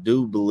 but I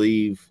do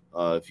believe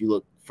if you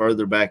look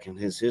further back in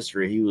his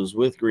history, he was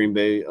with Green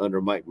Bay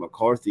under Mike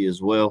McCarthy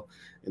as well,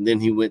 and then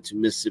he went to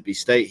Mississippi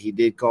State. He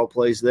did call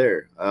plays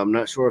there. I'm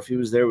not sure if he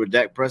was there with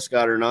Dak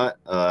Prescott or not.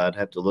 I'd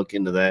have to look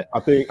into that. I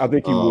think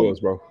he was,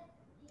 bro.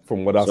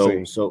 From what I've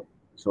seen. So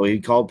he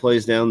called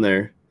plays down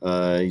there.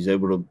 He's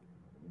able to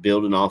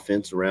build an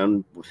offense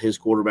around his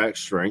quarterback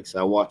strengths.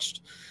 I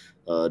watched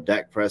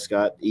Dak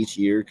Prescott each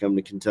year come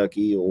to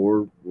Kentucky,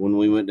 or when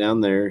we went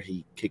down there,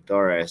 he kicked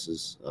our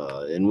asses.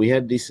 And we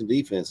had decent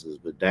defenses,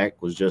 but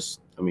Dak was just,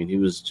 he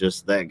was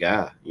just that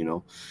guy, you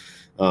know.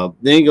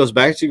 Then he goes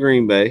back to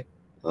Green Bay.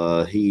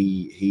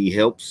 He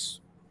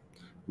helps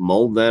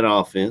mold that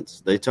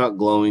offense. They talk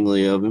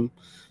glowingly of him.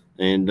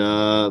 And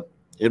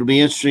it'll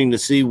be interesting to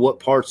see what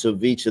parts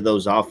of each of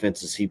those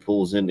offenses he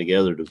pulls in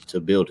together to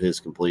build his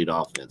complete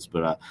offense.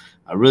 But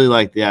I really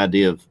like the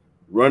idea of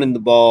running the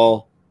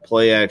ball,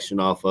 play action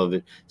off of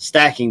it,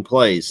 stacking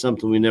plays,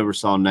 something we never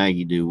saw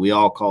Nagy do. We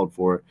all called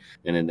for it,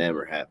 and it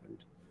never happened.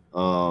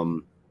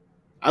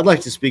 I'd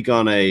like to speak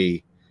on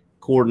a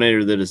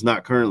coordinator that is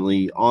not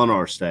currently on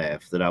our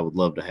staff that I would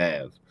love to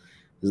have.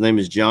 His name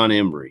is John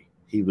Embry.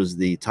 He was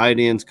the tight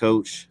ends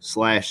coach /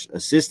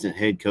 assistant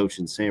head coach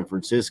in San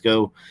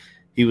Francisco.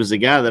 He was a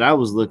guy that I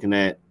was looking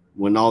at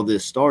when all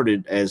this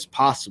started as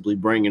possibly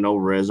bringing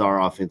over as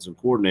our offensive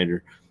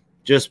coordinator,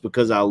 just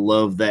because I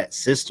love that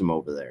system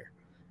over there.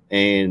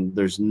 And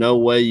there's no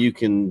way you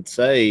can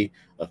say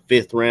a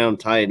 5th-round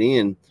tight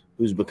end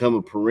who's become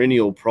a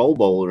perennial Pro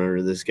Bowler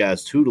under this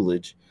guy's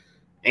tutelage,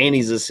 and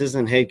he's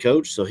assistant head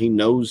coach, so he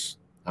knows.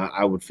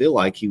 I would feel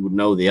like he would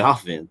know the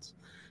offense.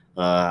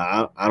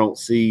 I don't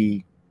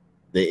see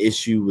the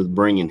issue with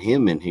bringing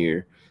him in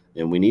here,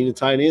 and we need a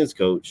tight ends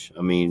coach.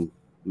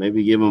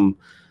 Maybe give him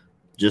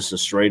just a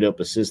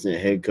straight-up assistant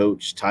head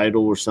coach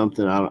title or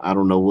something. I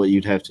don't know what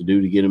you'd have to do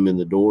to get him in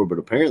the door, but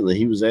apparently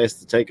he was asked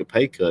to take a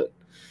pay cut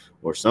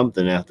or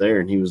something out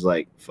there, and he was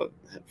like,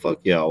 fuck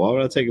y'all, why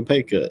would I take a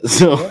pay cut?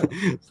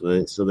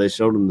 So they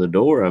showed him the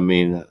door.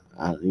 You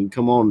can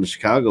come on to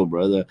Chicago,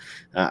 brother.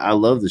 I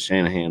love the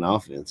Shanahan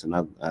offense, and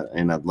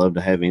I'd love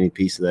to have any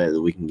piece of that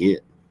we can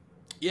get.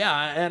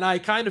 Yeah, and I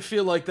kind of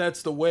feel like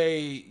that's the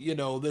way,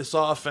 this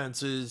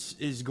offense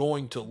is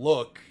going to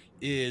look,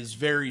 is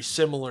very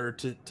similar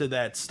to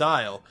that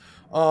style.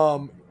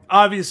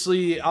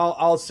 Obviously,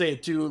 I'll say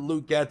it too,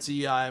 Luke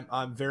Getsy,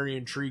 I'm very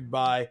intrigued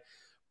by.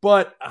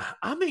 But,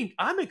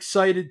 I'm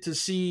excited to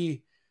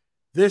see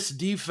this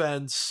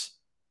defense,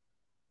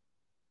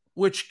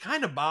 which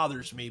kind of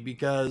bothers me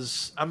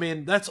because,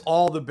 that's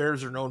all the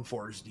Bears are known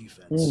for is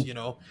defense,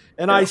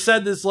 And I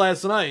said this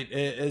last night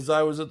as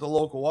I was at the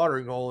local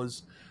watering hole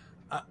is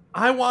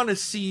I want to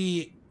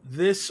see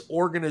this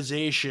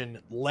organization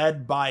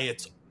led by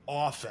its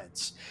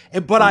offense.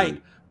 But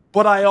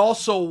I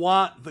also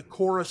want the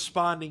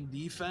corresponding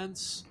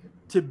defense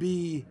to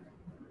be,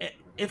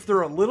 if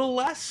they're a little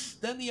less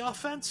than the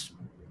offense,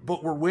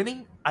 but we're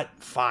winning,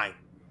 fine.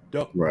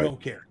 Don't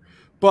care.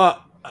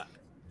 But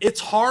it's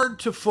hard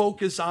to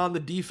focus on the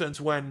defense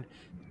when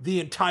the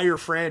entire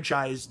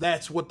franchise,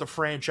 that's what the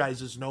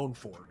franchise is known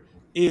for,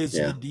 is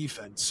the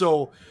defense.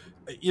 So,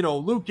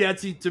 Luke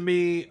Getsy, to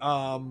me,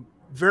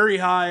 very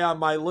high on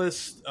my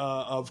list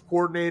of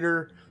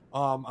coordinator.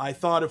 I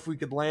thought if we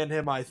could land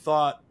him,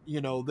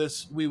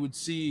 we would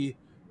see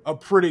a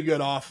pretty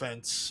good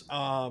offense.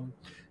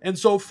 And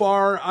so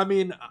far,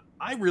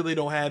 I really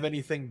don't have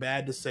anything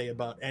bad to say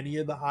about any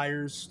of the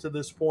hires to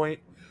this point.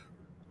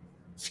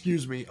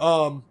 Excuse me.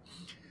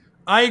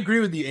 I agree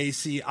with the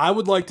AC. I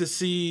would like to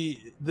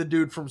see the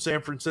dude from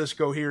San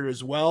Francisco here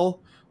as well.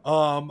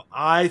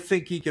 I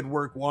think he could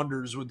work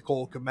wonders with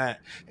Cole Kmet.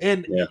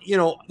 And,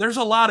 there's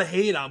a lot of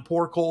hate on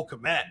poor Cole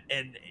Kmet.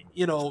 And,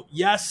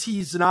 yes,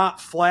 he's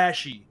not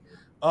flashy.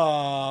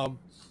 But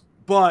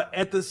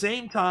at the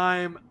same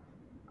time,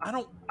 I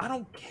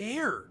don't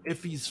care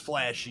if he's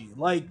flashy.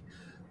 Like,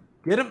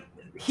 get him.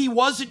 He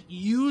wasn't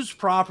used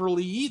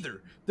properly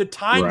either. The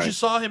times you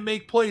saw him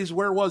make plays,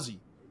 where was he?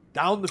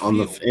 Down the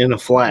field. In a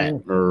flat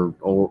or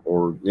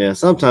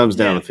sometimes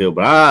down the field.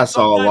 But I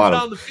saw a lot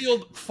down of the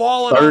field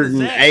falling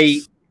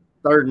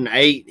 3rd and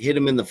 8, hit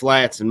him in the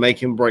flats and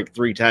make him break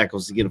 3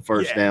 tackles to get a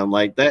first down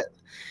like that.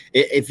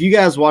 If you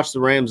guys watch the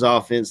Rams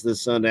offense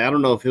this Sunday, I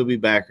don't know if he'll be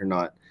back or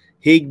not.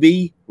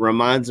 Higbee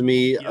reminds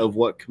me of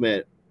what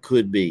Kmet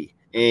could be.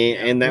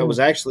 And that was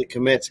actually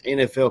Kmet's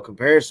NFL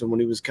comparison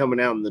when he was coming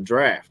out in the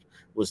draft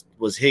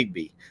was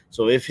Higbee.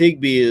 So if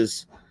Higbee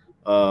is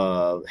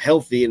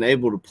healthy and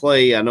able to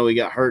play, I know he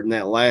got hurt in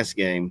that last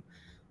game.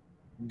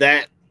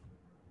 This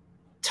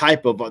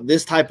type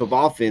of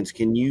offense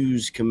can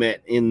use Kmet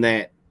in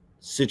that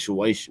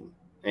situation.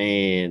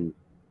 And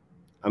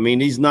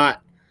he's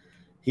not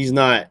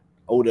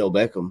Odell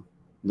Beckham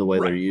the way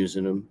they're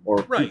using him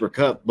or Cooper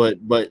Kupp, but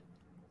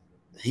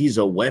he's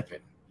a weapon.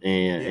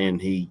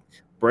 and he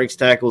breaks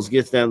tackles,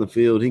 gets down the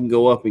field. He can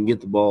go up and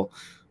get the ball.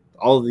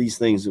 All of these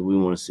things that we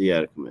want to see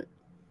out of Kmet.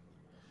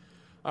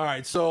 All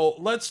right, so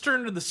let's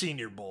turn to the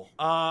Senior Bowl.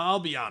 I'll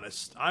be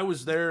honest. I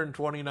was there in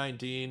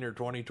 2019 or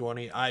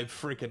 2020. I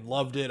freaking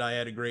loved it. I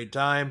had a great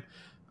time.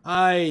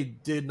 I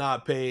did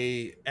not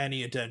pay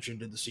any attention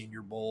to the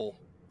Senior Bowl,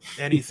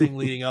 anything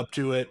leading up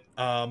to it.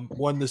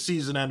 When the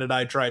season ended,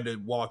 I tried to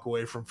walk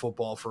away from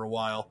football for a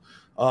while,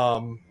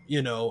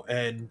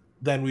 and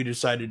then we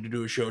decided to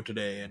do a show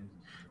today, and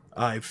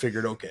I figued,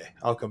 okay,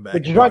 I'll come back. We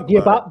dragged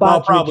you back,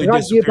 I'll probably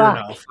disappear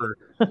now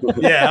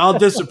I'll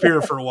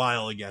disappear for a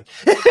while again.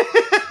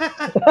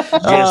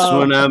 Just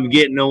when I'm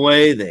getting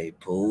away, they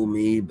pull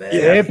me back.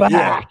 Get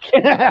back.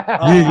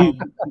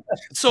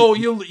 So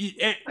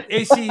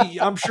AC,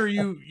 I'm sure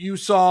you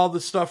saw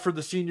the stuff for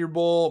the Senior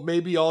Bowl.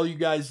 Maybe all you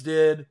guys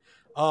did.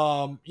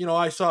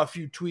 I saw a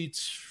few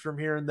tweets from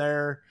here and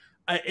there.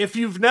 If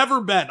you've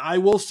never been, I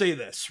will say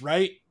this,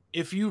 right?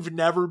 If you've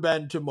never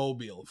been to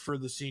Mobile for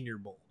the Senior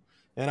Bowl,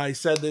 and I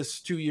said this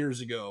 2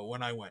 years ago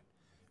when I went,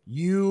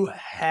 you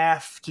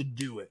have to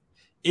do it.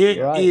 It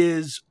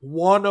is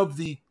one of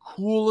the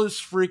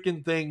coolest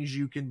freaking things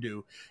you can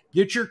do.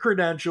 Get your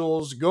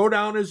credentials, go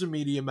down as a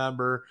media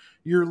member.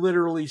 You're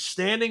literally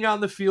standing on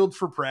the field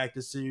for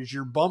practices.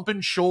 You're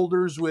bumping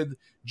shoulders with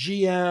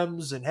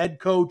GMs and head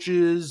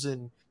coaches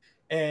and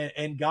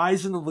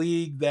guys in the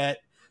league that,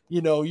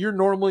 you're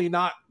normally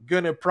not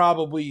going to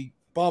probably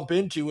bump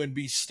into and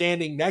be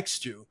standing next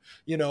to.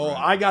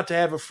 I got to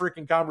have a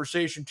freaking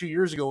conversation 2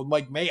 years ago with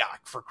Mike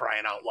Mayock, for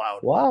crying out loud.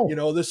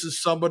 Wow. This is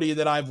somebody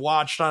that I've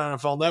watched on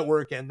NFL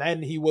Network, and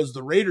then he was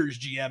the Raiders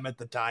GM at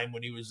the time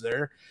when he was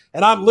there.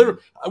 And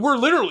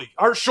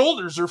our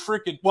shoulders are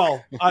freaking,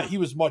 he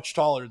was much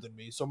taller than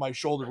me, so my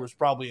shoulder was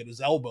probably at his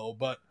elbow,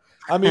 but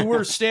I mean,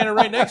 we're standing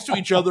right next to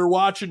each other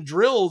watching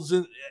drills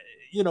in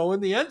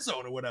the end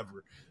zone or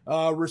whatever.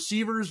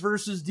 Receivers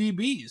versus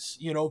DBs,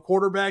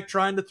 quarterback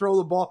trying to throw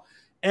the ball.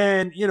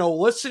 And,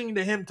 listening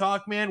to him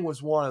talk, man,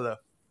 was one of the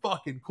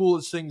fucking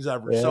coolest things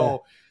ever. Yeah.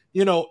 So,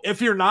 if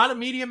you're not a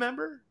media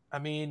member, I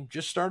mean,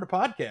 just start a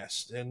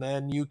podcast and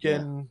then you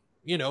can,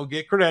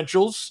 get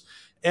credentials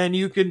and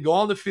you can go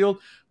on the field.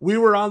 We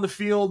were on the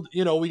field,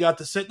 we got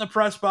to sit in the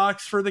press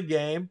box for the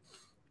game.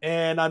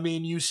 And I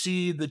mean, you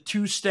see the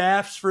two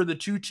staffs for the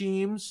two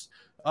teams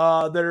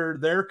that are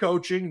there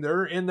coaching.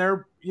 They're in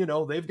there,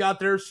 they've got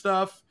their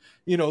stuff.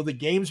 The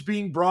game's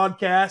being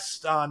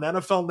broadcast on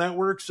NFL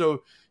Network.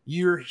 So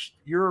you're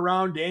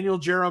around Daniel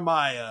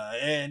Jeremiah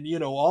and,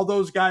 all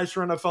those guys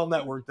from NFL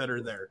Network that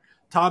are there.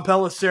 Tom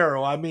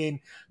Pelissero. I mean,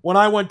 when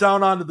I went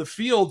down onto the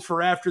field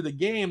for after the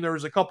game, there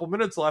was a couple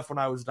minutes left when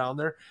I was down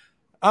there.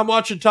 I'm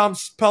watching Tom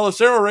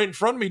Pelissero right in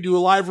front of me do a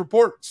live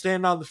report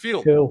standing on the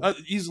field. Cool.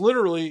 He's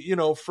literally,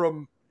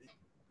 from,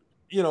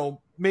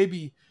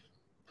 maybe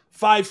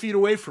 5 feet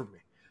away from me.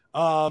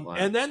 Wow.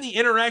 And then the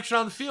interaction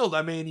on the field.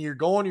 I mean, you're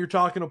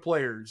talking to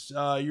players.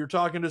 You're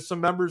talking to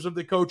some members of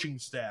the coaching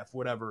staff,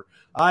 whatever.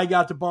 I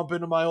got to bump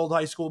into my old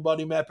high school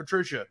buddy, Matt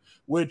Patricia,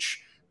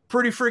 which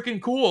pretty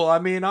freaking cool. I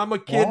mean, I'm a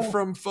kid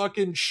from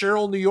fucking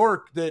Sherrill, New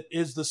York, that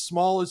is the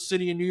smallest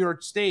city in New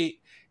York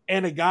State.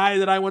 And a guy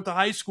that I went to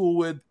high school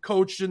with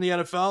coached in the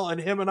NFL,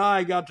 and him and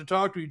I got to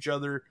talk to each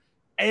other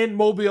in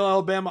Mobile,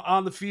 Alabama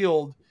on the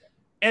field,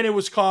 and it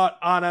was caught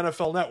on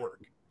NFL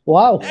Network.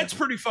 Wow. That's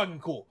pretty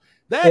fucking cool.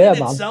 That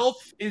in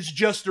itself is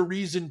just a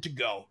reason to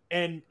go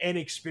and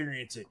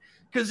experience it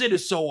because it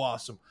is so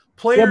awesome.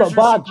 Players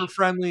are super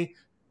friendly.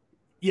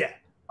 Yeah.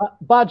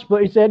 Badge,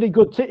 but is there any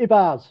good titty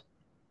bars?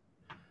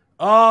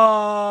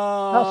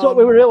 That's what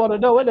we really want to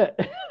know, isn't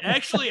it?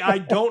 Actually, I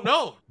don't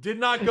know. Did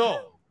not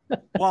go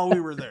while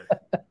we were there.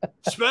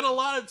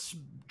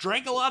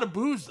 Drank a lot of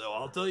booze though.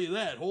 I'll tell you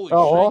that. Holy shit!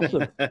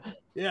 Awesome.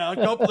 Yeah,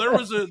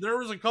 there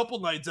was a couple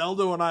nights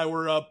Aldo and I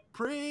were up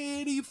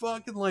pretty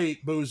fucking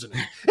late boozing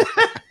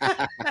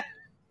it.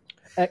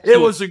 It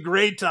was a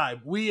great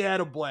time. We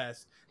had a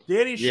blast.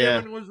 Danny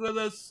Shimon was with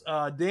us.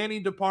 Danny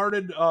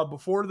departed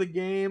before the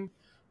game,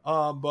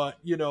 but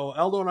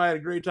Aldo and I had a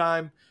great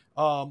time.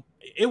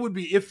 It would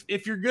be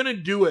if you're gonna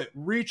do it,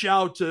 reach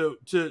out to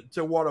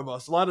one of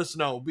us. Let us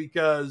know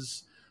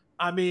because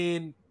I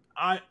mean.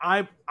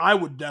 I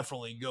would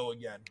definitely go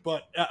again,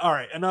 but all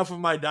right. Enough of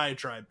my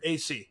diatribe.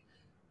 AC,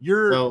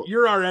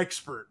 you're our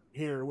expert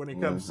here when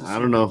it comes to. I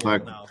don't know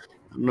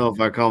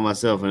if I call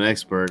myself an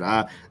expert.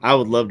 I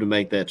would love to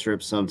make that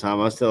trip sometime.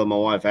 I was telling my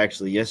wife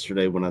actually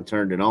yesterday when I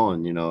turned it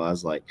on. I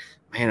was like,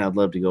 man, I'd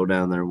love to go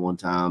down there one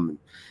time, and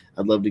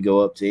I'd love to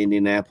go up to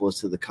Indianapolis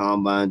to the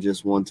combine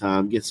just one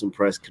time, get some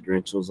press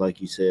credentials,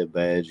 like you said,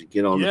 Badge,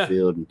 get on the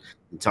field and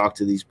talk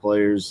to these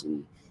players.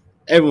 And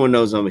everyone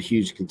knows I'm a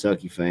huge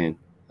Kentucky fan.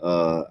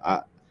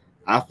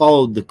 I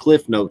followed the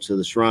cliff notes of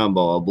the Shrine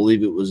Bowl. I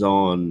believe it was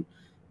on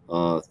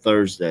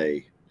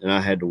Thursday, and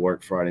I had to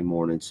work Friday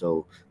morning,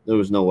 so there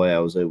was no way I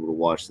was able to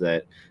watch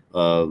that.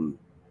 I'm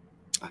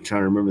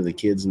trying to remember the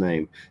kid's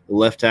name. The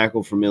left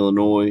tackle from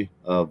Illinois,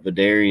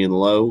 Vidarian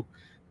Lowe.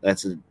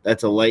 That's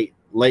a late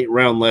late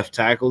round left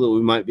tackle that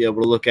we might be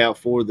able to look out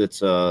for.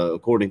 That's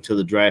according to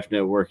the Draft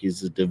Network,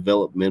 he's a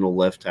developmental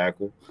left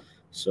tackle.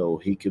 So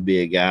he could be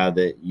a guy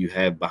that you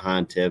have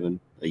behind Tevin,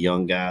 a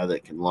young guy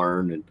that can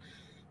learn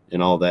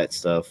and all that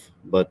stuff.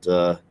 But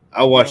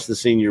I watched the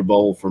Senior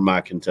Bowl for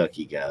my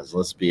Kentucky guys.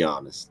 Let's be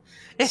honest.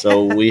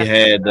 So we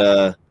had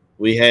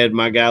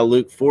my guy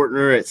Luke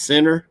Fortner at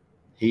center.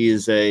 He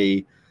is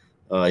he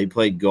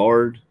played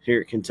guard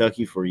here at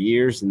Kentucky for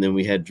years, and then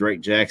we had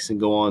Drake Jackson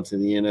go on to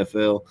the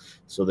NFL.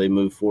 So they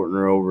moved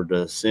Fortner over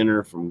to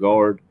center from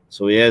guard.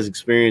 So he has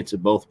experience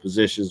at both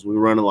positions. We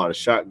run a lot of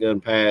shotgun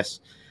pass,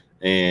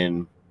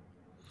 and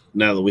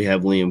now that we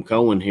have Liam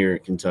Cohen here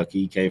at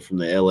Kentucky, he came from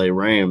the LA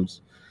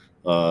Rams.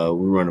 We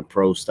run a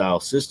pro-style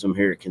system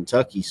here at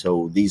Kentucky,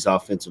 so these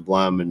offensive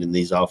linemen and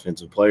these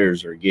offensive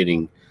players are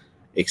getting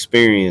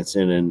experience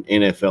in an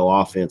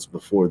NFL offense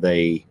before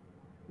they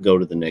go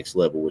to the next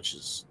level, which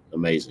is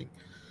amazing.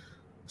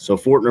 So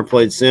Fortner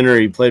played center.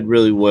 He played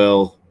really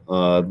well.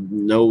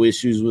 No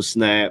issues with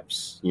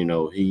snaps.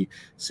 He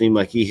seemed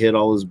like he hit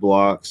all his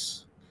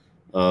blocks.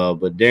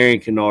 But Darian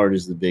Kinnard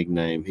is the big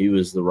name. He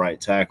was the right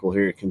tackle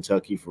here at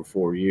Kentucky for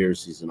 4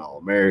 years. He's an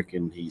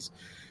All-American. He's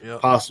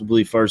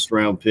possibly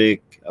first-round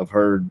pick. I've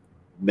heard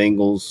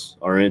Bengals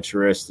are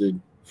interested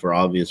for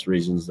obvious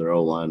reasons. Their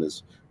O-line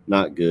is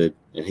not good,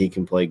 and he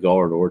can play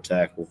guard or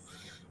tackle.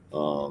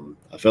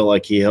 I felt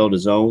like he held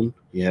his own.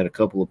 He had a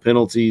couple of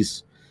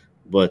penalties,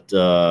 but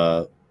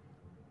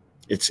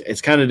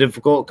it's kind of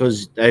difficult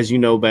because, as you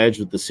know, Badge,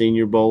 with the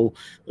Senior Bowl,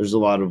 there's a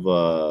lot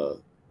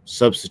of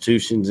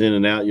substitutions in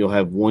and out. You'll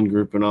have one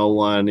group in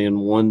O-line in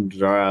one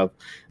drive,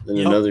 then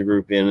another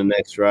group in the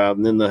next drive,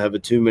 and then they'll have a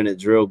 2-minute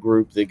drill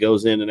group that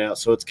goes in and out.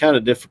 So it's kind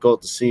of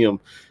difficult to see them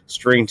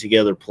string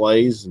together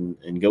plays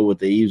and go with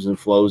the ebbs and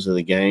flows of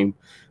the game.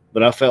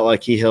 But I felt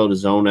like he held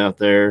his own out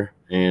there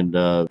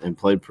and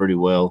played pretty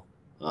well.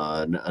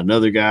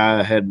 Another guy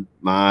I had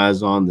my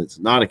eyes on that's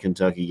not a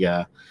Kentucky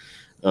guy,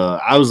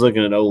 I was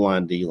looking at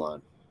O-line,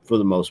 D-line for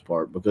the most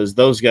part, because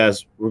those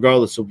guys,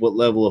 regardless of what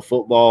level of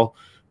football,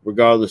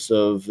 regardless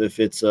of if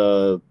it's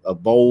a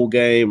bowl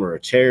game or a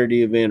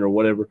charity event or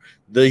whatever,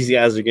 these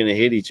guys are going to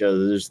hit each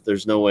other.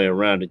 There's no way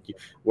around it.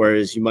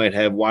 Whereas you might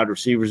have wide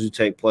receivers who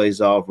take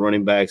plays off,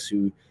 running backs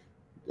who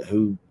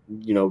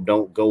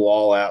don't go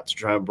all out to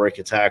try and break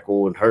a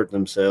tackle and hurt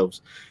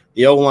themselves.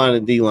 The O-line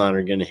and D-line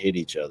are going to hit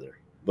each other.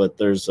 But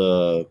there's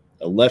a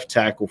left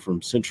tackle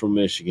from Central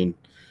Michigan,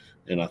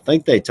 and I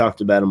think they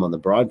talked about him on the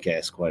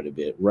broadcast quite a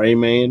bit.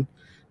 Rayman,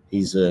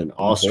 he's an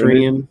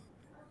Austrian.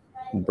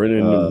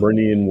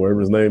 Brennan, whatever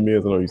his name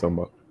is, I know you're talking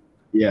about.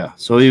 Yeah,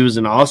 so he was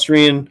an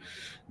Austrian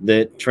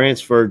that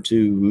transferred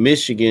to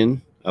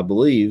Michigan, I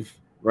believe,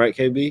 right,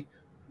 KB?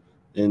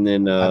 And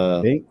then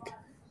I think.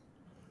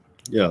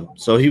 Yeah,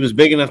 so he was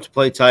big enough to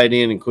play tight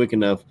end and quick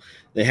enough.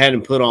 They had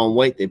him put on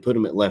weight. They put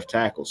him at left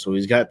tackle. So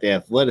he's got the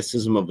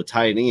athleticism of a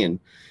tight end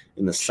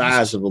and the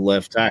size of a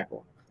left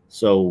tackle.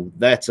 So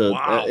that's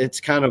it's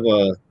kind of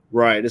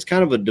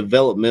a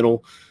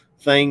developmental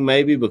thing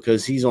maybe,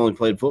 because he's only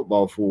played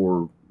football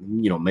for,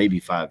 maybe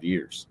 5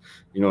 years.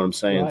 You know what I'm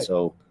saying? Right.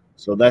 So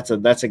that's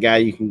a guy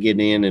you can get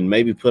in and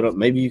maybe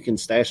maybe you can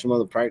stash him on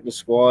the practice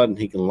squad and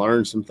he can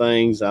learn some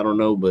things. I don't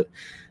know, but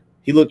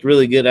he looked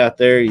really good out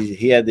there.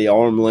 He had the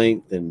arm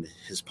length and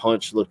his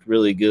punch looked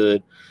really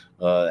good.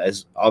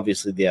 As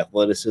obviously the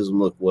athleticism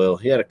looked well.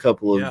 He had a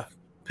couple of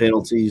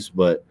penalties,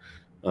 but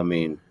I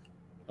mean,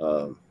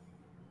 to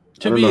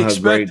be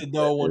expected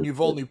though when you've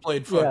only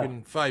played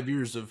fucking 5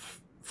 years of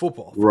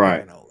football,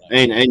 right?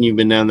 And you've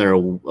been down there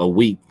a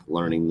week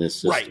learning this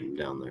system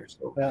down there.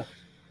 So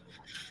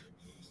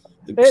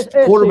the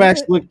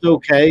quarterbacks looked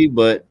okay,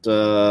 but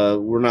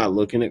we're not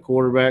looking at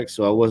quarterbacks,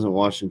 so I wasn't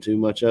watching too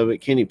much of it.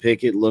 Kenny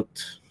Pickett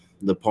looked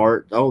the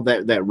part. Oh,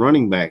 that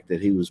running back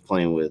that he was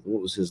playing with,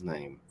 what was his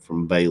name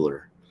from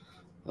Baylor?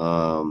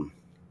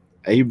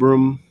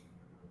 Abram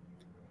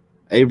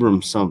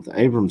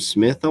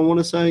Smith, I want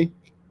to say,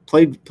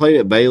 played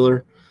at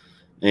Baylor,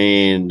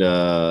 and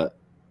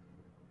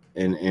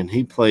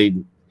he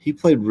played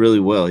really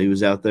well. He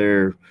was out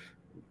there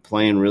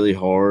playing really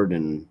hard,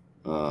 and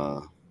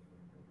I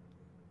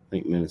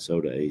think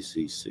Minnesota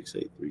AC 6'8",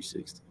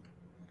 360.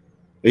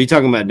 Are you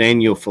talking about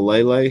Daniel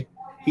Falele?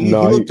 He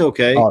looked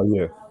okay. Oh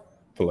yeah,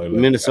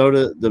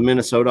 Falele. The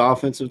Minnesota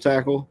offensive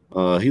tackle.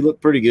 He looked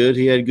pretty good.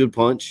 He had a good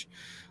punch.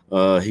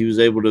 He was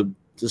able to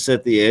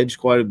set the edge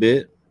quite a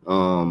bit.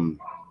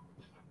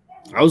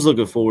 I was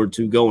looking forward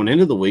to going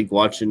into the week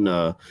watching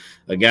a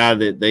guy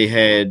that they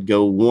had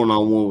go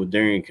one-on-one with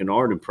Darian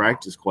Kinnard and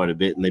practice quite a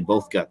bit, and they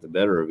both got the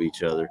better of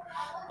each other.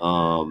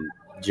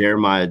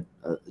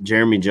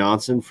 Jeremy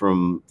Johnson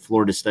from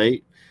Florida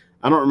State.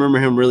 I don't remember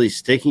him really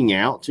sticking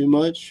out too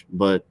much,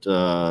 but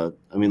I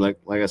mean, like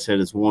I said,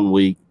 it's 1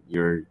 week.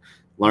 You're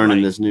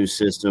learning this new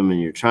system, and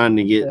you're trying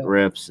to get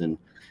reps, and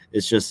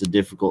it's just a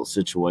difficult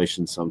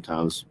situation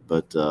sometimes.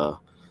 But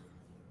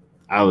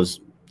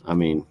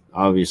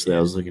obviously I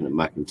was looking at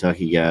my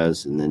Kentucky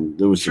guys, and then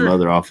there was some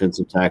other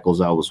offensive tackles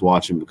I was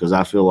watching because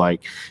I feel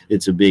like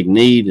it's a big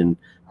need. And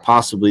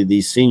possibly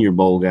these Senior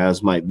Bowl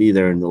guys might be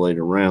there in the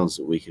later rounds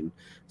that we can.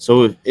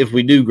 So if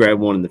we do grab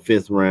one in the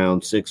 5th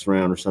round, 6th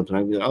round or something,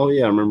 I'd be like, oh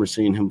yeah, I remember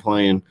seeing him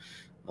playing,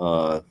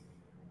 and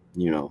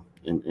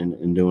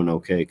doing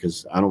okay.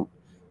 Because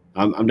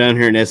I'm down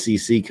here in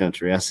SEC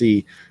country. I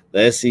see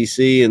the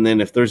SEC, and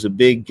then if there's a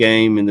big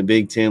game in the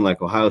Big Ten,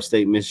 like Ohio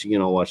State,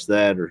 Michigan, I'll watch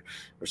that or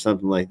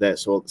something like that.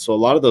 So a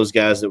lot of those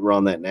guys that were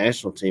on that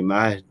national team,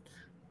 I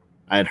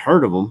had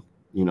heard of them,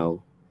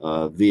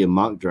 via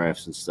mock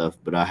drafts and stuff,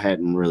 but I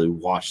hadn't really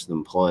watched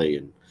them play.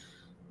 And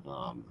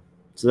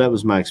so that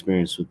was my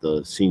experience with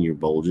the Senior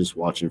Bowl, just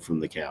watching from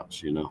the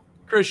couch,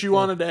 Chris, you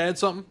wanted to add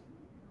something?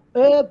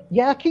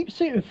 Yeah, I keep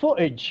seeing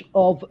footage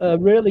of a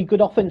really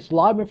good offensive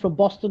lineman from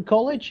Boston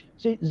College.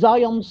 See,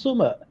 Zion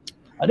Summit.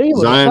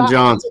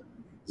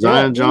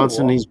 Zion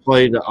Johnson, he's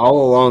played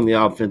all along the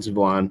offensive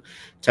line,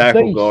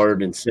 tackle,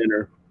 guard, and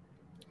center.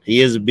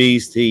 He is a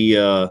beast. He's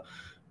got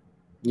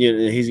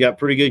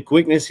pretty good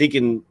quickness. He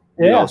can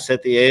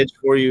set the edge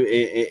for you.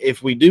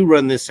 If we do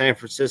run this San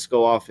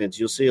Francisco offense,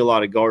 you'll see a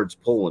lot of guards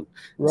pulling,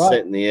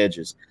 setting the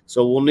edges.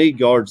 So we'll need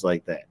guards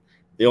like that.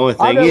 The only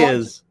thing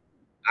is,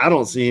 I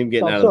don't see him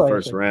getting out of the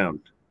first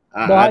round.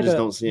 I just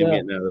don't see him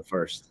getting out of the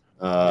first.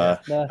 I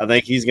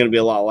think he's going to be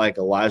a lot like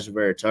Elijah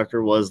Vera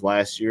Tucker was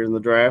last year in the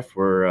draft,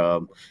 where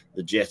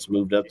the Jets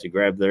moved up to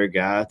grab their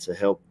guy to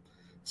help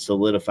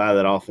solidify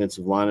that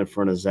offensive line in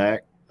front of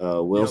Zach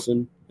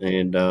Wilson.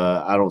 And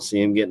I don't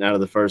see him getting out of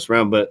the first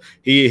round, but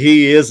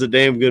he is a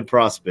damn good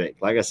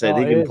prospect. Like I said,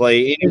 he can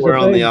play anywhere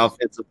on the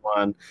offensive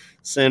line,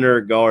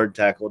 center, guard,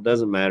 tackle. It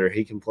doesn't matter.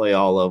 He can play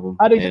all of them.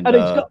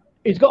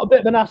 He's got a bit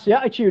of a nasty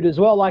attitude as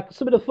well. Like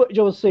some of the footage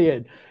I was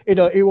seeing, he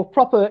was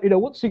proper.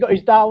 Once he got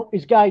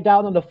his guy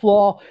down on the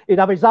floor, he'd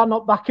have his hand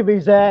up back of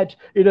his head.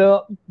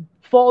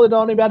 Falling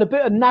on him. He had a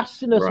bit of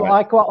nastiness, what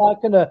I quite like,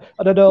 and I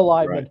don't know,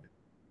 lineman. Right.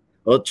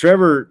 Well,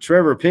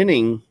 Trevor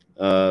Penning.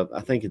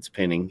 I think it's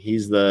Penning.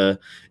 He's the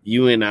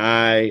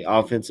UNI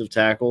offensive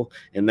tackle,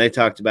 and they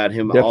talked about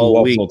him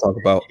all week. Talk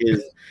about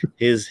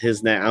his.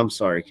 I'm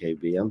sorry,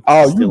 KB. You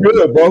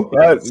good, bro?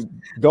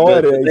 Go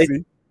ahead,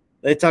 AC.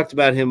 They talked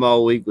about him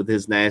all week with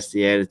his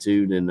nasty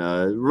attitude, and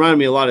reminded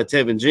me a lot of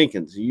Tevin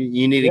Jenkins.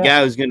 You need a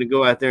guy who's going to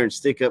go out there and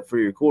stick up for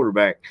your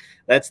quarterback.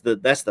 That's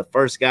the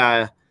first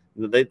guy.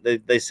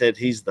 They said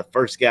he's the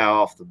first guy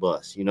off the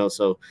bus.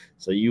 So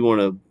you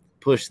want to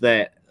push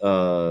that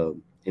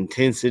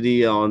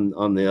intensity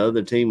on the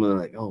other team. And they're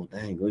like, oh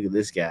dang, look at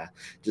this guy,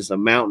 just a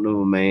mountain of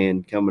a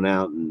man coming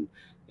out,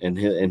 and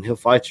he'll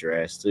fight your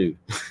ass too.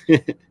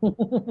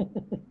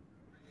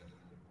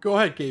 Go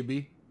ahead,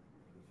 KB.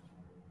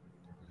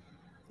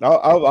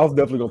 I was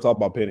definitely gonna talk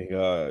about Penning.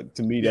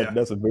 To me,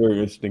 that's a very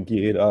interesting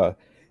kid.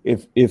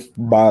 If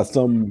by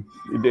some,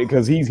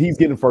 because he's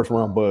getting first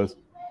round buzz.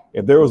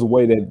 If there was a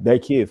way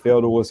that kid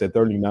fell to us at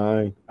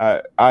 39,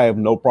 I have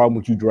no problem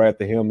with you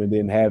drafting him and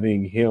then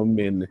having him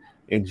and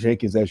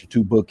Jenkins as your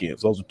two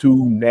bookends. Those are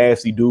two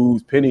nasty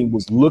dudes. Penning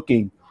was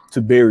looking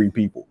to bury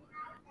people,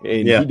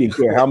 and he didn't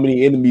care how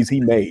many enemies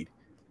he made.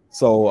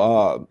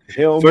 So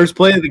him first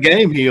play of the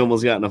game, he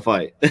almost got in a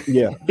fight.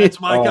 Yeah, that's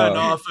my kind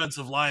of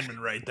offensive lineman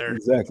right there.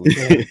 Exactly.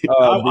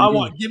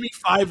 Give me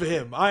 5 of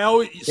him.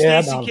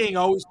 Stacey King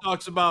always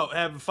talks about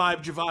having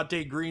 5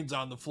 Javonte Greens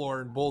on the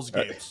floor in Bulls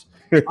games.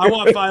 I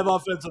want 5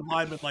 offensive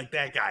linemen like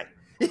that guy.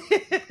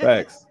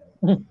 Facts.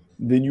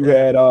 Then you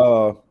had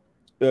a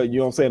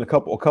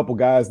couple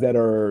guys that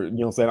are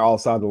all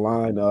side the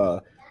line.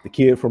 The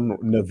kid from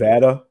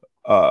Nevada.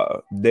 I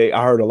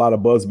heard a lot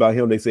of buzz about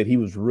him. They said he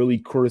was really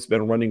crisp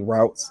and running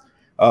routes,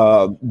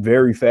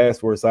 very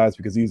fast for his size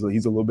because he's a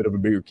little bit of a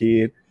bigger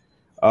kid.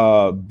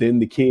 Then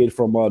the kid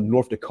from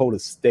North Dakota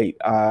State,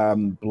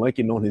 I'm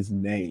blanking on his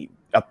name.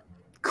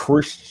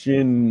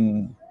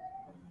 Christian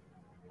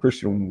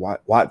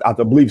Watt, I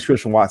believe it's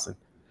Christian Watson.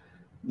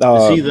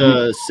 Is he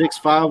the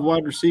 6'5"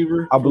 wide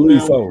receiver? I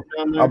believe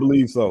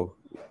so.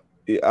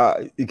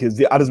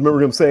 Because I just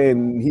remember him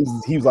saying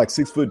he was like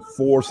 6'4",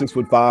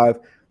 6'5",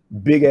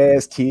 big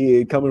ass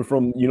kid coming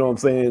from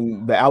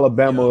the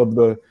Alabama of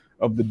the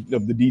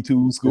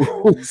D2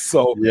 school.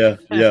 So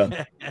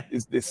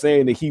it's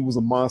saying that he was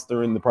a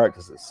monster in the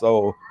practices.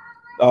 So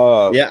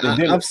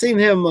I've seen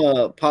him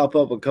pop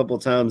up a couple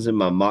times in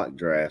my mock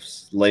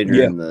drafts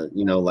later in the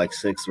like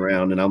 6th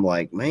round, and I'm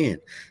like, man,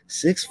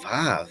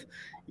 6'5".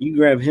 You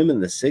grab him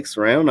in the 6th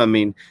round. I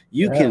mean,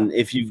 you can,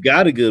 if you've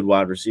got a good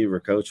wide receiver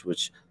coach,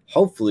 which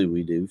hopefully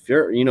we do.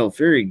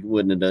 Fury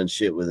wouldn't have done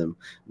shit with him,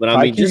 but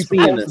I mean, just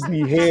being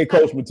the head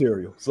coach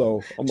material.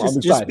 So I'm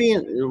excited. Just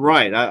being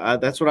right.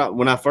 That's what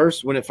when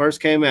it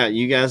first came out.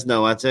 You guys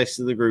know, I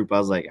texted the group. I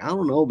was like, I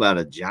don't know about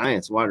a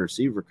Giants wide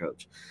receiver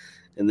coach.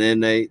 And then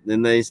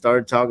they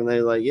started talking.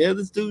 They were like, yeah,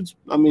 this dude's,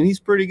 he's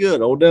pretty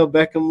good. Odell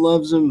Beckham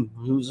loves him,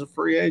 who's a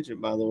free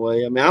agent, by the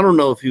way. I mean, I don't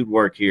know if he'd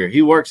work here.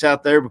 He works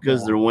out there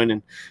because they're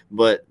winning.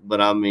 But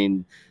I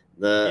mean,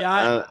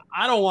 I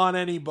don't want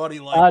anybody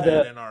like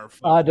that in our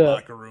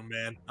locker room,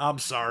 man. I'm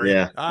sorry.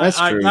 Yeah, that's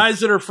true.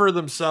 Guys that are for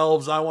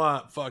themselves, I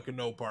want fucking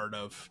no part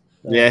of.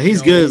 Yeah,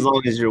 he's good as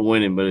long as you're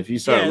winning. But if you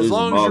start as losing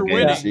long as ball you're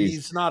games, winning,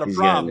 he's not a got an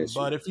problem. issue.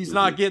 But if he's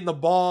not getting the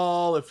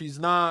ball, if he's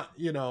not,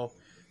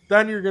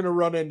 then you're going to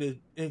run into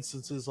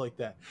instances like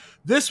that.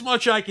 This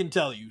much I can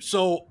tell you.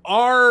 So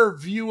our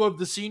view of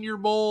the Senior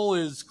Bowl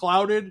is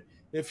clouded.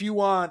 If you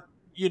want,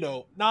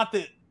 not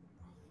that,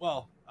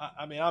 well,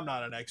 I mean, I'm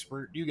not an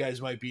expert. You guys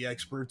might be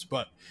experts,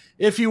 but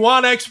if you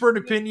want expert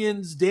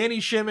opinions, Danny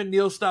Shimon,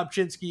 Neil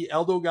Stopchinski,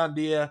 Eldo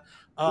Gandia,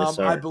 Yes,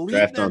 I believe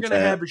Draft they're on going to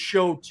Tap. have a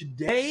show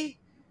today,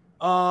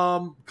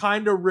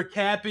 kind of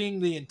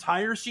recapping the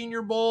entire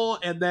Senior Bowl,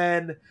 and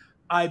then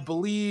I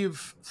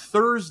believe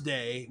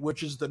Thursday,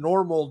 which is the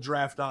normal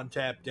Draft on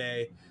Tap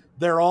day,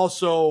 they're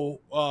also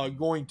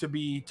going to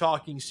be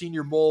talking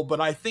Senior Bowl,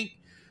 but I think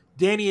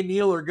Danny and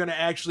Neil are going to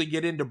actually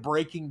get into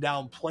breaking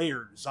down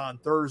players on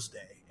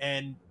Thursday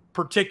and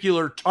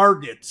particular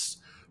targets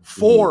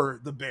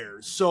for the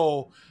Bears.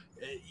 So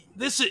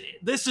this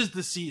is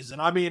the season.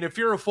 I mean, if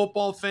you're a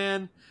football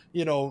fan,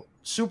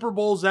 Super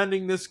Bowl's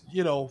ending this,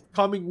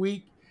 coming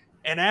week.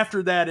 And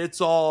after that,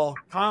 it's all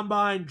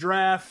combine,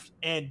 draft,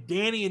 and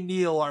Danny and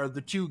Neil are the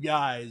two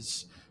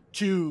guys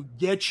to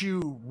get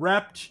you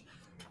repped,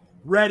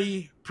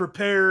 ready,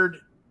 prepared,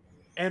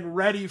 and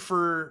ready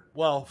for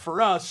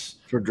us,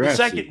 For the draft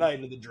second season.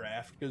 night of the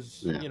draft,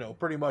 because,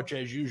 pretty much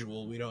as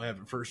usual, we don't have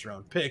a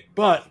first-round pick.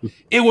 But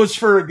it was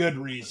for a good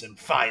reason,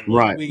 finally.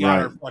 Right, We got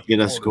our right. fucking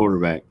Get us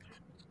quarterback.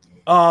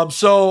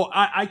 So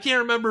I can't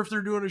remember if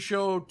they're doing a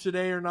show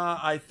today or not.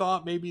 I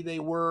thought maybe they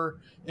were.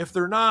 If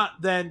they're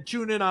not, then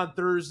tune in on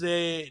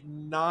Thursday,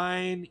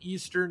 9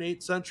 Eastern,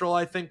 8 Central,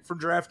 I think, for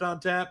Draft on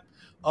Tap.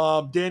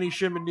 Danny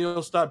Shimon,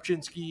 Neil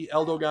Stopchinski,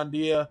 Eldo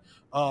Gandia.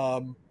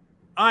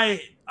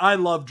 I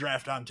love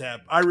Draft on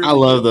Tap. I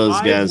love do. those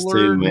I've guys too,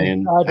 learned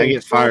man. I I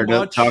get so fired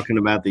up much. talking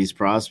about these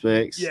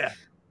prospects.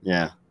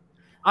 Yeah.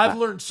 I've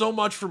learned so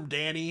much from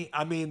Danny.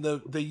 I mean,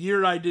 the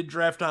year I did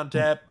Draft on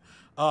Tap,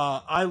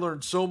 I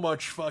learned so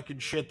much fucking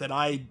shit that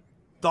I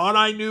thought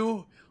I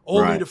knew,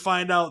 only Right. to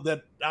find out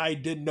that I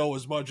didn't know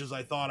as much as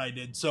I thought I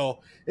did. So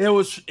it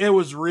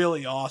was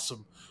really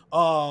awesome.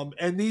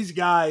 And these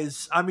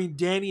guys, I mean,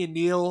 Danny and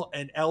Neil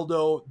and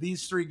Eldo,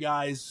 these three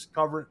guys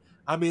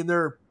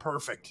they're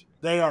perfect.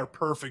 They are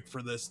perfect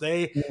for this.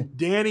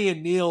 Danny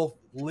and Neil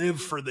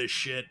live for this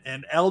shit,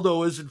 and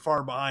Eldo isn't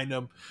far behind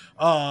them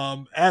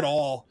at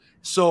all.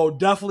 So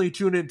definitely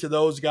tune into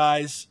those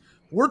guys.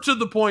 We're to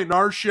the point in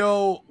our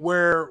show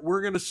where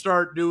we're going to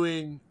start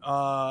doing,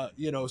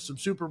 some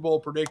Super Bowl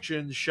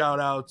predictions, shout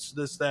outs,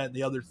 this, that, and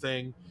the other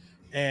thing.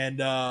 And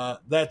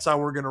that's how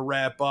we're going to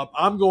wrap up.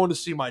 I'm going to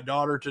see my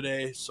daughter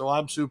today, so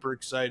I'm super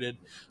excited.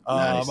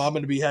 Nice. I'm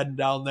going to be heading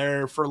down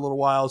there for a little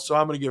while, so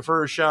I'm going to give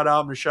her a shout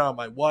out. I'm going to shout out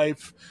my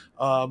wife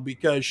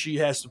because she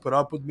has to put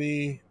up with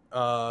me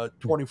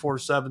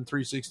 24/7,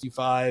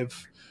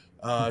 365.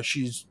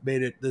 She's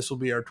made it. This will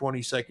be our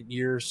 22nd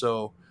year,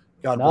 so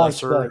God bless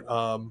her.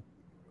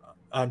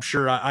 I'm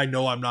sure I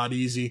know I'm not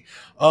easy.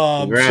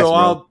 Congrats, so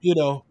bro.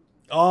 I'll,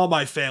 all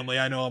my family,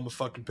 I know I'm a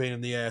fucking pain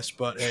in the ass,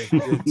 but hey,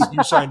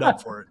 you signed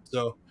up for it.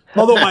 So,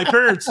 although my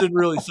parents didn't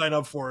really sign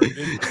up for it,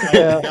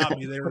 they got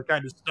me. They were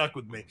kind of stuck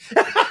with me.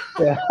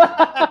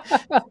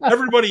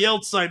 Everybody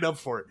else signed up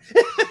for it.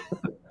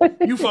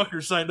 You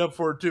fuckers signed up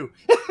for it too.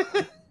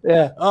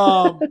 Yeah.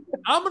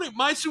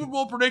 My Super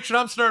Bowl prediction,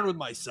 I'm starting with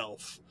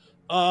myself.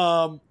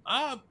 Man,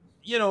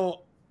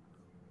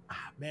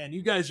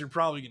 you guys are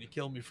probably going to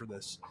kill me for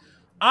this.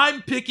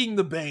 I'm picking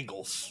the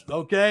Bengals,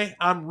 okay?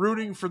 I'm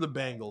rooting for the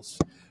Bengals.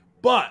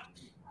 But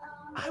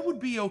I would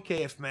be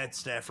okay if Matt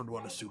Stafford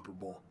won a Super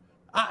Bowl.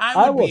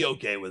 I would be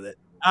okay with it.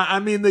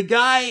 I mean, the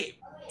guy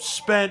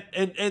spent,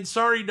 and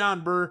sorry, Don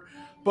Burr,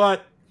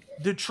 but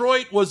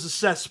Detroit was a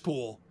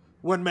cesspool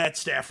when Matt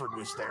Stafford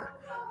was there.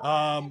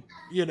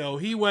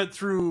 He went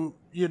through,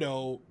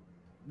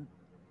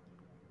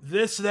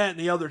 this, that, and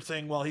the other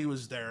thing while he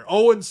was there.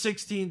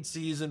 0-16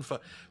 season.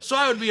 So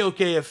I would be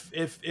okay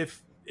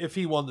if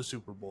he won the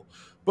Super Bowl.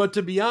 But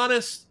to be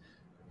honest,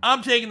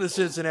 I'm taking the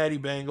Cincinnati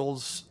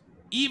Bengals.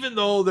 Even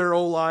though their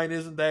O-line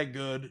isn't that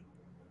good,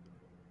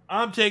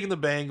 I'm taking the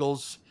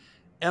Bengals.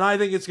 And I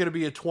think it's going to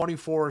be a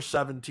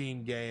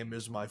 24-17 game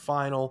is my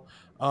final.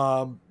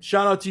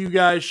 Shout out to you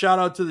guys. Shout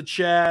out to the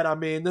chat. I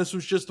mean, this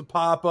was just a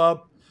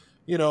pop-up.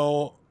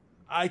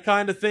 I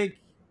kind of think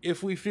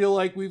if we feel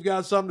like we've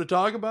got something to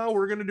talk about,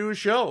 we're going to do a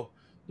show.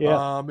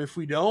 Yeah. If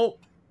we don't,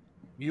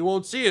 you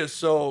won't see us.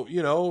 So,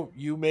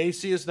 you may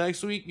see us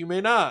next week. You may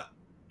not.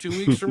 2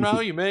 weeks from now,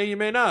 you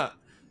may not.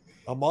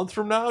 A month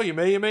from now, you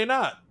may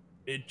not.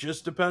 It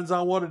just depends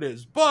on what it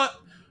is. But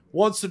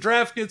once the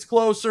draft gets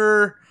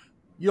closer,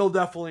 you'll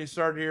definitely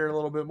start hearing a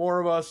little bit more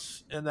of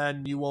us. And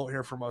then you won't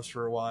hear from us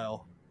for a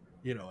while,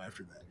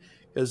 after that.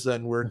 Because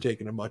then we're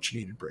taking a much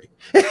needed break.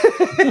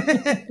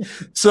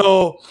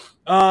 So,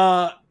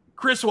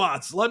 Chris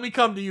Watts, let me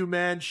come to you,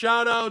 man.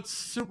 Shout outs,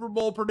 Super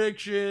Bowl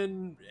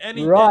prediction,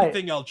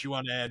 anything else you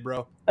want to add,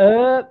 bro?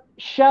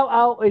 Shout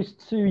out is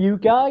to you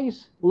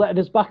guys letting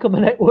us back on the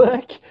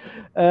network.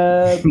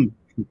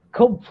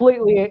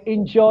 Completely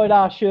enjoyed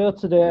our show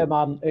today,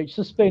 man. It's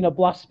just been a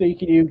blast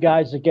speaking to you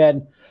guys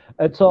again.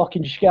 and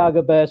talking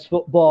Chicago Bears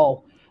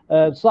football.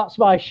 So that's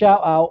my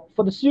shout out.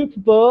 For the Super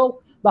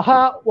Bowl, my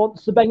heart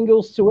wants the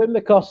Bengals to win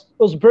because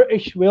us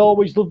British, we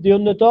always love the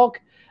underdog.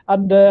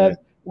 And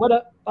when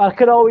I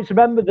can always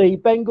remember the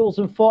Bengals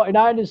and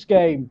 49ers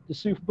game, the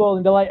Super Bowl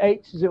in the late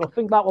 80s. I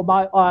think that was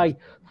my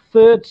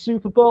third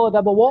Super Bowl I'd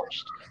ever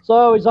watched. So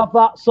I always have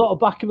that sort of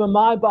back in my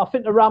mind, but I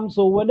think the Rams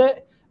will win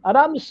it. And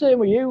I'm the same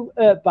with you,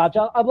 Badge.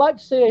 I'd like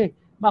to see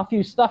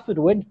Matthew Stafford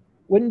win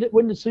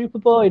the Super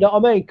Bowl, you know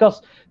what I mean?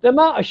 Because the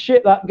amount of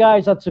shit that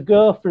guy's had to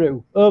go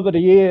through over the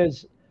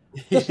years,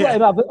 just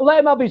let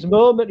him have his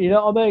moment, you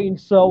know what I mean?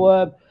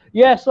 So,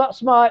 yes,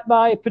 that's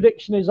my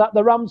prediction is that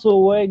the Rams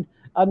will win.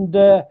 And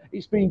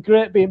it's been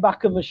great being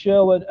back on the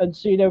show and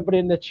seeing everybody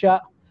in the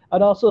chat.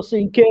 And also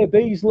seeing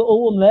KB's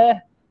little one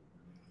there.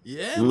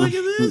 Yeah, look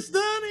at this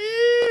down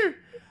here.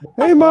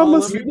 Hey, Mama.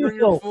 Let me bring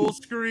her full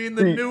screen,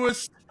 the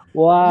newest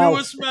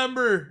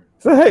member.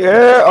 So, hey,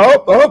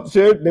 up,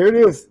 shit. There it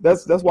is.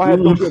 That's why I had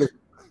to go get her.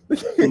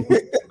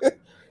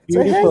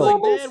 Say, hey,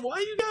 like, man, why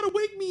you gotta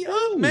wake me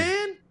up,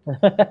 man?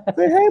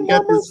 Say, hey,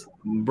 Got Mama. this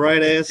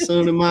bright ass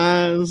sun in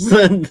my eyes.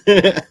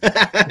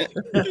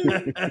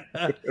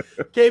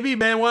 KB,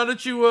 man, why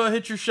don't you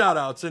hit your shout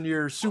outs and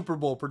your Super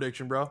Bowl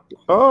prediction, bro?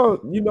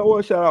 You know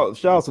what?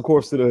 Shout outs, of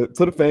course, to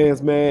the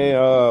fans, man.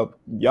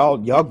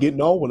 Y'all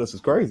getting on with us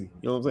is crazy.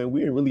 You know what I'm saying?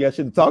 We ain't really got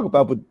shit to talk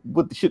about, but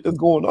with the shit that's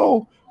going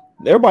on,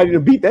 everybody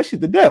done beat that shit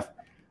to death.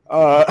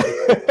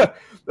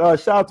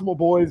 Shout out to my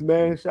boys,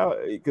 man.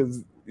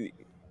 Because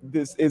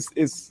this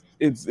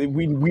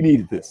we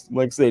needed this.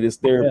 Like I said, this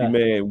therapy,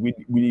 man. We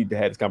need to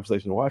have this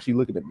conversation. Why is she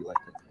looking at me like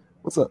that?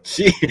 What's up?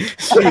 she like,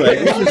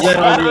 what is that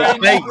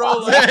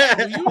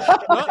on your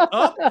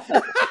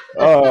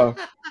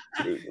face?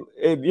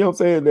 And you know what I'm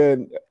saying?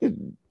 Then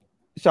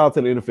shout out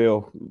to the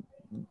NFL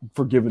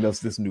for giving us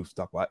this new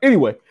stock line.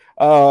 Anyway,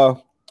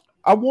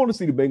 I want to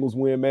see the Bengals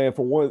win, man.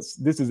 For once,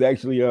 this is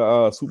actually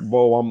a Super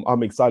Bowl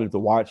I'm excited to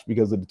watch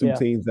because of the two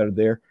teams that are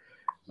there.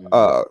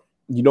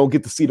 You don't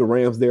get to see the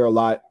Rams there a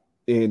lot,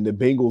 and the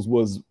Bengals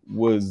was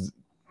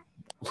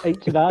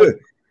 8-9.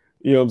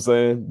 You know what I'm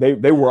saying?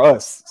 They were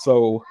us.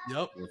 So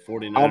the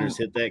 49ers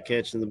hit that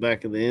catch in the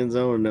back of the end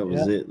zone, and that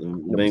was it. The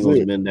Bengals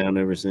have been down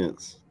ever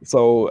since.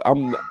 So I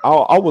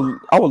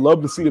would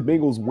love to see the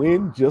Bengals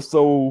win just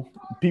so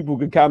people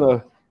can kind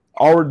of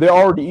they're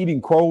already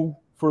eating crow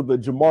for the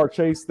Jamar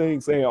Chase thing,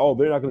 saying, oh,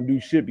 they're not going to do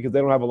shit because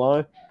they don't have a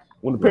line.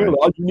 When apparently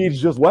all you need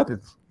is just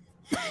weapons.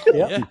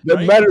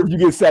 Doesn't matter if you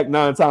get sacked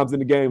 9 times in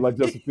the game like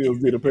Justin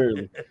Fields did,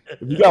 apparently.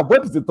 If you got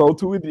weapons to throw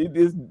to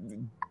it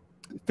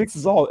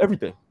fixes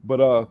everything.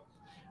 But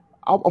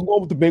I'm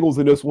going with the Bengals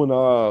in this one.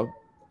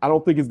 I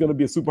don't think it's going to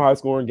be a super high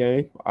scoring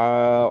game.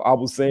 I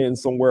was saying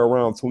somewhere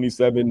around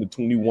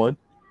 27-21.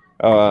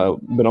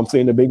 But I'm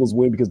saying the Bengals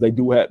win because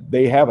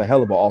they have a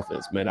hell of an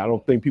offense, man. I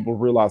don't think people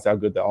realize how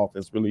good the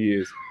offense really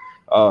is.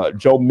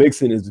 Joe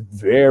Mixon is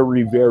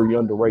very, very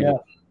underrated. Yeah.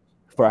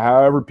 For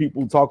however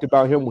people talked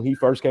about him when he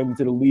first came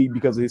into the league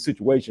because of his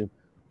situation,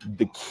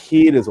 the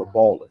kid is a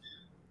baller.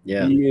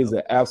 Yeah, he is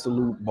an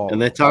absolute baller.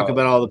 And they talk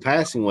about all the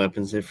passing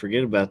weapons. They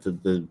forget about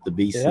the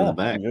beast in the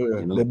back.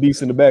 You know? The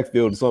beast in the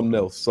backfield is something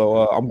else.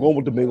 So I'm going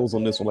with the Bengals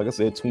on this one. Like I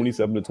said,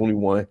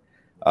 27-21.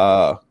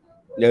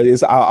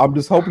 I'm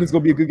just hoping it's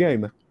going to be a good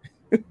game, man.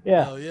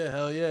 Hell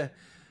yeah.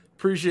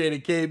 Appreciate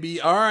it, KB.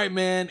 All right,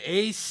 man.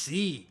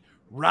 AC.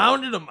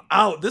 Rounded them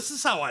out. This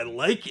is how I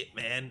like it,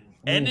 man.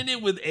 Ending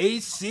it with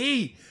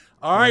AC.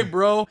 All right,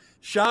 bro.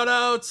 Shout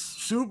outs,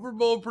 Super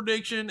Bowl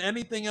prediction,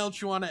 anything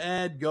else you want to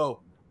add?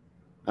 Go.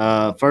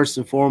 First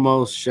and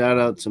foremost, shout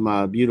out to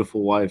my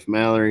beautiful wife,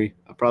 Mallory.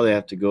 I probably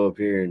have to go up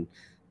here and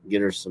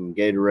get her some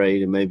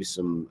Gatorade and maybe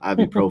some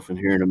ibuprofen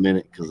here in a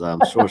minute because I'm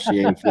sure she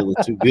ain't feeling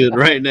too good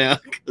right now.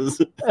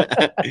 Because,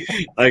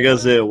 like I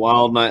said,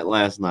 wild night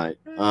last night.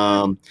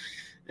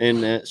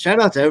 And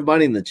shout out to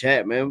everybody in the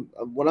chat, man.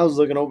 When I was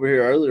looking over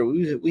here earlier,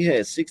 we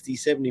had 60,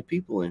 70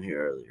 people in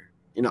here earlier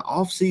in an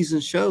off-season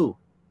show.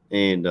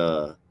 And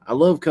I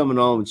love coming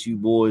on with you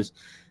boys,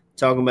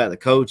 talking about the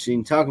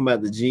coaching, talking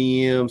about the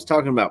GMs,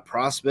 talking about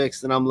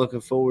prospects that I'm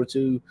looking forward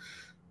to.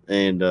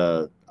 And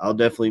I'll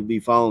definitely be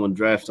following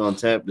Draft on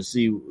Tap to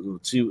see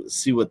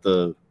what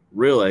the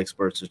real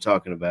experts are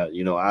talking about.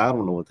 You know, I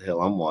don't know what the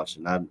hell I'm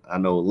watching. I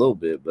know a little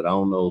bit, but I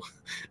don't know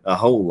a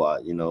whole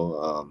lot, you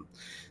know.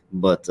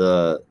 But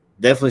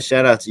definitely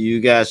shout out to you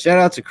guys. Shout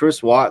out to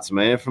Chris Watts,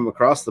 man, from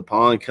across the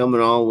pond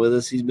coming on with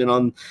us. He's been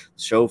on the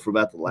show for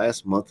about the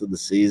last month of the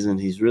season.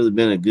 He's really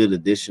been a good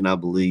addition, I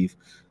believe,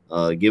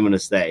 giving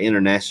us that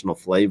international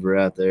flavor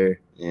out there.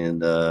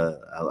 And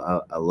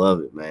I love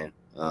it, man.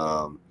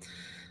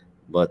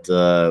 But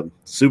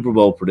Super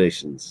Bowl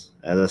predictions.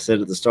 As I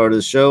said at the start of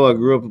the show, I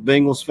grew up a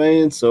Bengals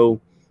fan,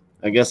 so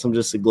I guess I'm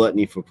just a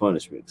gluttony for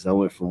punishment because I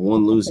went from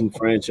one losing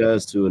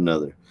franchise to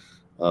another.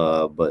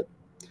 But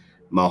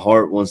my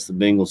heart wants the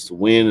Bengals to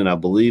win, and I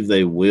believe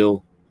they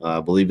will. I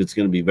believe it's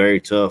going to be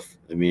very tough.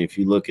 I mean, if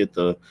you look at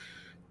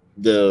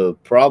the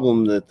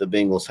problem that the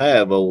Bengals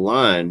have,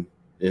 O-line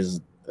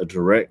is a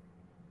direct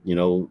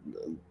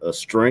a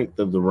strength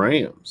of the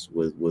Rams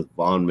with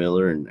Von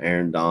Miller and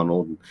Aaron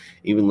Donald, and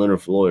even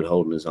Leonard Floyd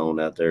holding his own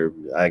out there.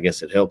 I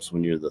guess it helps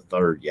when you're the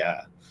third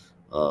guy.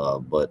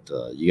 But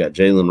you got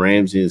Jalen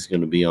Ramsey that's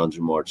going to be on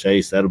Jamar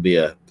Chase. That'll be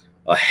a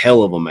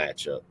hell of a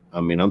matchup.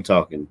 I mean,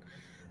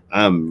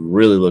 I'm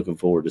really looking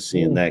forward to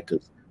seeing that,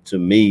 because to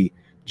me,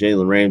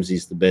 Jalen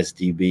Ramsey's the best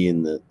DB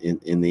in the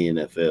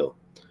NFL.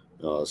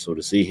 So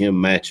to see him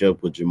match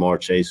up with Jamar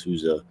Chase,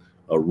 who's a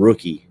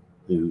rookie,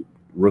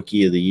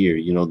 rookie of the year,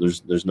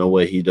 there's no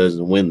way he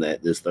doesn't win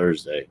that this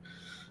Thursday.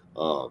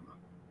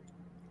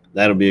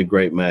 That'll be a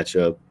great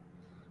matchup.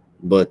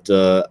 But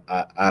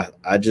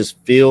I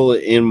just feel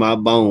in my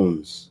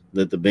bones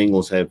that the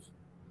Bengals have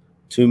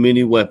too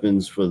many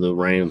weapons for the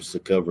Rams to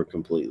cover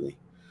completely.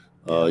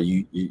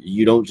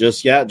 You don't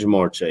just got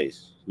Jamar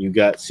Chase. You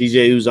got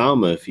CJ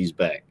Uzomah if he's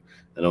back.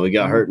 I know he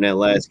got hurt in that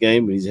last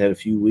game, but he's had a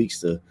few weeks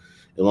to, as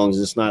long as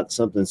it's not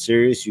something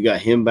serious. You got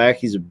him back.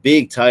 He's a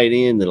big tight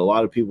end that a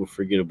lot of people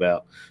forget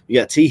about. You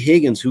got T.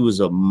 Higgins, who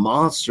was a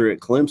monster at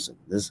Clemson.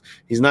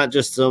 He's not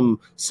just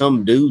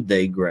some dude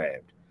they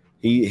grabbed.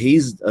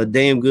 He's a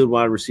damn good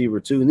wide receiver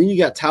too. And then you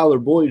got Tyler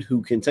Boyd,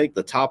 who can take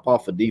the top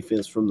off of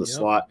defense from the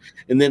slot.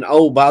 And then,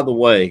 by the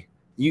way,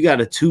 you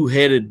got a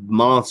two-headed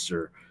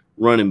monster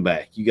running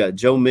back. You got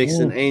Joe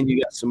Mixon and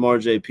you got Samar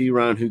J.P.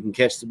 Ryan, who can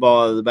catch the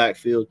ball out of the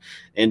backfield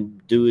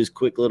and do his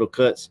quick little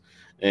cuts.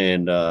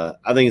 And I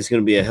think it's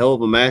going to be a hell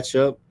of a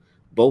matchup.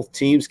 Both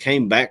teams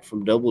came back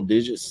from double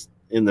digits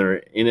in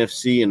their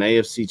NFC and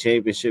AFC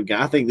championship game.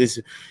 I think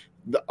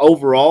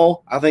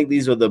overall, I think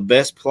these are the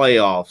best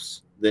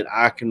playoffs that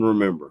I can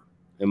remember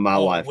in my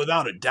life.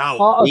 Without a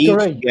doubt.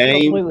 Each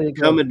game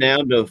coming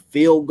down to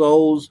field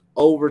goals,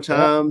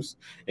 overtimes.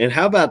 And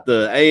how about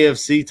the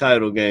AFC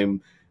title game?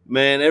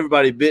 Man,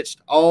 everybody bitched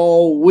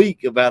all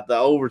week about the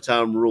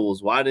overtime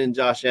rules. Why didn't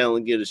Josh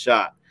Allen get a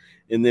shot?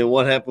 And then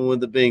what happened with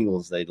the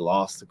Bengals? They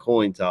lost the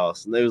coin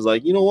toss. And they was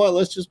like, you know what?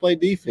 Let's just play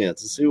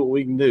defense and see what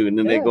we can do. And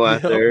then they go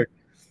out there.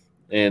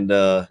 And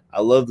I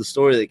love the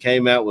story that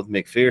came out with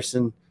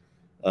McPherson.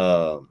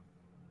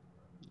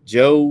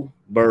 Joe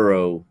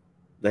Burrow.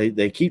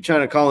 They keep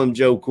trying to call him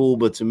Joe Cool,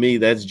 but to me,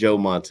 that's Joe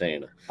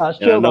Montana. That's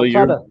Joe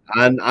Montana.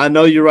 I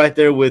know you're right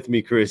there with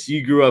me, Chris.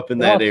 You grew up in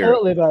that era.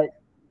 Totally right.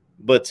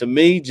 But to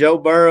me, Joe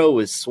Burrow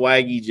is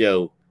Swaggy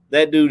Joe.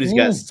 That dude has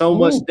got so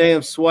much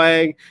damn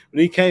swag.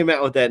 When he came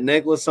out with that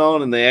necklace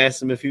on and they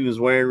asked him if he was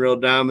wearing real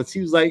diamonds, he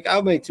was like,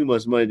 I make too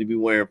much money to be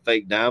wearing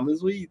fake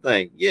diamonds. What do you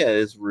think? Yeah,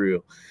 it's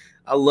real.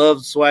 I love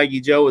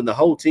Swaggy Joe, and the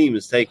whole team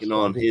is taking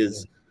on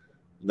his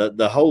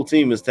the whole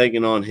team is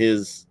taking on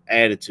his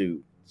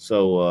attitude.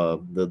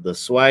 So the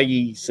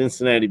Swaggy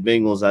Cincinnati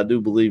Bengals, I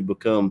do believe,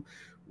 become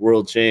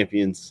world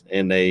champions,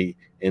 and they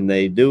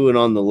do it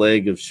on the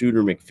leg of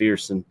Shooter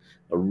McPherson,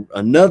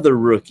 another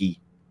rookie,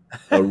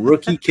 a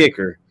rookie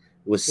kicker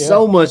with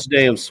so much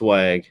damn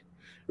swag.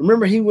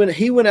 Remember, he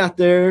went out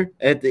there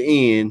at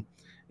the end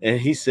and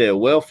he said,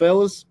 well,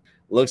 fellas,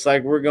 looks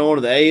like we're going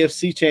to the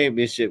AFC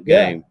championship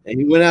game. And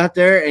he went out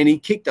there and he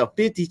kicked a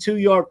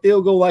 52-yard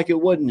field goal like it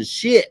wasn't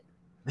shit.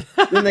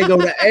 Then they go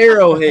to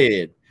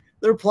Arrowhead.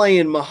 They're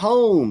playing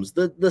Mahomes,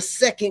 the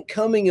second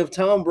coming of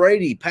Tom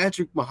Brady.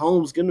 Patrick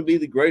Mahomes going to be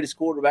the greatest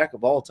quarterback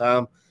of all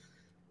time.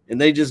 And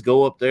they just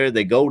go up there.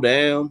 They go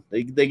down.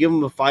 They give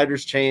them a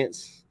fighter's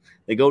chance.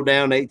 They go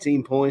down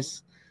 18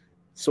 points.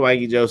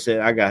 Swaggy Joe said,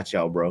 I got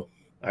y'all, bro.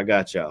 I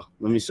got y'all.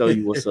 Let me show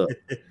you what's up.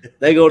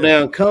 They go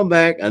down, come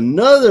back,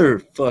 another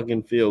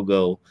fucking field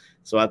goal.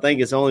 So I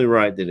think it's only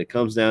right that it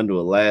comes down to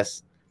a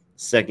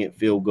last-second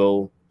field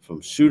goal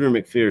from Shooter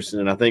McPherson.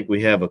 And I think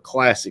we have a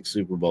classic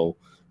Super Bowl,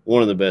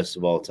 one of the best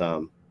of all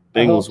time.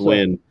 Bengals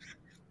win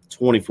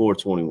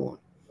 24-21.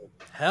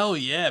 Hell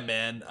yeah,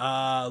 man.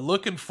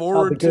 Looking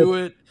forward to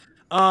it.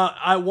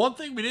 One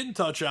thing we didn't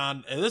touch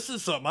on, and this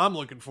is something I'm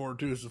looking forward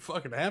to, is the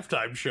fucking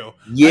halftime show.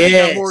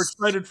 Yes. I'm more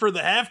excited for the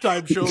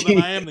halftime show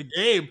than I am the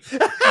game.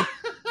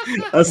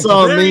 I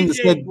saw a meme that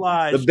said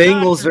the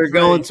Bengals are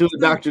going to a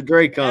Dr.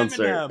 Dre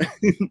concert.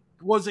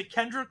 Was it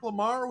Kendrick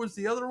Lamar was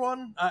the other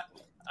one?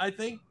 I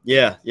think.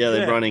 Yeah,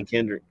 they brought in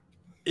Kendrick.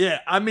 Yeah,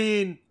 I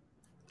mean,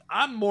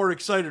 I'm more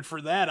excited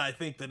for that, I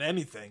think, than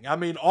anything. I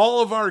mean,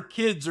 all of our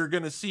kids are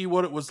going to see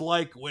what it was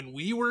like when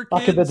we were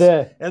kids. Back in the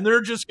day. And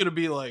they're just going to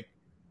be like,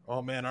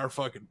 oh, man, our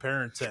fucking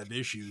parents had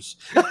issues.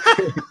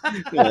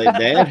 Like,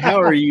 Dad, how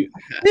are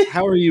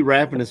you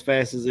rapping as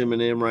fast as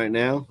Eminem right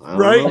now?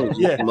 Right?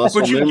 Yeah.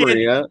 Muscle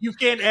memory, you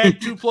can't add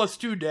 2 +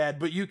 2, Dad,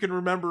 but you can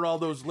remember all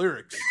those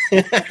lyrics.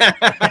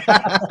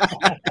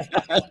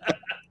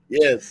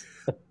 Yes.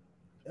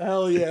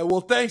 Hell yeah.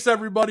 Well, thanks,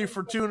 everybody,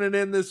 for tuning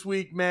in this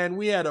week, man.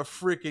 We had a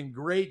freaking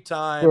great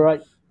time. All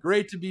right.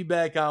 Great to be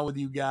back on with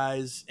you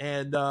guys.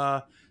 And,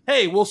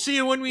 hey, we'll see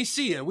you when we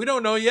see you. We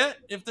don't know yet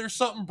if there's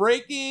something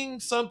breaking,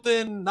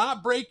 something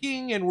not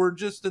breaking, and we're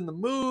just in the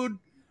mood.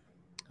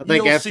 I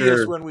think you'll see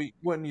us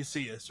when you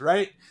see us,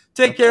 right?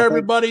 Take care,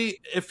 everybody.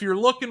 If you're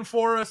looking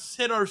for us,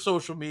 hit our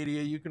social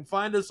media. You can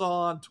find us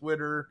all on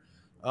Twitter.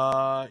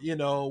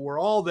 We're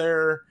all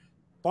there.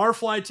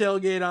 Barfly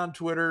Tailgate on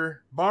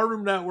Twitter,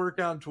 Barroom Network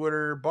on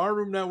Twitter,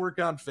 Barroom Network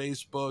on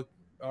Facebook,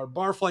 our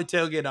Barfly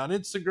Tailgate on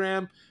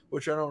Instagram,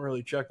 which I don't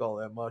really check all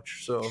that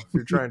much. So if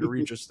you're trying to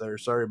reach us there,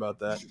 sorry about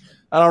that.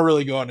 I don't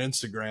really go on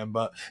Instagram,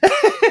 but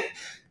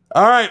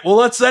all right. Well,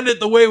 let's end it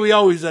the way we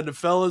always end it,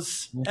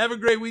 fellas. Have a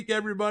great week,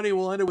 everybody.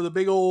 We'll end it with a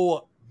big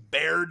old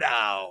bear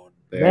down.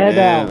 Bear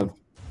down.